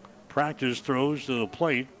of practice throws to the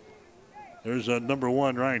plate. There's a number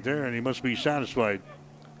 1 right there, and he must be satisfied.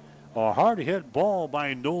 A hard hit ball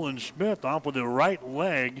by Nolan Smith off of the right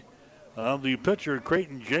leg of the pitcher,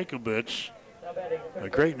 Creighton Jacobitz.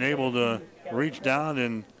 Creighton able to reach down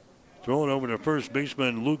and throw it over to first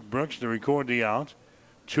baseman Luke Brooks to record the out.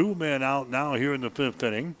 2 men out now here in the 5th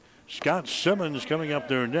inning. Scott Simmons coming up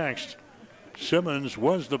there next. Simmons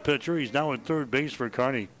was the pitcher. He's now at third base for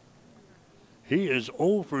Kearney. He is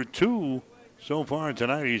 0 for 2 so far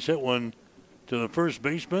tonight. He's hit one to the first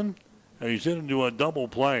baseman, and he's hit into a double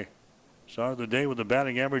play. Started the day with a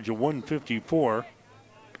batting average of 154.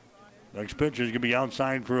 Next pitcher is going to be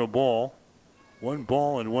outside for a ball. 1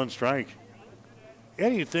 ball and 1 strike.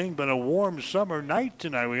 Anything but a warm summer night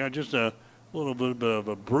tonight. We got just a little bit of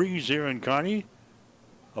a breeze here in Kearney,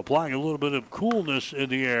 applying a little bit of coolness in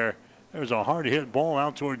the air. There's a hard hit ball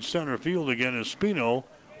out towards center field again. Espino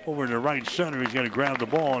over to right center. He's going to grab the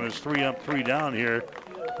ball, and it's 3 up, 3 down here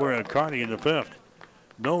for Kearney in the 5th.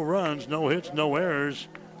 No runs, no hits, no errors.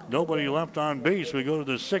 Nobody left on base. We go to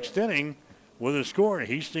the 6th inning with a score.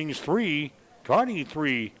 Hastings 3, Kearney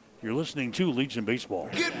 3. You're listening to Legion Baseball.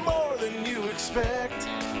 Get more than you expect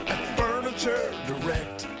at Furniture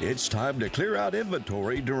Direct. It's time to clear out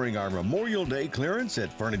inventory during our Memorial Day clearance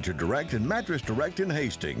at Furniture Direct and Mattress Direct in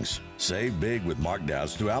Hastings. Save big with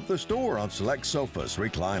markdowns throughout the store on select sofas,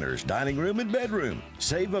 recliners, dining room, and bedroom.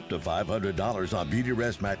 Save up to $500 on Beauty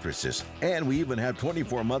Rest mattresses. And we even have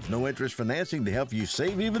 24-month no-interest financing to help you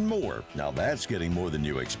save even more. Now that's getting more than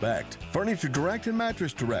you expect. Furniture Direct and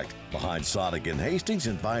Mattress Direct behind Sonic in Hastings,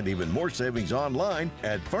 and find even more savings online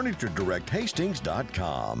at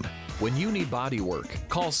FurnitureDirectHastings.com. When you need body work,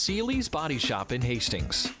 call Seeley's Body Shop in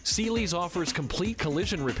Hastings. Seeley's offers complete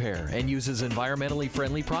collision repair and uses environmentally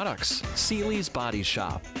friendly products. Seeley's Body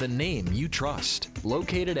Shop, the name you trust.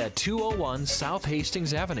 Located at 201 South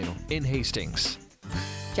Hastings Avenue in Hastings.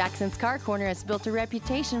 Jackson's Car Corner has built a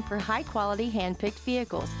reputation for high-quality hand-picked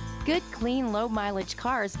vehicles. Good, clean, low-mileage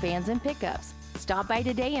cars, vans, and pickups. Stop by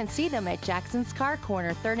today and see them at Jackson's Car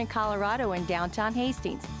Corner, 3rd and Colorado in downtown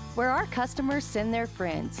Hastings, where our customers send their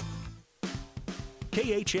friends.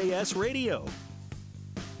 KHAS Radio.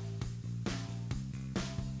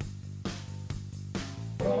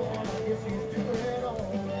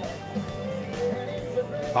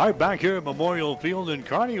 All right, back here at Memorial Field in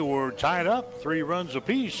Kearney, we're tied up 3 runs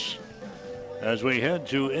apiece as we head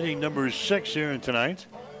to inning number 6 here tonight.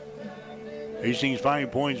 Hastings 5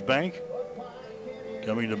 Points Bank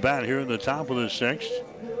coming to bat here in the top of the 6th.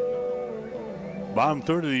 Bottom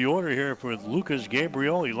third of the order here for Lucas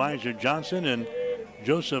Gabriel, Elijah Johnson, and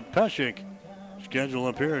Joseph Pescic. Scheduled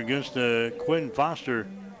up here against Quinn Foster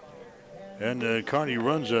and Kearney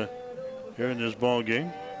Runza here in this ball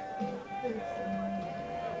game.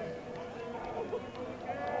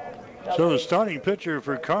 So the starting pitcher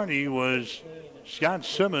for Kearney was Scott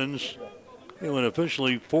Simmons. He went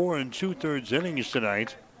officially 4 2/3 innings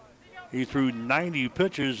tonight. He threw 90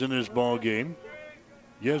 pitches in this ball game.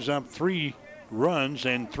 Gives up 3 runs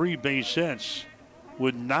and 3 base hits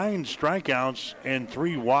with 9 strikeouts and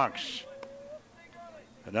 3 walks.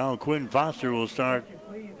 And now Quinn Foster will start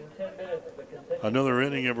another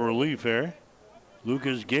inning of relief here.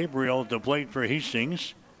 Lucas Gabriel at the plate for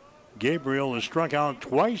Hastings. Gabriel has struck out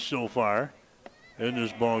twice so far in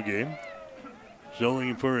this ball game. Still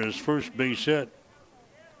looking for his first base hit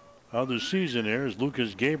of the season here as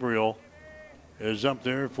Lucas Gabriel is up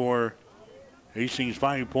there for Hastings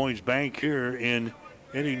 5 Points Bank here in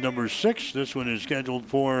inning number 6. This one is scheduled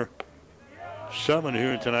for 7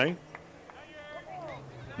 here tonight.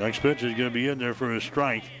 Next pitch is going to be in there for a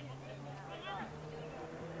strike.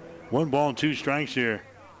 1 ball, 2 strikes here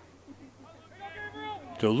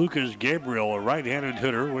to Lucas Gabriel, a right-handed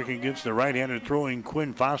hitter, working against the right-handed throwing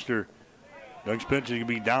Quinn Foster. Next pitch is going to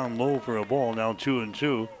be down low for a ball, now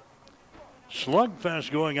 2-2.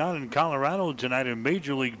 Slugfest going on in Colorado tonight in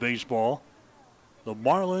Major League Baseball. The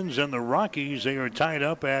Marlins and the Rockies, they are tied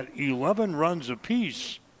up at 11 runs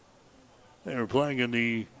apiece. They are playing in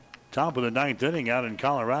the top of the 9th inning out in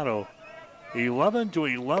Colorado.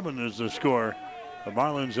 11-11 is the score. The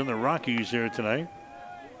Marlins and the Rockies here tonight.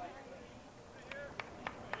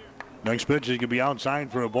 Next pitch is going to be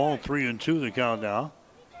outside for a ball, 3-2 the count now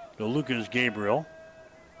to Lucas Gabriel.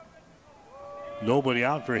 Nobody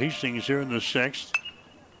out for Hastings here in the 6th.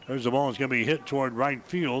 There's the ball. It's going to be hit toward right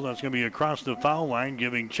field. That's going to be across the foul line,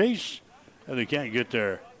 giving chase, and they can't get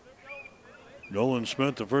there. Nolan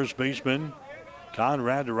Smith, the first baseman.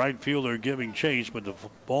 Conrad, the right fielder, giving chase, but the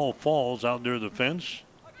ball falls out near the fence.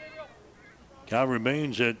 Count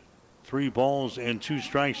remains at 3 balls and 2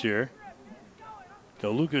 strikes here to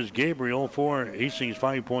Lucas Gabriel for Hastings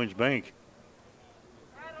 5 Points Bank.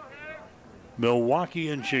 Milwaukee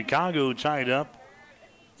and Chicago tied up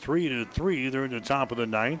 3-3. They're in the top of the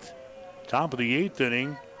ninth. Top of the eighth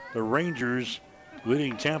inning, the Rangers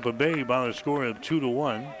leading Tampa Bay by the score of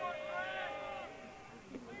 2-1.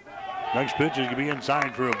 Next pitch is going to be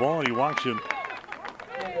inside for a ball, and he walks him.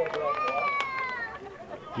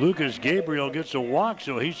 Lucas Gabriel gets a walk,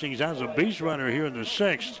 so Hastings has a base runner here in the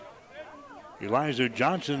sixth. Elijah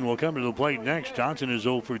Johnson will come to the plate next. Johnson is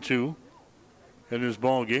 0 for 2 in this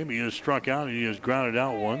ball game. He has struck out and he has grounded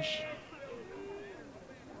out once.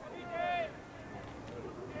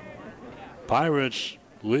 Pirates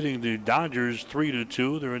leading the Dodgers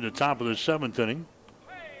 3-2. They're in the top of the seventh inning.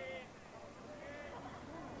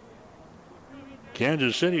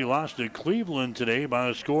 Kansas City lost to Cleveland today by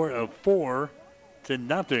a score of 4-0.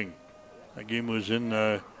 That game was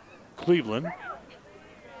in Cleveland.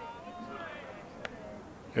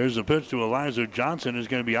 There's a pitch to Elijah Johnson. Is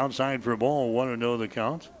going to be outside for a ball. 1-0 the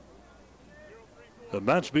count. The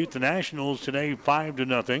Mets beat the Nationals today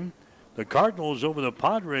 5-0. The Cardinals over the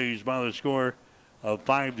Padres by the score of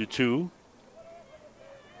 5-2.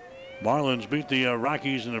 Marlins beat the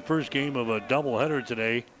Rockies in the first game of a doubleheader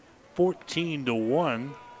today,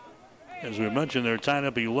 14-1. As we mentioned, they're tied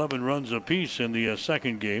up 11 runs apiece in the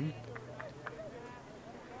second game.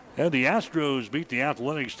 And the Astros beat the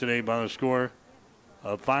Athletics today by the score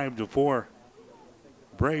of 5-4.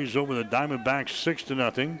 Braves over the Diamondbacks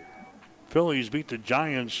 6-0. Phillies beat the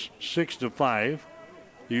Giants 6-5.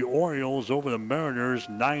 The Orioles over the Mariners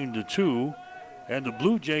 9-2. And the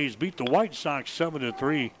Blue Jays beat the White Sox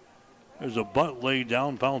 7-3. There's a bunt laid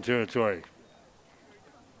down foul territory.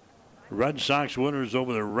 Red Sox winners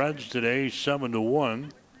over the Reds today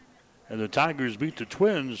 7-1. And the Tigers beat the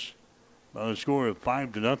Twins by the score of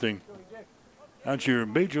 5-0. That's your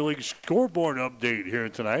Major League Scoreboard update here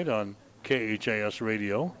tonight on KHAS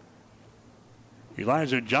Radio.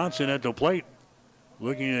 Elijah Johnson at the plate,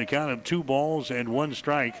 looking at a count of 2 balls and 1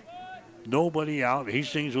 strike. Nobody out.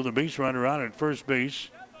 Hastings with a base runner out at first base.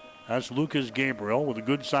 That's Lucas Gabriel with a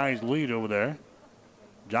good-sized lead over there.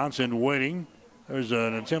 Johnson waiting. There's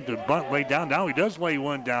an attempted bunt laid down. Now he does lay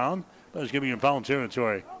one down, but it's going to be in foul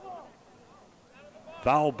territory.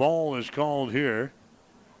 Foul ball is called here.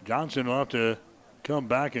 Johnson will have to come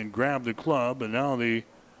back and grab the club, and now the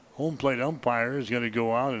home plate umpire is going to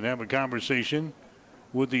go out and have a conversation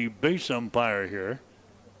with the base umpire here.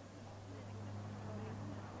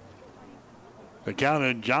 The count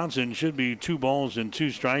on Johnson should be 2 balls and 2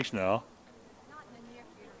 strikes now.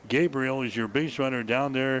 Gabriel is your base runner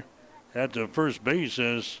down there at the first base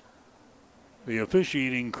as the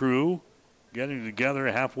officiating crew getting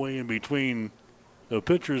together halfway in between the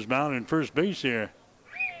pitcher's mound and first base here.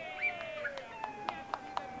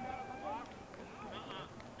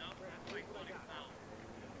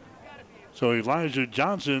 So Elijah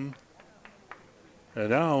Johnson, and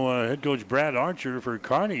now head coach Brad Archer for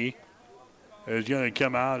Kearney is going to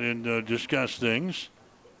come out and discuss things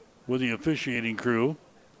with the officiating crew.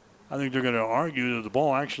 I think they're going to argue that the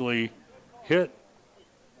ball actually hit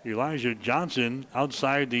Elijah Johnson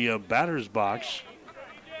outside the batter's box,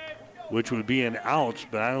 which would be an out,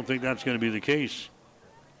 but I don't think that's going to be the case.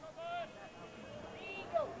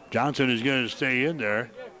 Johnson is going to stay in there.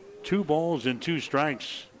 2 balls and 2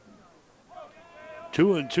 strikes.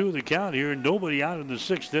 2-2 the count here. Nobody out in the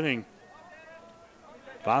 6th inning.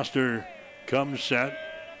 Foster comes set.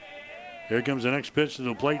 Here comes the next pitch to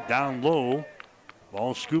the plate down low.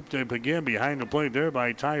 Ball scooped up again behind the plate there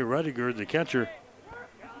by Ty Rediger, the catcher.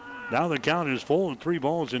 Now the count is full of 3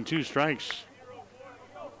 balls and 2 strikes.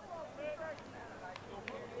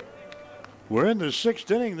 We're in the 6th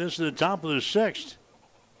inning. This is the top of the 6th.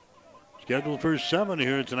 Scheduled for 7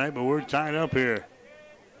 here tonight, but we're tied up here.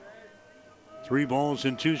 3 balls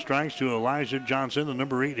and 2 strikes to Elijah Johnson, the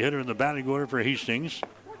number 8 hitter in the batting order for Hastings.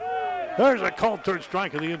 There's a called third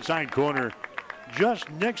strike in the inside corner. Just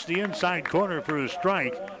next the inside corner for a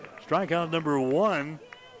strike. Strikeout number 1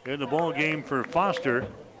 in the ball game for Foster.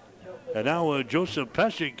 And now Joseph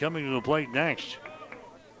Pescic coming to the plate next.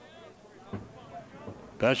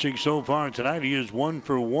 Pescic so far tonight, he is 1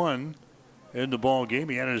 for 1 in the ball game.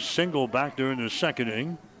 He had a single back there in the 2nd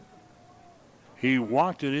inning. He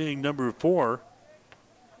walked in inning number 4.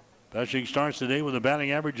 Pescic starts today with a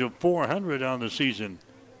batting average of .400 on the season.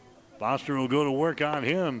 Foster will go to work on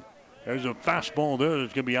him. There's a fastball there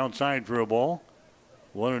that's going to be outside for a ball.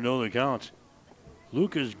 1-0 the count.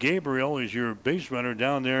 Lucas Gabriel is your base runner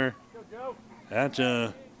down there at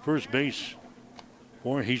first base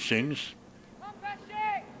for Hastings.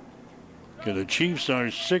 Okay, the Chiefs are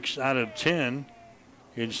 6 out of 10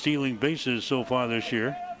 in stealing bases so far this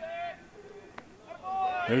year.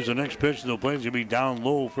 There's the next pitch to the plate. It's going to be down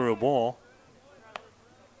low for a ball.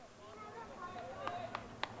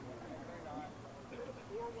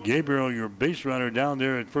 Gabriel, your base runner down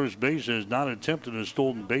there at first base, has not attempted a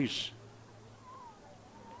stolen base.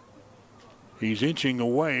 He's inching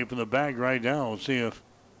away from the bag right now. We'll see if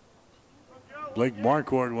Blake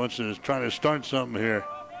Marquardt wants to try to start something here.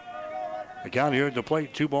 The count here at the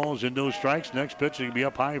plate, 2 balls and no strikes. Next pitch will be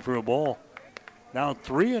up high for a ball. Now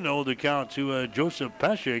 3-0 the count to Joseph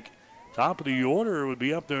Pesek. Top of the order would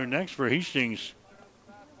be up there next for Hastings.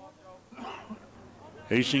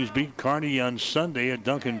 Hastings beat Kearney on Sunday at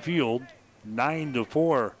Duncan Field,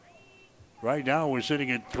 9-4. Right now we're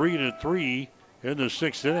sitting at 3-3 in the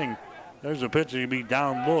 6th inning. There's a pitch that will be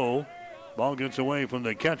down low. Ball gets away from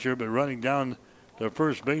the catcher, but running down the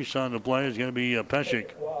first base on the play is going to be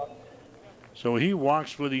Pesek. So he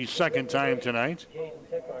walks for the second time tonight.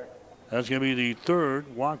 That's going to be the 3rd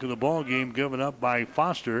walk of the ball game given up by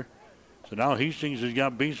Foster. So now Hastings has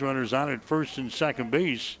got base runners on at first and second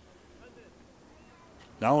base.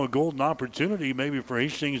 Now a golden opportunity maybe for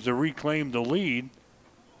Hastings to reclaim the lead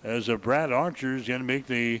as Brad Archer is going to make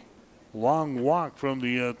the long walk from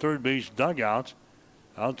the third base dugout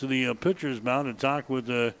out to the pitcher's mound and talk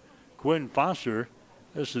with Quinn Foster.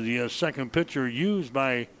 This is the second pitcher used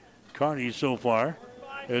by Kearney so far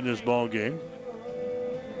in this ball game.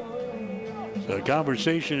 So the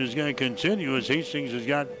conversation is going to continue as Hastings has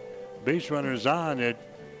got base runners on at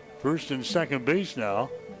first and second base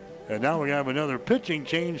now. And now we have another pitching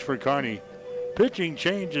change for Kearney. Pitching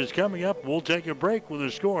change is coming up. We'll take a break with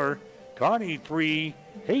a score. Kearney 3,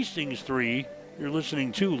 Hastings 3. You're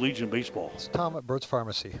listening to Legion Baseball. It's Tom at Burt's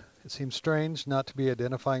Pharmacy. It seems strange not to be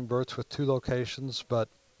identifying Burt's with 2 locations, but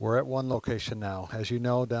we're at 1 location now. As you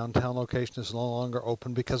know, downtown location is no longer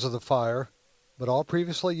open because of the fire, but all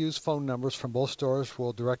previously used phone numbers from both stores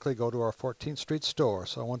will directly go to our 14th Street store.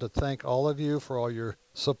 So I want to thank all of you for all your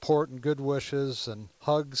support and good wishes and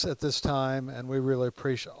hugs at this time, and we really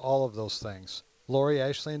appreciate all of those things. Lori,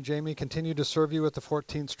 Ashley, and Jamie continue to serve you at the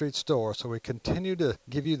 14th Street store, so we continue to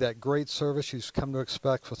give you that great service you've come to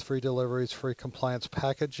expect with free deliveries, free compliance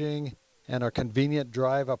packaging, and our convenient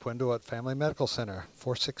drive-up window at Family Medical Center,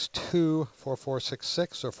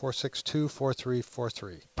 462-4466 or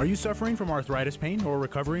 462-4343. Are you suffering from arthritis pain or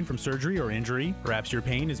recovering from surgery or injury? Perhaps your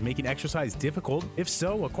pain is making exercise difficult? If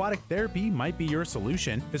so, aquatic therapy might be your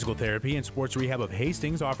solution. Physical Therapy and Sports Rehab of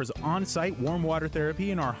Hastings offers on-site warm water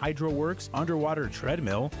therapy in our HydroWorks underwater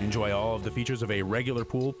treadmill. Enjoy all of the features of a regular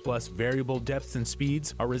pool plus variable depths and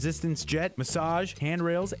speeds, a resistance jet, massage,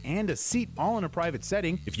 handrails, and a seat all in a private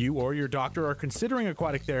setting. If you or your doctor are considering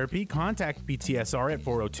aquatic therapy, contact PTSR at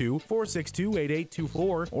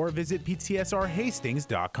 402-462-8824 or visit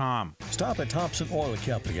ptsrhastings.com. Stop at Thompson Oil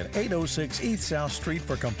Company at 806 East South Street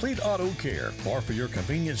for complete auto care. Or for your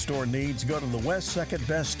convenience store needs, go to the West 2nd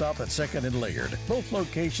Best Stop at 2nd and Laird. Both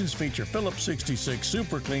locations feature Phillips 66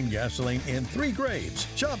 Super Clean gasoline in 3 grades.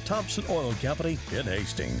 Shop Thompson Oil Company in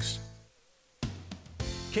Hastings.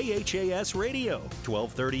 KHAS Radio,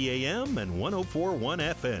 1230 AM and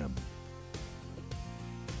 104.1 FM.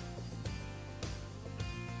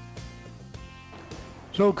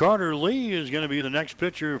 So Carter Lee is going to be the next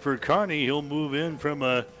pitcher for Kearney. He'll move in from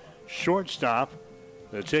a shortstop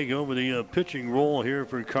to take over the pitching role here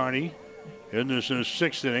for Kearney in this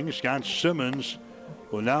 6th inning. Scott Simmons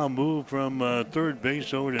will now move from third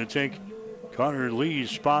base over to take Carter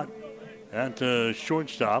Lee's spot at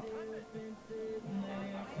shortstop.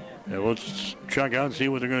 And we'll check out and see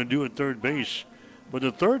what they're going to do at third base. But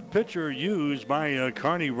the third pitcher used by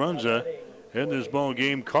Kearney Runza in this ball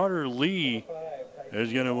game, Carter Lee,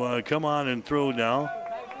 is going to come on and throw now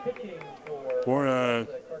for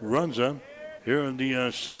Runza here in the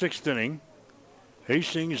 6th inning.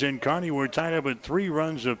 Hastings and Kearney were tied up at 3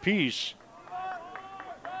 runs apiece.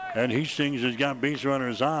 And Hastings has got base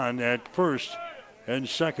runners on at first and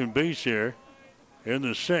second base here in the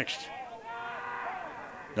 6th.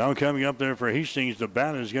 Now coming up there for Hastings, the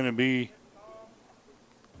bat is going to be,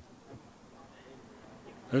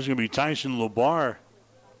 this is going to be Tyson LeBar.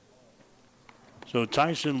 So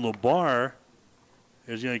Tyson LeBar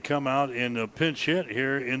is going to come out in a pinch hit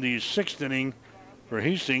here in the 6th inning for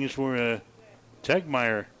Hastings for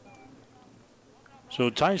Tegmeyer. So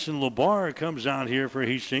Tyson LeBar comes out here for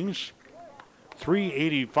Hastings.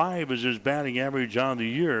 .385 is his batting average on the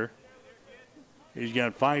year. He's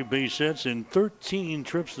got 5 base hits and 13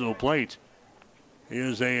 trips to the plate. He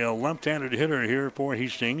is a left-handed hitter here for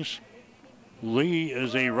Hastings. Lee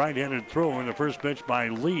is a right-handed thrower, and the first pitch by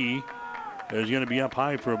Lee is going to be up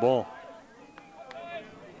high for a ball.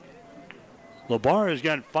 LeBar has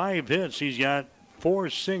got 5 hits. He's got 4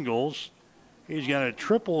 singles. He's got a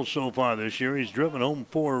triple so far this year. He's driven home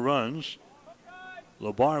 4 runs.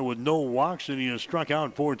 LeBar with no walks, and he has struck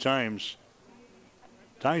out 4 times.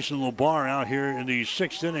 Tyson LeBar out here in the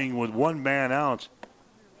 6th inning with one man out.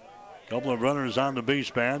 Couple of runners on the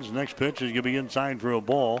base pads. Next pitch is going to be inside for a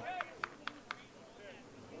ball.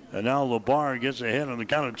 And now LeBar gets ahead on the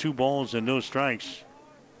count of 2 balls and no strikes.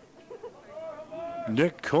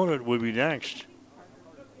 Nick Conant would be next.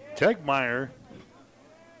 Tegmeyer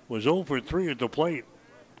was 0 for 3 at the plate.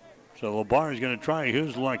 So LeBar is going to try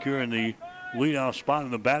his luck here in the leadoff spot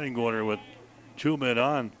in the batting order with 2 men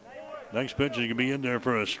on. Next pitch is going to be in there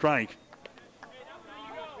for a strike.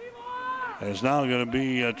 And it's now going to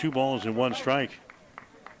be 2 balls and 1 strike.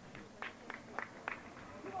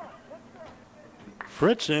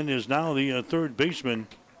 Fritzen is now the third baseman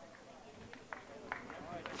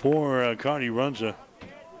for Kearney Runza.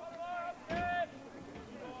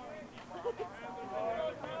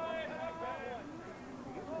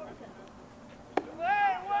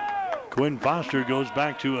 Quinn Foster goes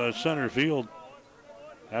back to center field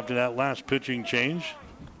after that last pitching change.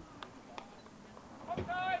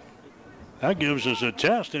 That gives us a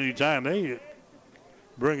test anytime they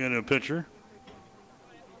bring in a pitcher.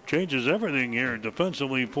 Changes everything here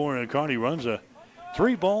defensively for Kearney Runza.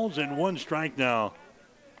 3 balls and 1 strike now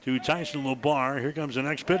to Tyson LeBar. Here comes the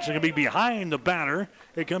next pitch. It's going to be behind the batter.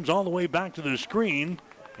 It comes all the way back to the screen.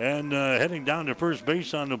 And heading down to first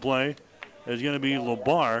base on the play is going to be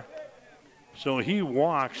LeBar. So he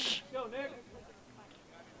walks.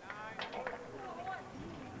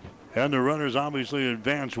 And the runners obviously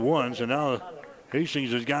advance once. And now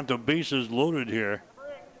Hastings has got the bases loaded here.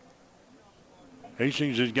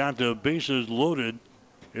 Hastings has got the bases loaded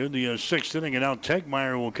in the 6th inning. And now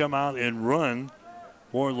Tegmeyer will come out and run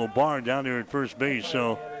for LeBar down there at first base.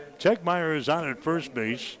 So Tegmeyer is on at first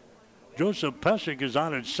base. Joseph Pesic is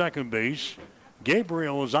on at second base.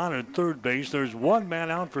 Gabriel is on at third base. There's 1 man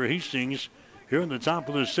out for Hastings here in the top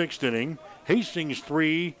of the 6th inning. Hastings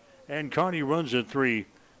 3 and Kearney Runza 3.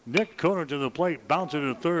 Nick Conant to the plate, bounce it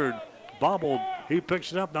to third. Bobbled. He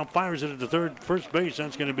picks it up, now fires it at the first base.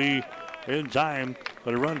 That's going to be in time,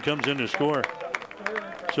 but a run comes in to score.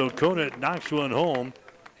 So Conant knocks one home.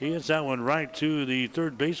 He hits that one right to the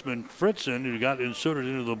third baseman, Fritzen, who got inserted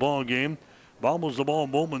into the ball game. Bobbles the ball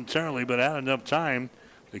momentarily, but had enough time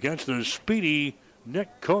to catch the speedy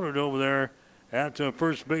Nick Conant over there at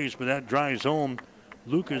first base, but that drives home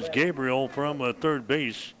Lucas Gabriel from third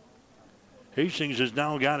base. Hastings has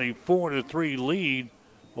now got a 4-3 lead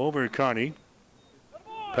over Kearney.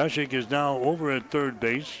 Pesic is now over at third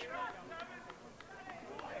base.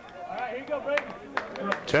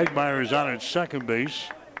 Tegmeyer is on at second base.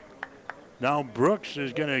 Now Brooks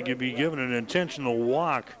is going to be given an intentional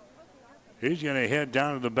walk. He's going to head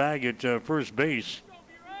down to the bag at first base.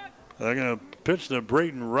 They're going to pitch to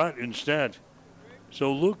Braden Rutt instead.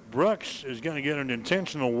 So Luke Brooks is going to get an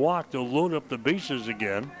intentional walk to load up the bases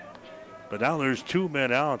again. But now there's 2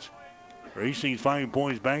 men out. Hastings 5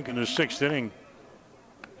 points back in the 6th inning.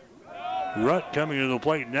 Rutt coming to the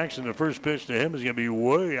plate next, and the first pitch to him is going to be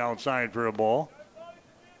way outside for a ball.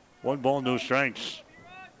 1 ball, no strikes.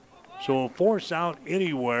 So a force out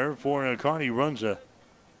anywhere for Kearney Runza.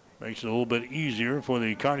 Makes it a little bit easier for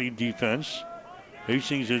the Kearney defense.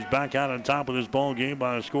 Hastings is back out on top of this ball game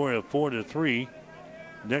by a score of 4-3.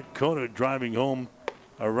 Nick Conant driving home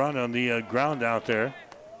a run on the ground out there.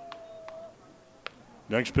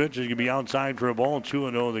 Next pitch is going to be outside for a ball,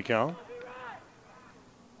 2-0 the count.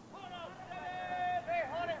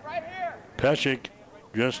 Pesic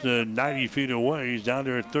just 90 feet away. He's down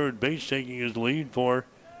there at third base taking his lead for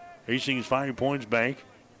Hastings 5 points bank.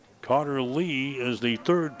 Carter Lee is the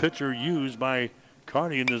third pitcher used by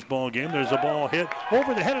Kearney in this ball game. There's a ball hit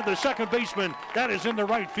over the head of the second baseman. That is in the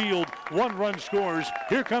right field. 1 run scores.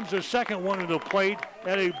 Here comes the second one to the plate.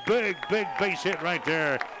 And a big base hit right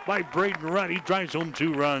there by Braden Rutt. He drives home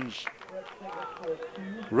 2 runs.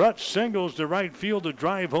 Rutt singles to right field to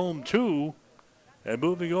drive home 2. And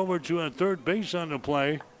moving over to a third base on the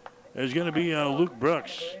play is going to be Luke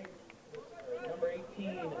Brooks.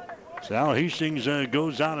 So now Hastings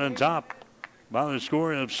goes out on top by the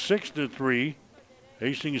score of 6-3.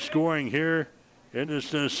 Hastings scoring here in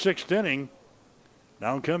this 6th inning.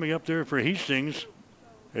 Now coming up there for Hastings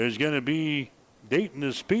is going to be Dayton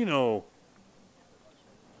Espino.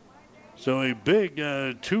 So a big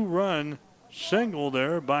 2-run single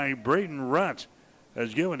there by Braden Rutt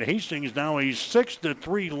has given Hastings now a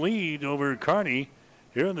 6-3 lead over Kearney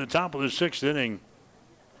here in the top of the 6th inning.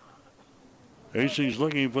 Hastings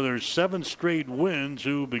looking for their 7th straight win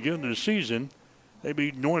to begin the season. They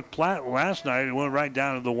beat North Platte last night and went right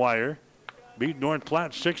down to the wire. Beat North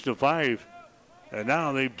Platte 6-5. And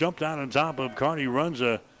now they've jumped out on top of Kearney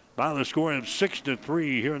Runza by the score of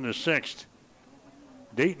 6-3 here in the 6th.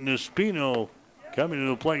 Dayton Espino coming to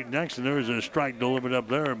the plate next, and there's a strike delivered up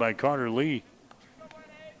there by Carter Lee.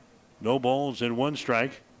 No balls and one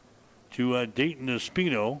strike to Dayton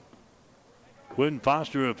Espino. Quinn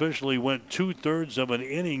Foster officially went 2/3 of an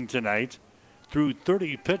inning tonight, threw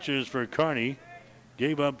 30 pitches for Kearney,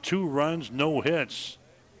 gave up 2 runs, no hits,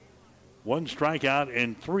 1 strikeout,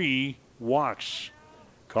 and 3 walks.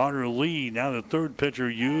 Carter Lee, now the third pitcher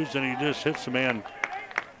used, and he just hits the man.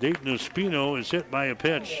 Dayton Espino is hit by a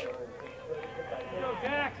pitch.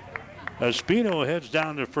 Espino heads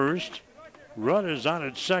down to first. Rudd is on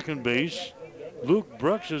at second base. Luke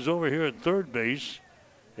Brooks is over here at third base.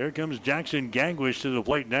 Here comes Jackson Gangwish to the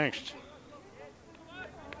plate next.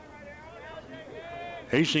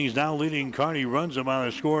 Hastings now leading Kearney Runza by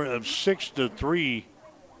a score of 6-3.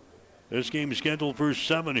 This game is scheduled for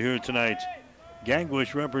 7 here tonight.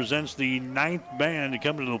 Gangwish represents the 9th man to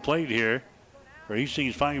come to the plate here for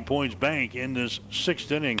Hastings 5 Points Bank in this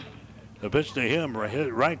 6th inning. The pitch to him,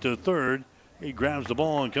 right to third. He grabs the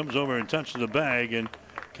ball and comes over and touches the bag and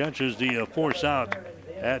catches the force out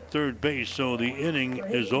at third base. So the inning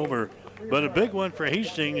is over. But a big one for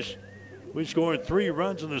Hastings. We scored 3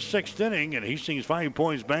 runs in the 6th inning, and Hastings 5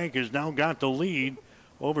 Points Bank has now got the lead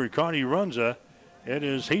over Kearney Runza. It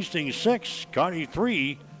is Hastings 6, Kearney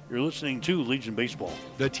 3. You're listening to Legion Baseball.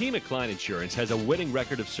 The team at Klein Insurance has a winning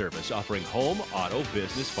record of service, offering home, auto,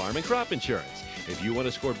 business, farm, and crop insurance. If you want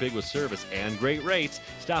to score big with service and great rates,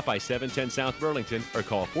 stop by 710 South Burlington or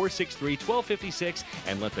call 463-1256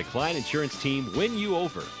 and let the Klein Insurance team win you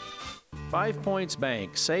over. 5 Points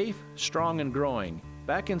Bank, safe, strong, and growing.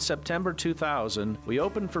 Back in September 2000, we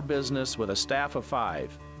opened for business with a staff of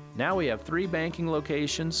 5. Now we have 3 banking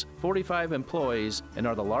locations, 45 employees, and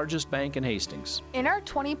are the largest bank in Hastings. In our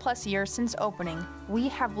 20-plus years since opening, we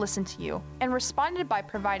have listened to you and responded by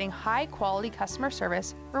providing high-quality customer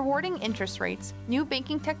service, rewarding interest rates, new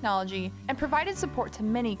banking technology, and provided support to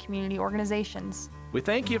many community organizations. We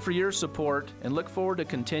thank you for your support and look forward to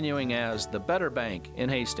continuing as the better bank in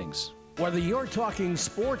Hastings. Whether you're talking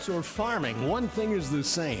sports or farming, one thing is the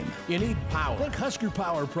same. You need power. Think Husker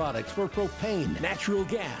Power products for propane, natural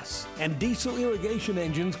gas, and diesel irrigation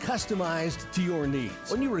engines customized to your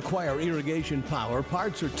needs. When you require irrigation power,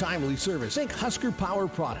 parts, or timely service, think Husker Power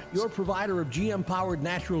products, your provider of GM-powered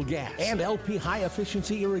natural gas and LP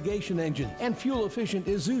high-efficiency irrigation engines and fuel-efficient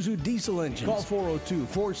Isuzu diesel engines. Call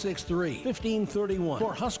 402-463-1531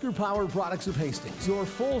 for Husker Power products of Hastings, your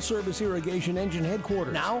full-service irrigation engine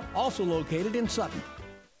headquarters. Now, also located in Sutton.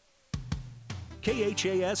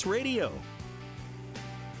 KHAS Radio.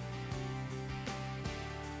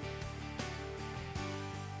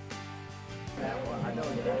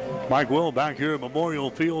 Mike Will back here at Memorial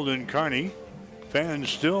Field in Kearney. Fans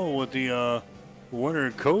still with the winter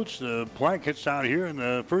coats. The blankets out here in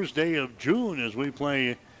the first day of June as we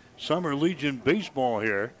play Summer Legion baseball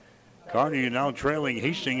here. Kearney now trailing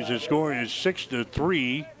Hastings. The score is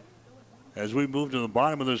 6-3. As we move to the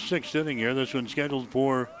bottom of the 6th inning here, this one's scheduled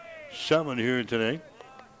for 7 here today.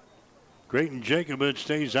 Creighton Jacobitz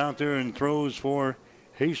stays out there and throws for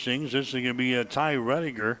Hastings. This is going to be Ty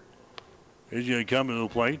Rediger. He's going to come to the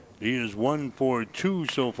plate. He is 1 for 2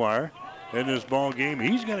 so far in this ball game.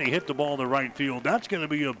 He's going to hit the ball to right field. That's going to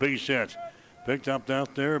be a base hit. Picked up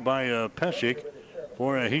out there by Pesek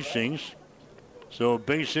for Hastings. So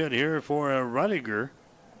base hit here for Rediger.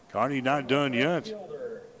 Kearney not done yet.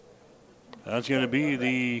 That's going to be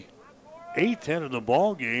the 8th hit of the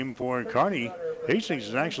ball game for Kearney. Hastings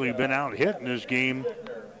has actually been out hit in this game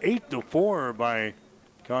 8-4 by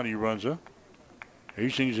Kearney Runza.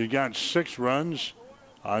 Hastings has got 6 runs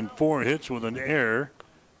on 4 hits with an error.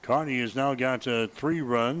 Kearney has now got 3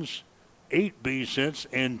 runs, 8 base hits,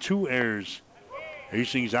 and 2 errors.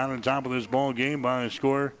 Hastings out on top of this ball game by a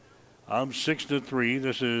score of 6-3.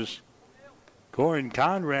 This is Corin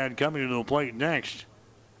Conrad coming to the plate next.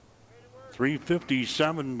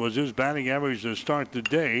 .357 was his batting average to start the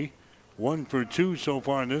day. 1 for 2 so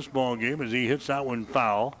far in this ball game as he hits that one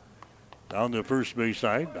foul down the first base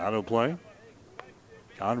side. Out of play.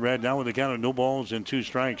 Conrad now with a count of no balls and 2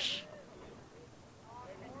 strikes.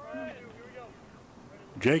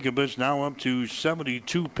 Jacobitz now up to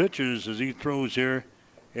 72 pitches as he throws here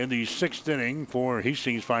in the 6th inning for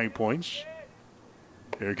Hastings 5 Points.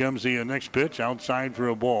 Here comes the next pitch outside for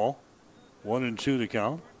a ball. 1-2 to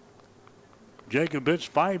count. Jacobitz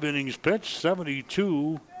 5 innings pitched,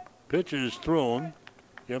 72 pitches thrown,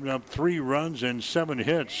 giving up 3 runs and 7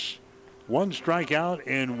 hits, 1 strikeout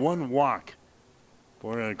and 1 walk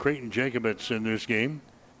for Creighton Jacobitz in this game.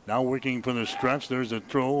 Now working from the stretch. There's a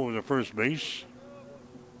throw over the first base.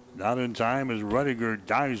 Not in time as Rediger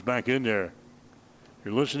dives back in there.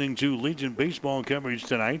 You're listening to Legion baseball coverage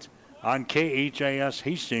tonight on KHAS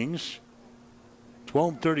Hastings,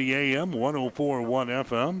 1230 AM, 104.1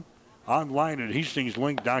 FM. Online at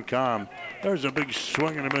hastingslink.com. There's a big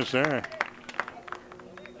swing and a miss there.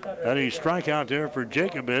 And a strikeout there for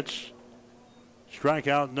Jacobitz.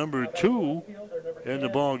 Strikeout number 2 in the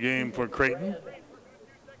ball game for Creighton.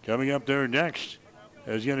 Coming up there next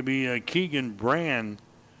is going to be Keegan Brand.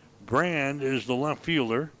 Brand is the left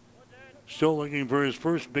fielder. Still looking for his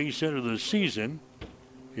first base hit of the season.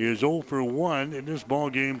 He is 0 for 1 in this ball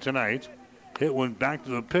game tonight. Hit went back to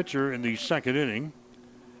the pitcher in the second inning.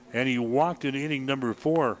 And he walked in inning number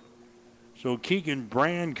 4. So Keegan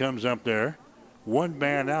Brand comes up there. 1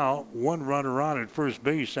 man out, 1 runner on at first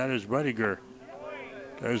base. That is Rediger.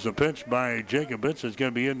 There's a pitch by Jacobitz. It's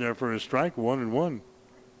going to be in there for a strike, 1-1.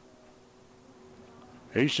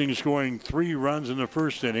 Hastings scoring 3 runs in the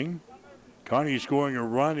first inning. Kearney scoring a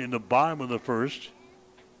run in the bottom of the first.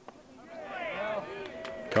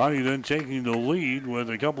 Kearney then taking the lead with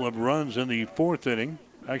a couple of runs in the fourth inning,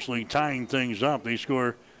 actually tying things up. They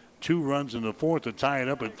score 2 runs in the fourth to tie it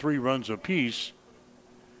up at 3 runs apiece.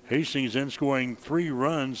 Hastings then scoring 3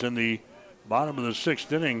 runs in the bottom of the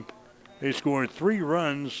sixth inning. They scored 3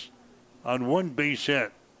 runs on 1 base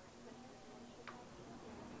hit.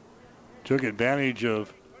 Took advantage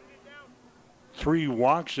of 3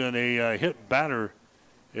 walks and a hit batter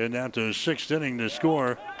in that sixth inning to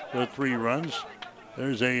score the 3 runs.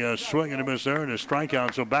 There's a swing and a miss there and a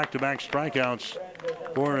strikeout. So back-to-back strikeouts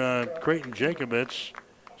for Creighton Jacobitz.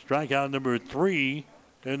 Strikeout number 3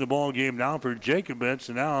 in the ball game now for Jacobitz.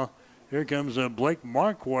 And now here comes Blake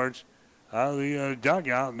Marquardt out of the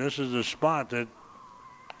dugout. And this is the spot that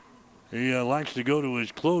he likes to go to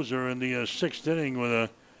his closer in the sixth inning with a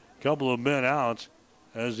couple of men out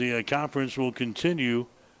as the conference will continue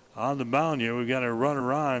on the mound here. We've got a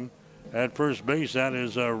runner on at first base. That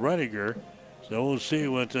is Rediger. So we'll see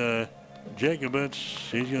what Jacobitz,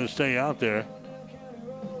 he's going to stay out there.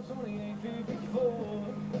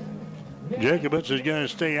 Jacobitz is going to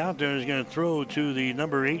stay out there. He's going to throw to the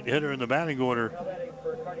number 8 hitter in the batting order.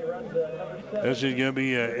 This is going to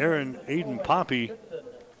be Aiden Poppy.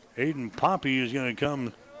 Aiden Poppy is going to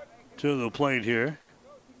come to the plate here.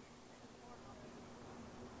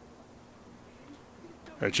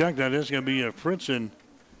 I checked that. It's going to be Fritzen.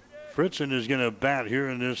 Fritzen is going to bat here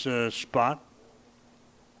in this spot.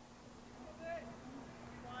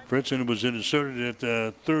 Fritzen was inserted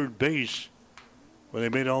at third base when they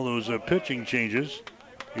made all those pitching changes.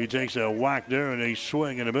 He takes a whack there and a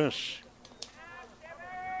swing and a miss.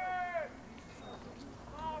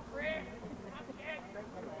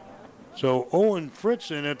 So Owen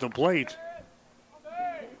Fritzen at the plate.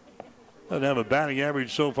 Doesn't have a batting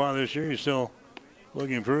average so far this year. He's still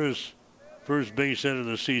looking for his first base hit of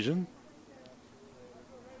the season.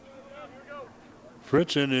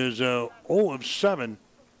 Fritzen is 0 of 7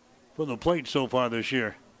 from the plate so far this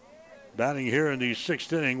year. Batting here in the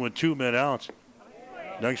sixth inning with 2 men out.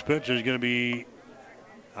 Next pitch is going to be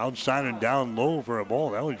outside and down low for a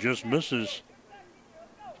ball. That one just misses.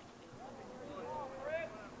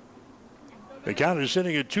 The count is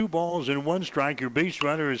sitting at 2 balls and 1 strike. Your base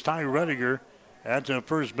runner is Ty Rediger at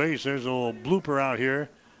first base. There's a little blooper out here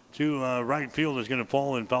to right field is going to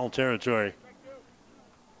fall in foul territory.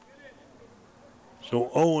 So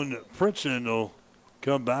Owen Fritzen will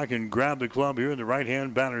come back and grab the club here in the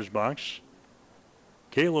right-hand batter's box.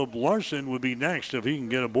 Caleb Larson would be next if he can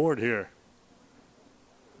get aboard here.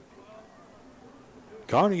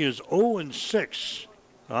 Kearney is 0-6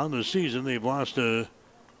 on the season. They've lost their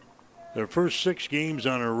first 6 games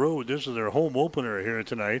on a road. This is their home opener here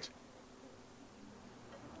tonight.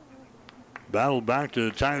 Battled back to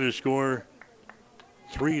tie the score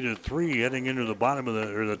 3-3 heading into the bottom of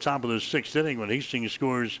the top of the sixth inning when Hastings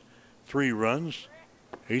scores 3 runs.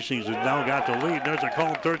 Hastings has now got the lead. There's a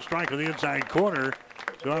called third strike on the inside corner.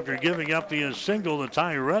 So after giving up the single to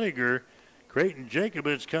Ty Rediger, Creighton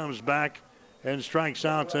Jacobitz comes back and strikes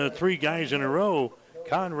out 3 guys in a row.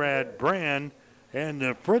 Conrad, Brand, and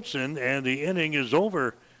Fritzen, and the inning is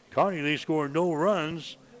over. Kearney, they score no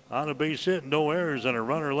runs on a base hit, no errors, and a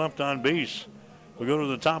runner left on base. We'll go to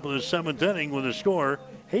the top of the 7th inning with a score.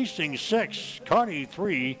 Hastings 6, Kearney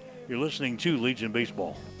 3. You're listening to Legion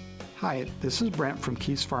Baseball. Hi, this is Brent from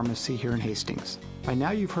Keys Pharmacy here in Hastings. By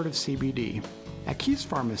now you've heard of CBD. At Keys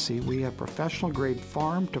Pharmacy, we have professional-grade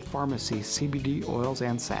farm-to-pharmacy CBD oils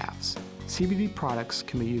and salves. CBD products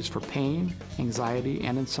can be used for pain, anxiety,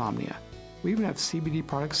 and insomnia. We even have CBD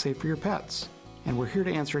products safe for your pets. And we're here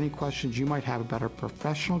to answer any questions you might have about our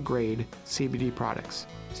professional-grade CBD products.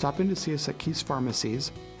 Stop in to see us at Keys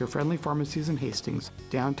Pharmacies, your friendly pharmacies in Hastings,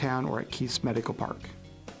 downtown, or at Keys Medical Park.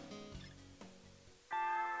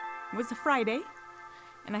 It was a Friday,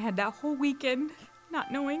 and I had that whole weekend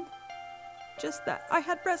not knowing just that I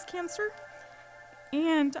had breast cancer.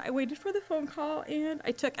 And I waited for the phone call, and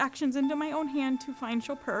I took actions into my own hand to find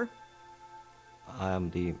Chopin. I am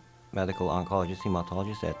the medical oncologist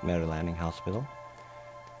hematologist at Mary Lanning Hospital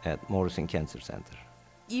at Morrison Cancer Center.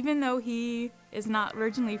 Even though he is not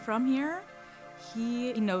originally from here,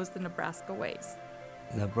 he knows the Nebraska ways.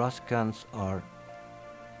 Nebraskans are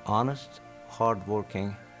honest,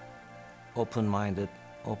 hardworking, open-minded,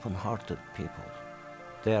 open-hearted people.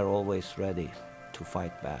 They are always ready to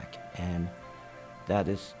fight back, and that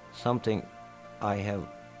is something I have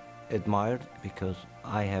admired because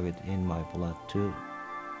I have it in my blood too.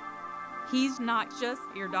 He's not just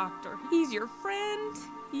your doctor. He's your friend.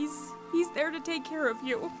 He's there to take care of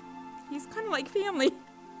you. He's kind of like family.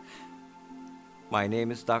 My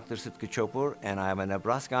name is Dr. Sıtkı Çopur, and I am a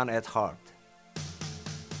Nebraskan at heart.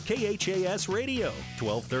 KHAS Radio,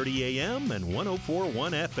 1230 AM and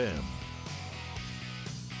 104.1 FM.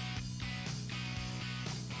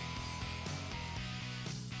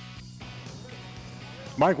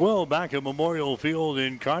 Mike Will back at Memorial Field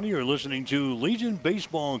in Kearney. You're listening to Legion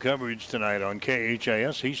baseball coverage tonight on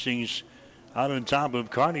KHAS. Hastings out on top of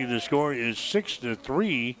Kearney. The score is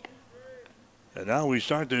 6-3. And now we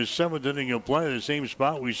start the seventh inning of play. The same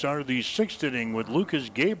spot we started the sixth inning with Lucas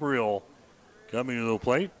Gabriel coming to the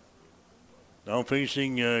plate. Now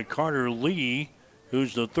facing Carter Lee,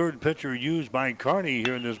 who's the third pitcher used by Kearney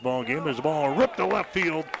here in this ball game. As the ball ripped to left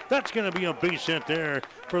field. That's going to be a base hit there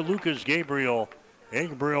for Lucas Gabriel.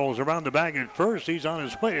 Gabriel's around the bag at first. He's on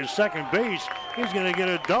his way to second base. He's going to get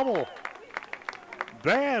a double.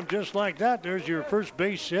 Bam, just like that. There's your first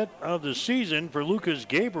base hit of the season for Lucas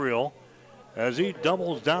Gabriel as he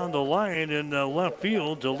doubles down the line in left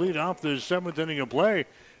field to lead off the seventh inning of play.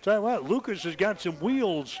 Tell you what, Lucas has got some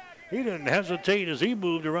wheels. He didn't hesitate as he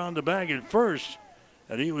moved around the bag at first,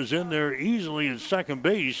 and he was in there easily at second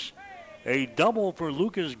base. A double for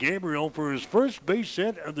Lucas Gabriel for his first base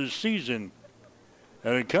hit of the season.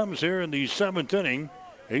 And it comes here in the seventh inning.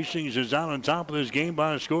 Hastings is out on top of this game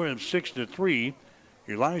by a score of 6-3.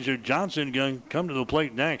 Elijah Johnson going to come to the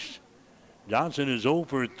plate next. Johnson is 0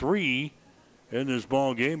 for 3 in this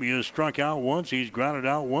ball game. He has struck out once, he's grounded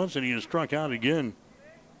out once, and he has struck out again.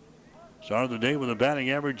 Started the day with a batting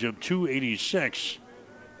average of .286.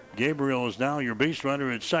 Gabriel is now your base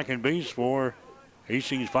runner at second base for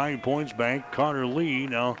Hastings 5 Points Bank. Carter Lee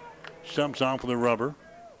now stumps off with a rubber.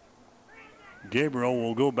 Gabriel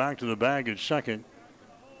will go back to the bag at second.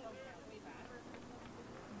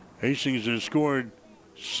 Hastings has scored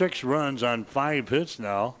 6 runs on 5 hits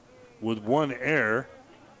now with 1 error.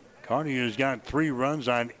 Kearney has got 3 runs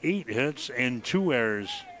on 8 hits and 2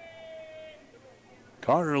 errors.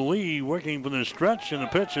 Carter Lee working for the stretch, and the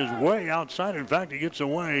pitch is way outside. In fact, he gets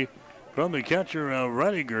away from the catcher,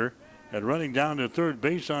 Rediger. And running down to third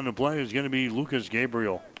base on the play is going to be Lucas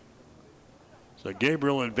Gabriel. So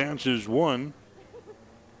Gabriel advances 1.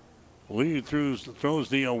 Lee throws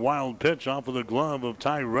the wild pitch off of the glove of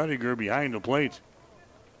Ty Rediger behind the plate.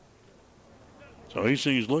 So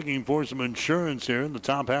Hastings looking for some insurance here in the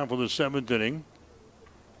top half of the seventh inning.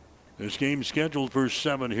 This game's scheduled for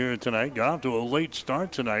 7 here tonight. Got off to a late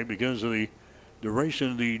start tonight because of the duration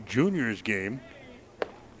of the juniors game.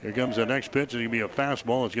 Here comes the next pitch. It's going to be a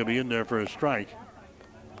fastball. It's going to be in there for a strike.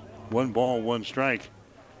 1 ball, 1 strike.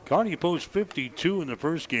 Kearney posts 52 in the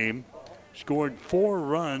first game. Scored 4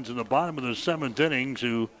 runs in the bottom of the 7th inning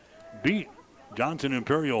to beat Johnson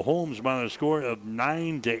Imperial Homes by a score of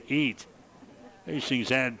 9-8. Hastings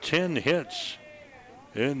had 10 hits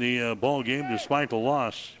in the ball game despite the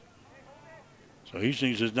loss. So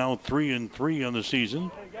Hastings is now 3-3 on the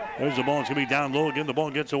season. There's the ball. It's going to be down low again. The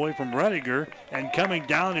ball gets away from Rediger, and coming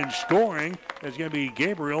down and scoring is going to be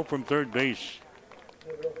Gabriel from third base.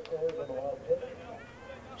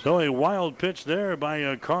 So a wild pitch there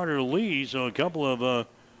by Carter Lee. So a couple of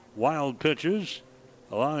wild pitches,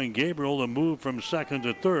 allowing Gabriel to move from second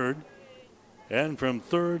to third. And from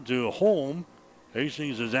third to home,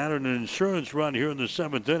 Hastings has added an insurance run here in the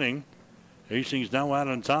 7th inning. Hastings now out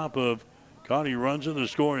on top of Kearney Runza. The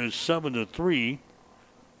score is 7-3.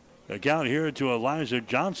 The count here to Elijah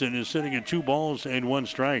Johnson is sitting at 2 balls and 1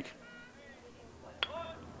 strike.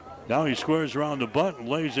 Now he squares around the bunt and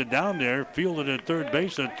lays it down there. Fielded at third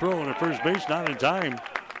base. A throw at first base, not in time.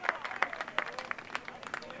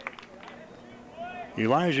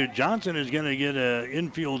 Elijah Johnson is going to get an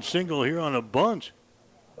infield single here on a bunt.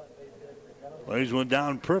 Lays one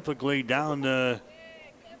down perfectly down the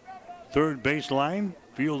third baseline.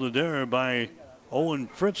 Fielded there by Owen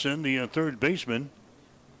Fritzen, the third baseman.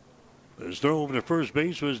 His throw over to first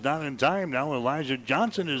base was not in time. Now Elijah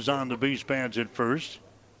Johnson is on the base pads at first.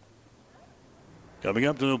 Coming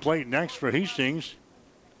up to the plate next for Hastings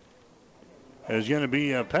is going to be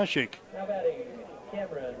Pescic. Now batting,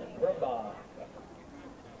 Cameron Brumbaugh.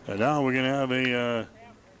 And now we're going to have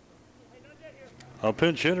a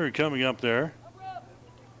pinch hitter coming up there.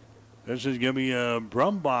 This is going to be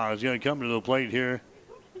Brumbaugh is going to come to the plate here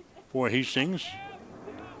for Hastings.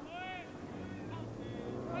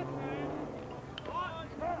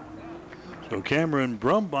 So Cameron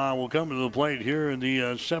Brumbaugh will come to the plate here in the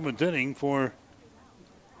 7th inning for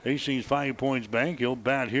Hastings 5 Points Bank. He'll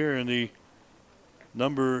bat here in the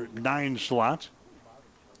number 9 slot.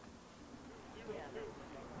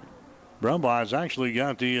 Brumbaugh has actually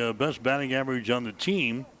got the best batting average on the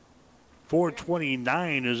team.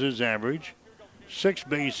 429 is his average. 6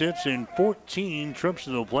 base hits and 14 trips to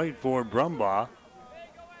the plate for Brumbaugh.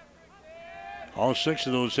 All 6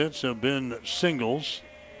 of those hits have been singles.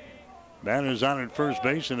 Man is on at first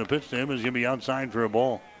base, and the pitch to him is going to be outside for a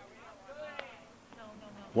ball.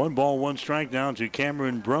 1 ball, 1 strike down to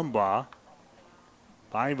Cameron Brumbaugh.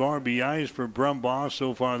 5 RBIs for Brumbaugh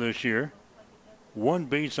so far this year. 1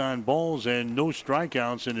 base on balls and no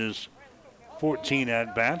strikeouts in his 14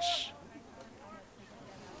 at-bats.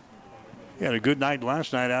 He had a good night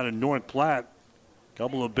last night out in North Platte.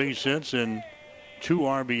 Couple of base hits and 2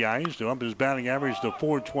 RBIs to up his batting average to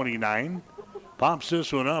 429. Pops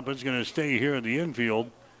this one up. It's going to stay here in the infield.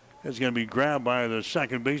 It's going to be grabbed by the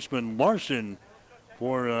second baseman Larson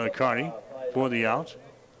for Kearney for the out.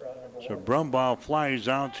 So Brumbaugh flies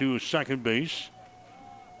out to second base.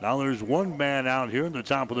 Now there's 1 man out here in the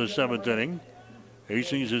top of the 7th inning.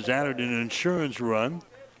 Hastings has added an insurance run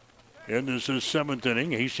in this 7th inning.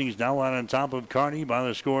 Hastings now out on top of Kearney by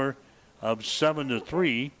the score of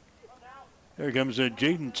 7-3. Here comes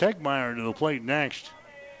Jaden Tegmeyer to the plate next.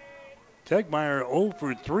 Tegmeyer 0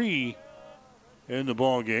 for 3 in the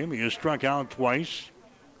ball game. He has struck out twice.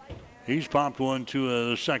 He's popped one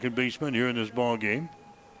to the second baseman here in this ball game.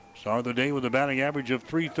 Started the day with a batting average of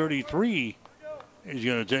 333. He's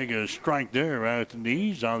going to take a strike there right at the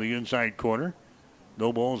knees on the inside corner.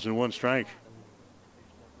 No balls and 1 strike.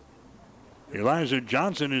 Elijah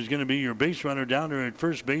Johnson is going to be your base runner down there at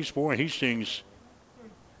first base for Hastings.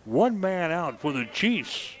 1 man out for the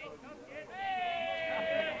Chiefs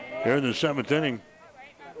here in the 7th inning.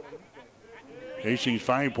 Hastings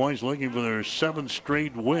 5 points, looking for their 7th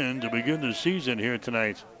straight win to begin the season here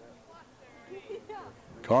tonight.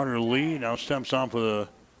 Carter Lee now steps off with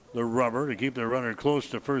the rubber to keep the runner close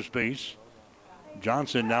to first base.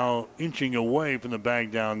 Johnson now inching away from the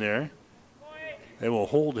bag down there. They will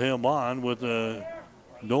hold him on with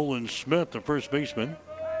Nolan Smith, the first baseman.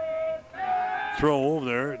 Throw over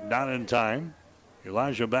there, not in time.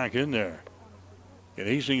 Elijah back in there. And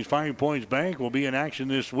Hastings 5 Points Bank will be in action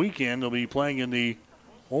this weekend. They'll be playing in the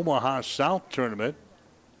Omaha South Tournament.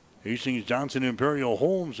 Hastings Johnson Imperial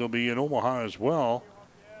Holmes will be in Omaha as well,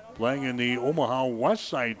 playing in the Omaha West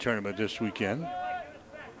Side Tournament this weekend.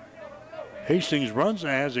 Hastings Runza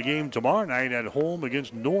has a game tomorrow night at home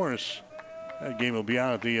against Norris. That game will be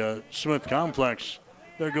out at the Smith Complex.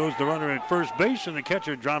 There goes the runner at first base, and the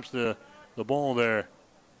catcher drops the ball there.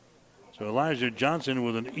 So Elijah Johnson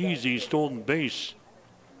with an easy stolen base.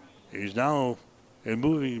 He's now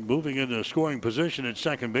moving into scoring position at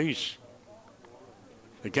second base.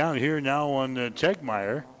 The count here now on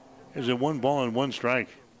Tegmeyer is a 1 ball and 1 strike.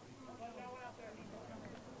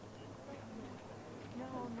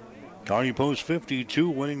 Kearney Post 52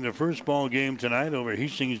 winning the first ball game tonight over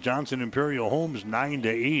Hastings Johnson Imperial Homes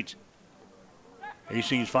 9-8.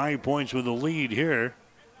 Hastings 5 points with the lead here,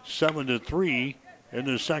 7-3 in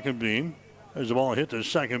the second game. As the ball hit the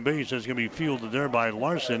second base, that's going to be fielded there by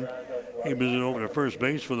Larson. He moves it over to first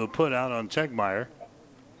base for the put out on Tegmeyer.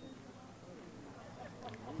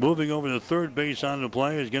 Moving over to third base on the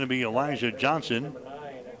play is going to be Elijah Johnson.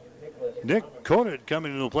 Nick Conant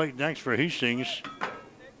coming to the plate next for Hastings.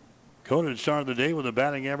 Conant started the day with a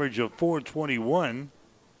batting average of 421.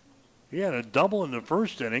 He had a double in the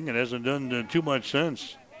first inning and hasn't done too much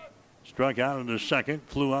since. Struck out in the second,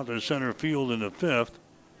 flew out to center field in the 5th.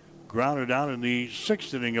 Grounded out in the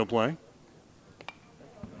 6th inning of play.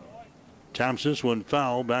 Taps this one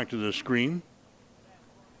foul back to the screen.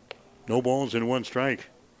 No balls and 1 strike.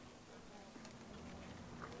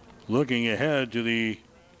 Looking ahead to the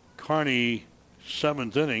Kearney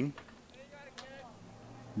 7th inning.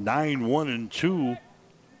 9-1-2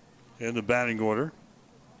 in the batting order.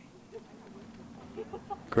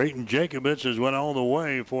 Creighton Jacobitz has went all the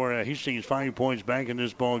way for Hastings 5 Points Bank in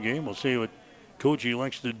this ball game. We'll see what Coach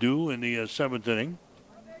elects to do in the 7th inning.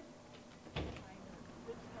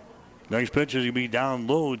 Next pitch is going to be down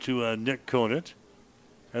low to Nick Conant.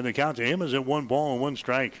 And the count to him is at 1 ball and 1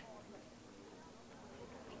 strike.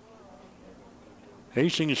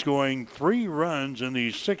 Hastings scoring 3 runs in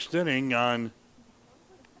the 6th inning on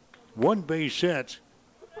 1 base hit,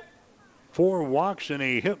 4 walks, and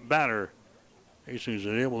a hit batter. Hastings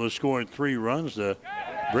is able to score 3 runs to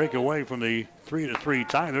break away from the 3-3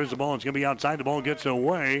 tie. There's the ball. It's going to be outside. The ball gets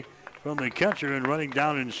away from the catcher, and running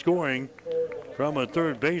down and scoring from a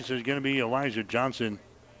third base is going to be Elijah Johnson.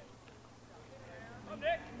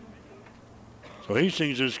 So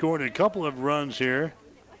Hastings has scored a couple of runs here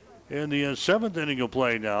in the 7th inning of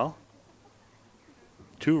play now.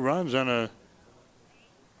 2 runs on a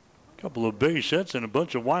couple of base hits and a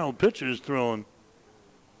bunch of wild pitches thrown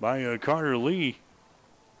by Carter Lee.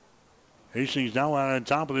 Hastings now out on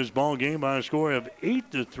top of this ball game by a score of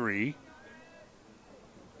 8-3.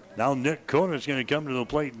 Now Nick Conant's going to come to the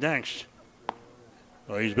plate next.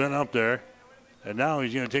 Well, he's been up there, and now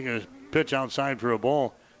he's going to take a pitch outside for a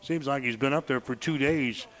ball. Seems like he's been up there for 2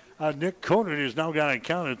 days. Nick Conant has now got a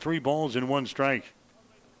count of 3 balls and 1 strike.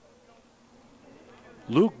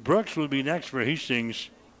 Luke Brooks will be next for Hastings.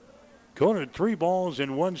 Conant 3 balls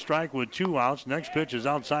and 1 strike with 2 outs. Next pitch is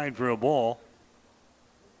outside for a ball.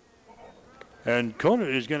 And Conant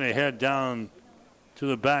is going to head down to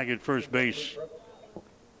the bag at first base.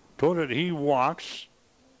 Conant, he walks.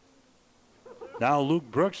 Now Luke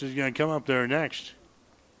Brooks is going to come up there next.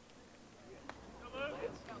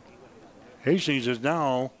 Hastings has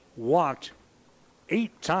now walked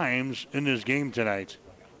 8 times in this game tonight.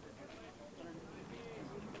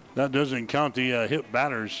 That doesn't count the hit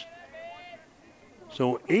batters.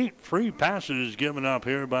 So 8 free passes given up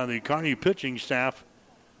here by the Kearney pitching staff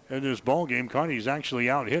in this ball game. Kearney's actually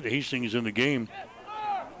out hit Hastings in the game.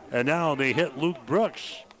 And now they hit Luke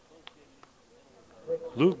Brooks.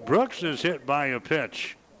 Luke Brooks is hit by a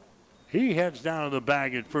pitch. He heads down to the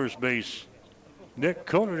bag at first base. Nick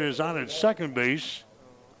Conant is on at second base.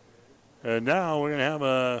 And now we're going to have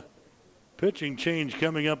a pitching change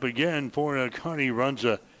coming up again for Kearney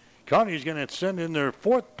Runza. Kearney's going to send in their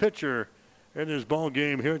 4th pitcher in this ball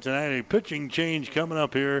game here tonight. A pitching change coming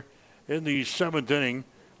up here in the 7th inning.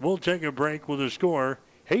 We'll take a break with a score.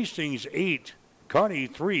 Hastings 8, Kearney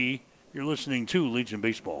 3. You're listening to Legion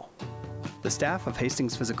Baseball. The staff of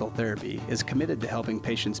Hastings Physical Therapy is committed to helping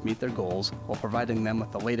patients meet their goals while providing them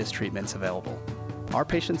with the latest treatments available. Our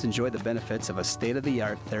patients enjoy the benefits of a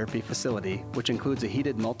state-of-the-art therapy facility, which includes a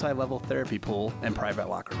heated multi-level therapy pool and private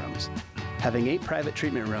locker rooms. Having 8 private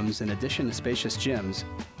treatment rooms in addition to spacious gyms,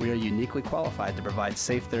 we are uniquely qualified to provide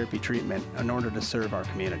safe therapy treatment in order to serve our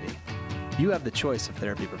community. You have the choice of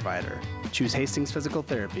therapy provider. Choose Hastings Physical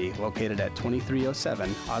Therapy, located at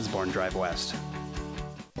 2307 Osborne Drive West.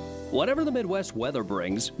 Whatever the Midwest weather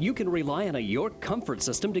brings, you can rely on a York comfort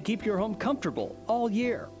system to keep your home comfortable all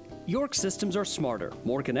year. York systems are smarter,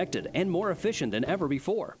 more connected, and more efficient than ever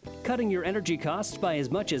before, cutting your energy costs by as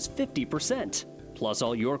much as 50%. Plus,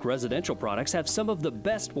 all York residential products have some of the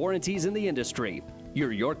best warranties in the industry.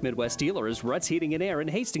 Your York Midwest dealer is Ruts Heating and Air in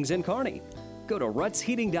Hastings and Kearney. Go to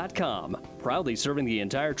rutsheating.com, proudly serving the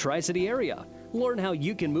entire Tri-City area. Learn how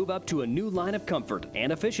you can move up to a new line of comfort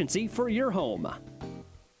and efficiency for your home.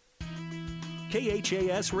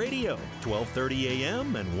 KHAS Radio, 1230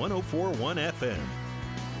 AM and 104.1 FM.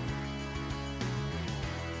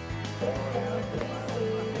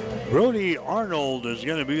 Brody Arnold is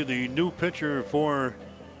going to be the new pitcher for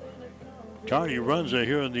Kearney Runza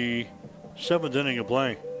here in the 7th inning of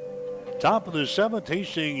play. Top of the 7th,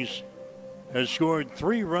 Hastings has scored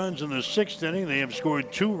 3 runs in the 6th inning. They have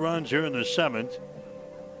scored 2 runs here in the 7th.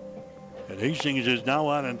 And Hastings is now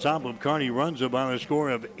out on top of Kearney Runza by a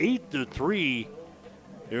score of 8-3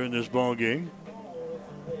 here in this ball game.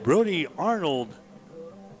 Brody Arnold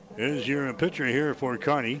is your pitcher here for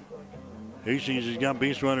Kearney. Hastings has got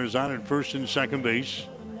base runners on at first and second base.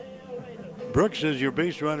 Brooks is your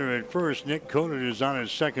base runner at first. Nick Conant is on at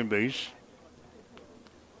second base.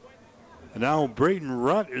 And now Braden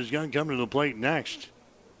Rutt is going to come to the plate next.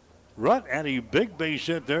 Rutt had a big base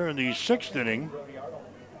hit there in the 6th inning.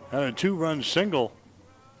 Had a 2-run single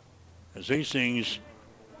as Hastings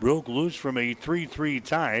broke loose from a 3-3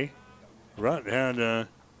 tie. Rutt had a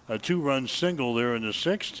 2-run single there in the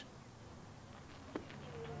 6th.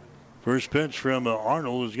 First pitch from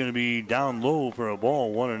Arnold is going to be down low for a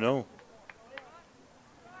ball, 1-0.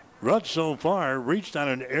 Rutt so far reached on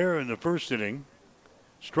an error in the 1st inning,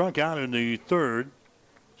 struck out in the 3rd,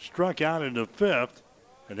 struck out in the 5th,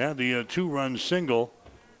 and had the 2-run single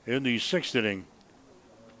in the 6th inning.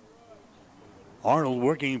 Arnold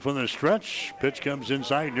working from the stretch. Pitch comes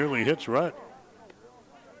inside, nearly hits Rutt.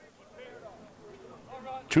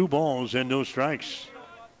 2 balls and no strikes.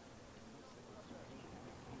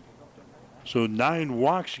 So 9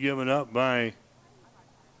 walks given up by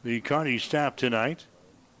the Kearney staff tonight.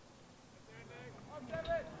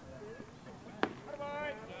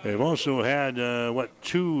 They've also had,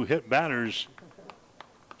 2 hit batters.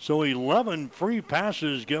 So 11 free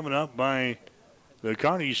passes given up by the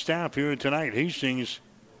Kearney staff here tonight. Hastings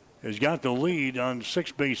has got the lead on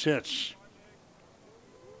 6 base hits.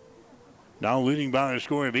 Now leading by a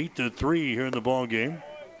score of 8-3 here in the ball game.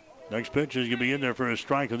 Next pitch is going to be in there for a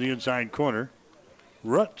strike on the inside corner.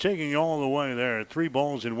 Rutt taking all the way there. 3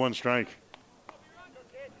 balls and 1 strike.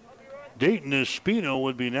 Dayton Espino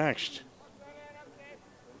would be next.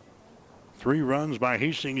 3 runs by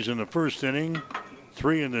Hastings in the first inning.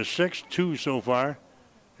 3 in the 6th, 2 so far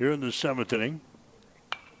here in the 7th inning.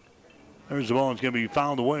 There's the ball. It's going to be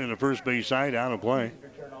fouled away on the first base side, out of play.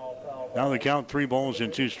 Now they count 3 balls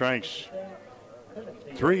and 2 strikes.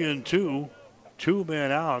 3-2, 2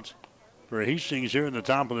 men out for Hastings here in the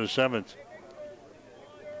top of the 7th.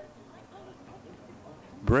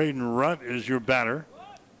 Braden Rutt is your batter.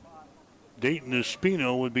 Dayton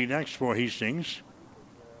Espino would be next for Hastings.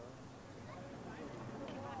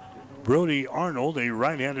 Brody Arnold, a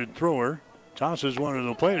right-handed thrower, tosses one to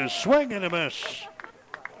the plate. A swing and a miss.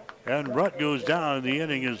 And Rutt goes down. The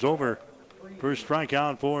inning is over. First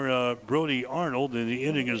strikeout for Brody Arnold, and the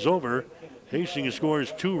inning is over. Hastings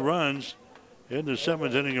scores 2 runs in the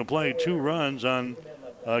 7th inning of play. 2 runs on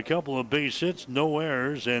a couple of base hits, no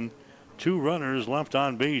errors, and 2 runners left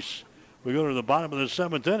on base. We go to the bottom of the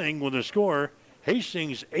 7th inning with a score: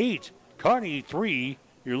 Hastings 8, Kearney 3.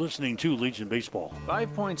 You're listening to Legion Baseball.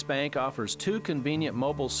 5 Points Bank offers 2 convenient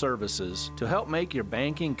mobile services to help make your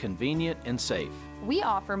banking convenient and safe. We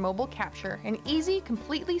offer mobile capture, an easy,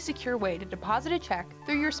 completely secure way to deposit a check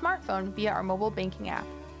through your smartphone via our mobile banking app.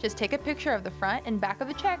 Just take a picture of the front and back of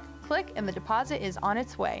the check, click, and the deposit is on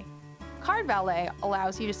its way. Card Valet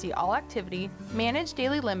allows you to see all activity, manage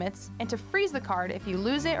daily limits, and to freeze the card if you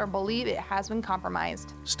lose it or believe it has been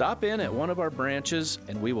compromised. Stop in at one of our branches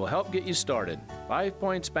and we will help get you started. 5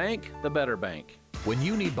 Points Bank, the better bank. When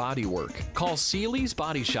you need body work, call Seeley's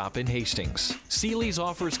Body Shop in Hastings. Seeley's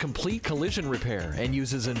offers complete collision repair and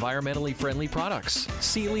uses environmentally friendly products.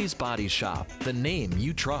 Seeley's Body Shop, the name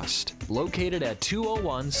you trust. Located at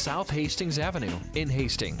 201 South Hastings Avenue in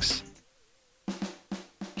Hastings.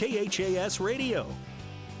 KHAS Radio.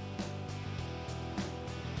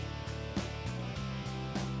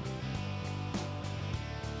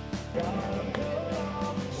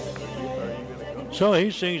 So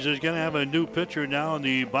Hastings is going to have a new pitcher now in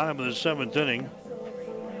the bottom of the 7th inning.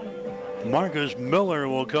 Marcus Miller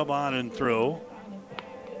will come on and throw.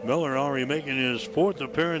 Miller already making his 4th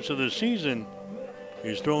appearance of the season.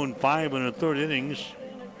 He's thrown 5 1/3 innings.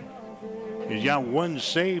 He's got 1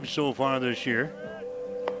 save so far this year.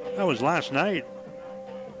 That was last night.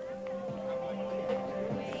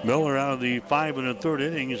 Miller, out of the 5 1/3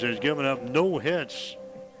 innings, has given up no hits,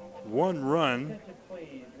 1 run,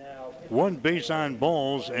 1 base on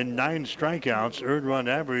balls, and 9 strikeouts. Earned run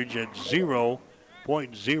average at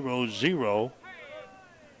 0.00.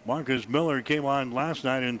 Marcus Miller came on last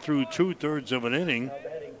night and threw 2/3 of an inning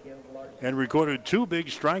and recorded 2 big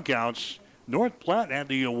strikeouts. North Platte had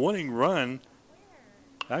the winning run.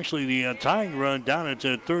 Actually, the tying run down at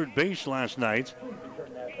third base last night.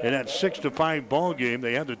 In that 6-5 ball game,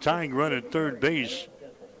 they had the tying run at third base.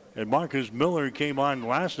 And Marcus Miller came on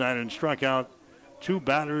last night and struck out 2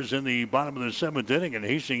 batters in the bottom of the 7th inning, and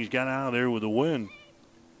Hastings got out of there with a win.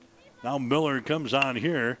 Now Miller comes on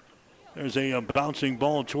here. There's a bouncing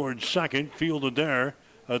ball towards second, fielded there.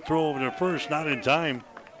 A throw over to first, not in time.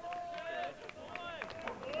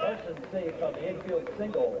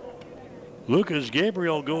 Lucas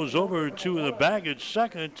Gabriel goes over to the bag at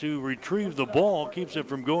second to retrieve the ball, keeps it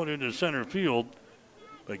from going into center field.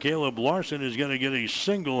 But Caleb Larson is going to get a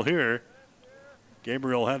single here.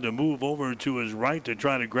 Gabriel had to move over to his right to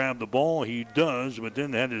try to grab the ball. He does, but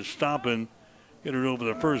then had to stop and get it over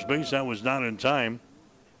the first base. That was not in time.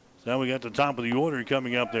 So now we got the top of the order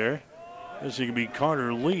coming up there. This is going to be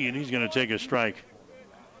Carter Lee, and he's going to take a strike.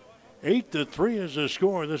 8-3 is the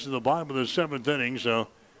score. This is the bottom of the 7th inning, so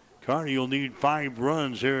Kearney will need 5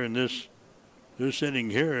 runs here in this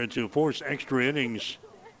inning here to force extra innings.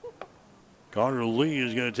 Carter Lee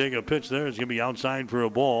is going to take a pitch there. It's going to be outside for a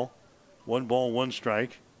ball. 1 ball, 1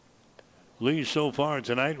 strike. Lee so far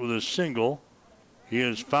tonight with a single. He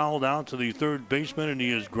has fouled out to the third baseman and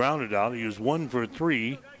he is grounded out. He is 1 for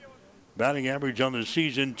 3. Batting average on the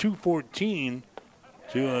season, .214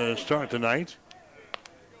 to start tonight.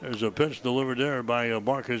 There's a pitch delivered there by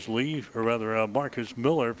Marcus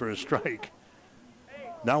Miller for a strike.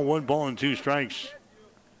 Now 1 ball and 2 strikes.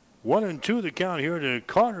 1-2 the count here to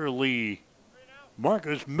Carter Lee.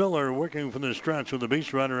 Marcus Miller working from the stretch with the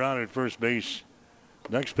base runner out at first base.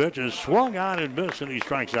 Next pitch is swung on and missed, and he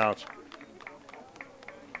strikes out.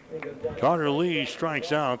 Carter Lee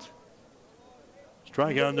strikes out.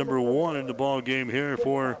 Strikeout number 1 in the ball game here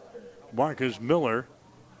for Marcus Miller.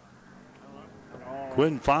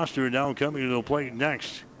 Quinn Foster now coming to the plate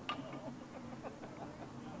next.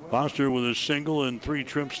 Foster with a single and 3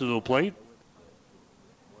 trips to the plate.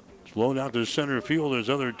 Blown out to center field. There's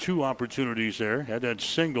other 2 opportunities there. Had that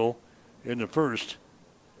single in the first.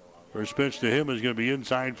 First pitch to him is going to be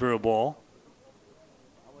inside for a ball.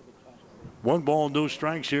 1 ball, no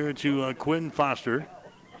strikes here to Quinn Foster.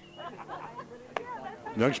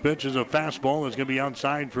 Next pitch is a fastball that's going to be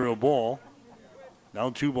outside for a ball. Now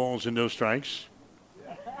 2 balls and no strikes.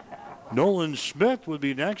 Nolan Smith would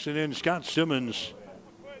be next, and then Scott Simmons.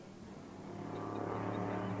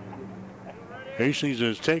 Hastings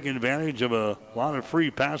has taken advantage of a lot of free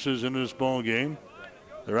passes in this ball game.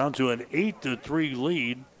 They're out to an 8-3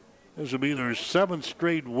 lead. This will be their 7th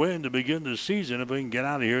straight win to begin the season if they can get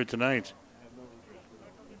out of here tonight.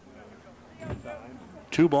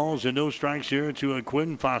 2 balls and no strikes here to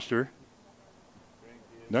Quinn Foster.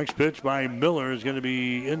 Next pitch by Miller is going to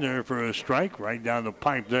be in there for a strike right down the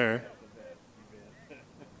pipe there.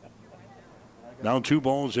 Now 2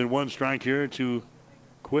 balls and 1 strike here to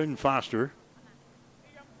Quinn Foster.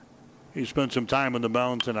 He spent some time on the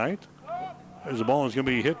mound tonight. As the ball is going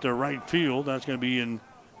to be hit to right field. That's going to be in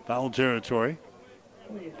foul territory.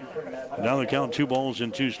 Now the count 2 balls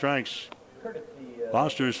and 2 strikes.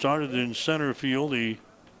 Foster started in center field. He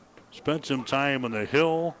spent some time on the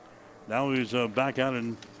hill. Now he's back out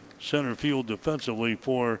in center field defensively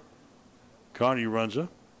for Kearney Runza.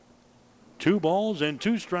 2 balls and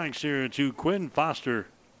 2 strikes here to Quinn Foster.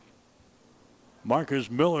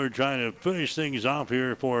 Marcus Miller trying to finish things off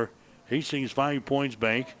here for Hastings 5 Points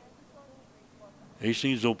Bank.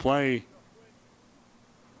 Hastings will play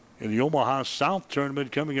in the Omaha South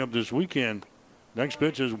tournament coming up this weekend. Next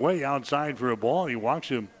pitch is way outside for a ball. He walks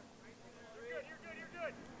him.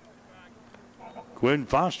 Quinn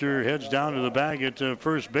Foster heads down to the bag at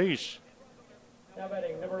first base.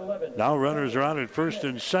 Now runners are out at first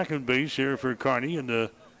and second base here for Kearney in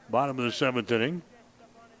the bottom of the 7th inning.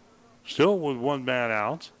 Still with 1 man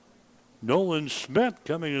out. Nolan Smith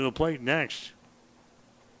coming to the plate next.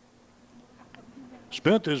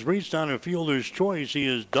 Smith has reached on a fielder's choice. He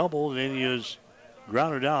has doubled and he has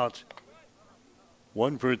grounded out.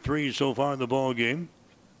 1 for 3 so far in the ball game.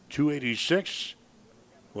 .286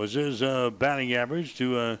 was his batting average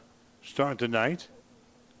to start the night.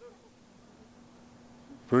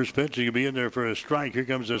 First pitch, he could be in there for a strike. Here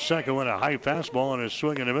comes the second one, a high fastball and a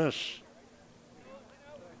swing and a miss.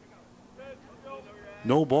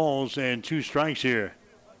 No balls and 2 strikes here.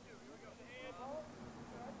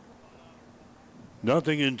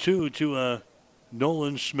 0-2 to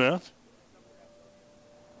Nolan Smith.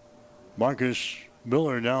 Marcus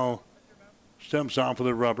Miller now steps off of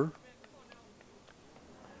the rubber.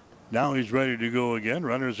 Now he's ready to go again.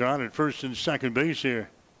 Runners are on at first and second base here.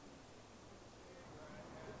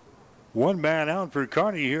 1 man out for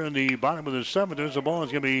Kearney here in the bottom of the 7th. There's the ball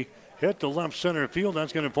that's going to be hit to left center field.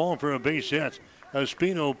 That's going to fall for a base hit.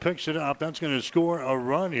 Espino picks it up. That's going to score a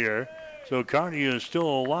run here. So Kearney is still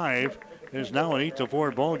alive. It's now an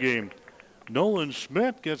 8-4 ball game. Nolan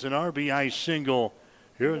Smith gets an RBI single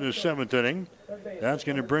here in the 7th inning. That's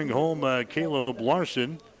going to bring home Caleb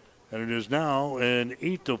Larson. And it is now an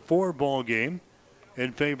 8-4 ball game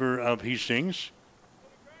in favor of Hastings.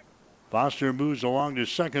 Foster moves along to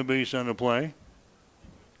second base on the play.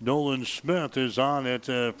 Nolan Smith is on at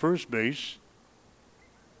first base.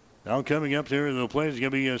 Now coming up there to the plate is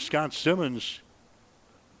going to be Scott Simmons.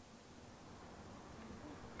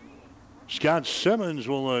 Scott Simmons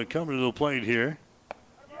will come to the plate here.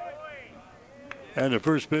 And the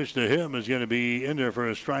first pitch to him is going to be in there for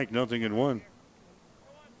a strike, 0-1.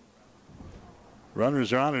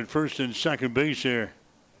 Runners are on at first and second base here.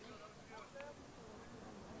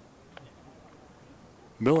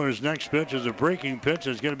 Miller's next pitch is a breaking pitch.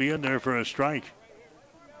 It's going to be in there for a strike.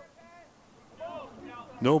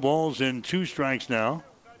 No balls and 2 strikes now.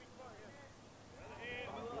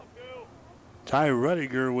 Ty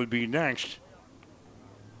Rediger would be next.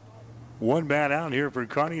 1 man out here for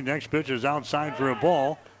Kearney. Next pitch is outside for a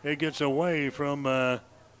ball. It gets away from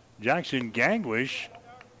Jackson Gangwish.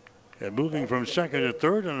 And moving from second to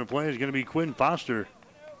third on the play is going to be Quinn Foster.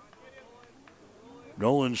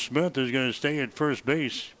 Nolan Smith is going to stay at first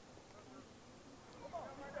base.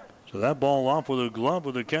 So that ball off with a glove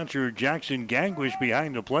with the catcher Jackson Gangwish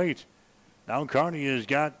behind the plate. Now Kearney has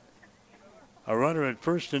got a runner at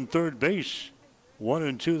first and third base.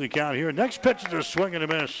 1-2 the count here. Next pitch is a swing and a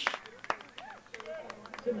miss.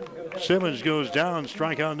 Simmons goes down.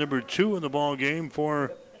 Strikeout number 2 in the ball game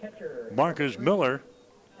for Marcus Miller.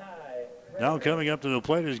 Now coming up to the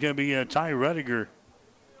plate is going to be Ty Rediger.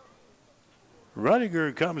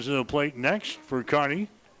 Rediger comes to the plate next for Kearney.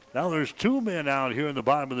 Now there's 2 men out here in the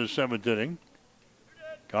bottom of the 7th inning.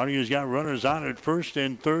 Kearney has got runners on at first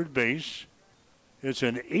and third base. It's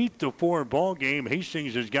an 8-4 ball game.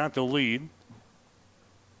 Hastings has got the lead.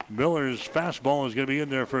 Miller's fastball is going to be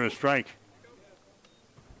in there for a strike.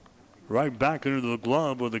 Right back under the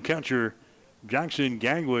glove of the catcher, Jackson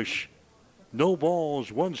Gangwish. No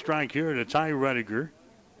balls, 1 strike here to Ty Rediger.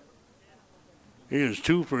 He is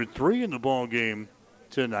 2 for 3 in the ball game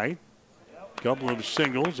tonight. Couple of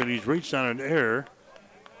singles, and he's reached on an error.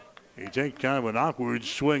 He takes kind of an awkward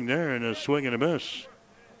swing there, and a swing and a miss.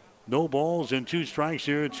 No balls and 2 strikes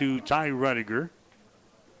here to Ty Rediger.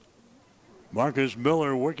 Marcus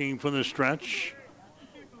Miller working for the stretch.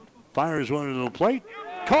 Fires one to the plate.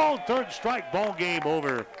 Called, third strike, ball game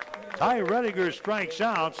over. Ty Rediger strikes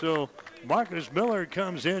out, so Marcus Miller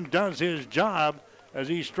comes in, does his job as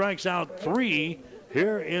he strikes out 3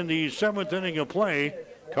 here in the 7th inning of play.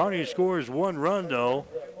 Kearney scores 1 run, though.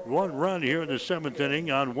 1 run here in the 7th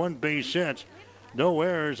inning on 1 base hit. No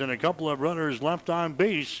errors and a couple of runners left on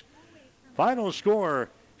base. Final score,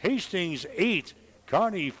 Hastings 8,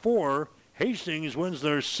 Kearney 4. Hastings wins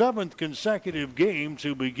their 7th consecutive game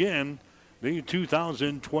to begin the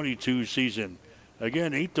 2022 season.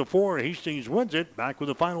 Again, 8-4, Hastings wins it. Back with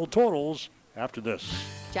the final totals after this.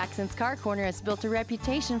 Jackson's Car Corner has built a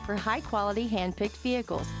reputation for high-quality hand-picked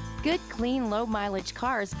vehicles. Good, clean, low-mileage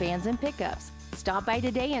cars, vans, and pickups. Stop by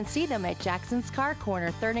today and see them at Jackson's Car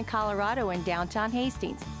Corner, 3rd and Colorado in downtown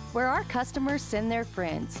Hastings, where our customers send their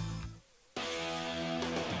friends.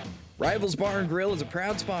 Rivals Bar and Grill is a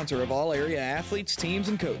proud sponsor of all area athletes, teams,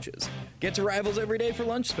 and coaches. Get to Rivals every day for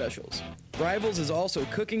lunch specials. Rivals is also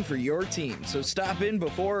cooking for your team, so stop in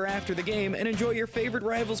before or after the game and enjoy your favorite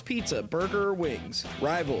Rivals pizza, burger, or wings.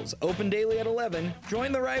 Rivals, open daily at 11.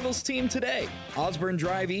 Join the Rivals team today. Osborne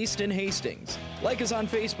Drive East in Hastings. Like us on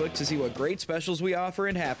Facebook to see what great specials we offer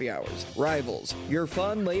in happy hours. Rivals, your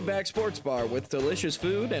fun, laid-back sports bar with delicious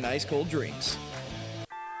food and ice-cold drinks.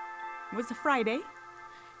 It was a Friday,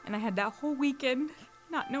 and I had that whole weekend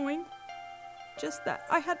not knowing just that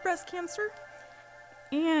I had breast cancer.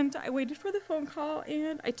 And I waited for the phone call,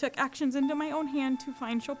 and I took actions into my own hand to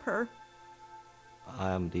find Chopin.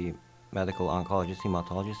 I'm the medical oncologist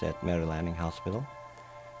hematologist at Mary Lanning Hospital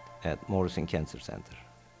at Morrison Cancer Center.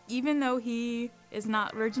 Even though he is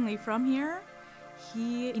not originally from here,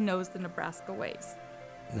 he knows the Nebraska ways.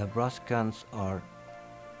 Nebraskans are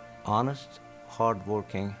honest,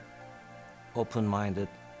 hardworking, open-minded,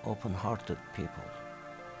 open-hearted people.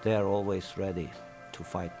 They are always ready to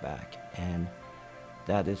fight back, and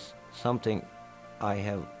that is something I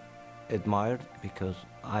have admired because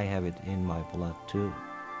I have it in my blood too.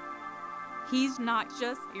 He's not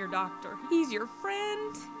just your doctor. He's your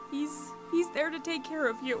friend. He's there to take care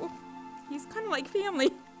of you. He's kind of like family.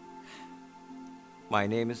 My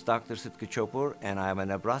name is Dr. Sıtkı Çopur, and I'm a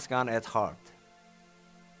Nebraskan at heart.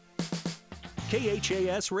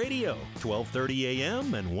 KHAS Radio, 1230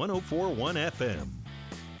 AM and 104.1 FM.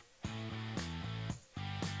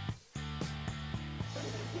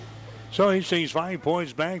 So Hastings 5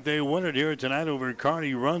 points back. They win it here tonight over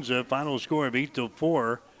Kearney Runza. Final score of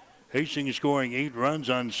 8-4. Hastings scoring 8 runs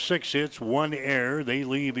on 6 hits, 1 error. They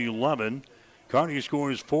leave 11. Kearney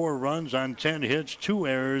scores 4 runs on 10 hits, 2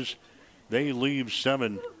 errors. They leave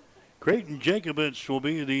 7. Creighton Jacobitz will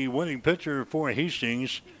be the winning pitcher for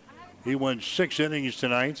Hastings. He went 6 innings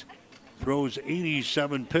tonight, throws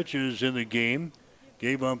 87 pitches in the game,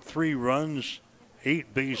 gave up 3 runs,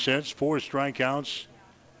 8 base hits, 4 strikeouts,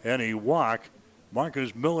 and a walk.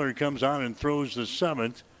 Marcus Miller comes on and throws the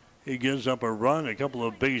 7th. He gives up a run, a couple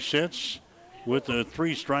of base hits with the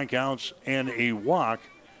 3 strikeouts and a walk.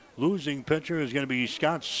 Losing pitcher is going to be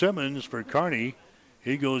Scott Simmons for Kearney.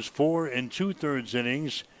 He goes 4 2/3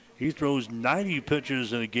 innings. He throws 90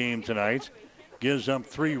 pitches in the game tonight. Gives up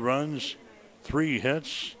 3 runs, 3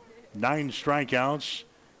 hits, 9 strikeouts,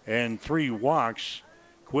 and 3 walks.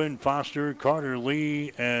 Quinn Foster, Carter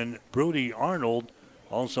Lee, and Brody Arnold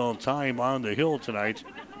also time on the hill tonight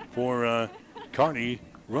for Kearney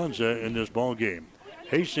Runza in this ball game.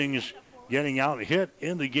 Hastings getting out hit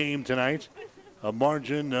in the game tonight, a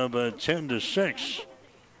margin of 10-6.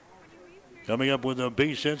 Coming up with the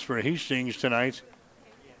base hits for Hastings tonight,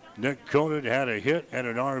 Nick Conant had a hit and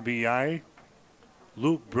an RBI.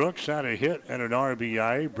 Luke Brooks had a hit and an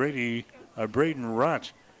RBI. Brady Braden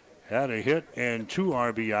Rutt had a hit and 2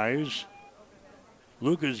 RBIs.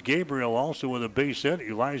 Lucas Gabriel also with a base hit.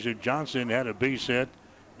 Elijah Johnson had a base hit.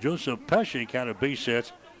 Joseph Pescic had a base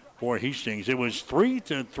hit for Hastings. It was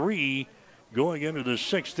 3-3 going into the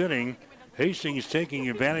 6th inning. Hastings taking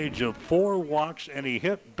advantage of 4 walks and a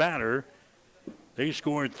hit batter. They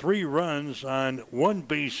scored 3 runs on 1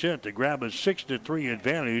 base hit to grab a 6-3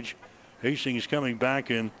 advantage. Hastings coming back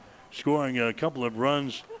and scoring a couple of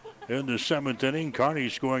runs in the 7th inning. Kearney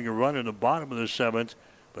scoring a run in the bottom of the 7th,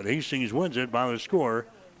 but Hastings wins it by the score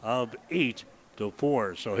of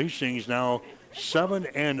 8-4. So Hastings now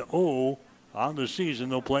 7-0 on the season.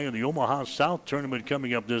 They'll play in the Omaha South tournament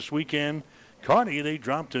coming up this weekend. Kearney, they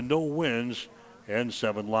dropped to no wins and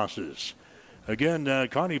 7 losses. Again,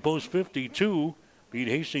 Kearney Post 52 beat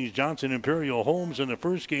Hastings Johnson Imperial Homes in the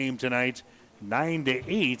first game tonight,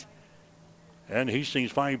 9-8. And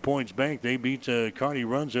Hastings 5 Points Bank, they beat Kearney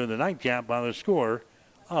Runza in the nightcap by the score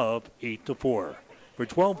of 8-4. For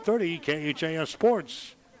 1230 KHAS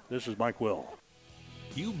Sports, this is Mike Will.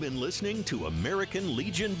 You've been listening to American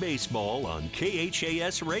Legion Baseball on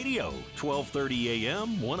KHAS Radio, 1230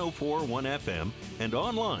 AM, 104.1 FM, and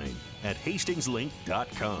online at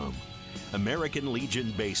hastingslink.com. American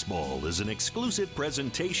Legion Baseball is an exclusive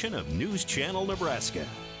presentation of News Channel Nebraska.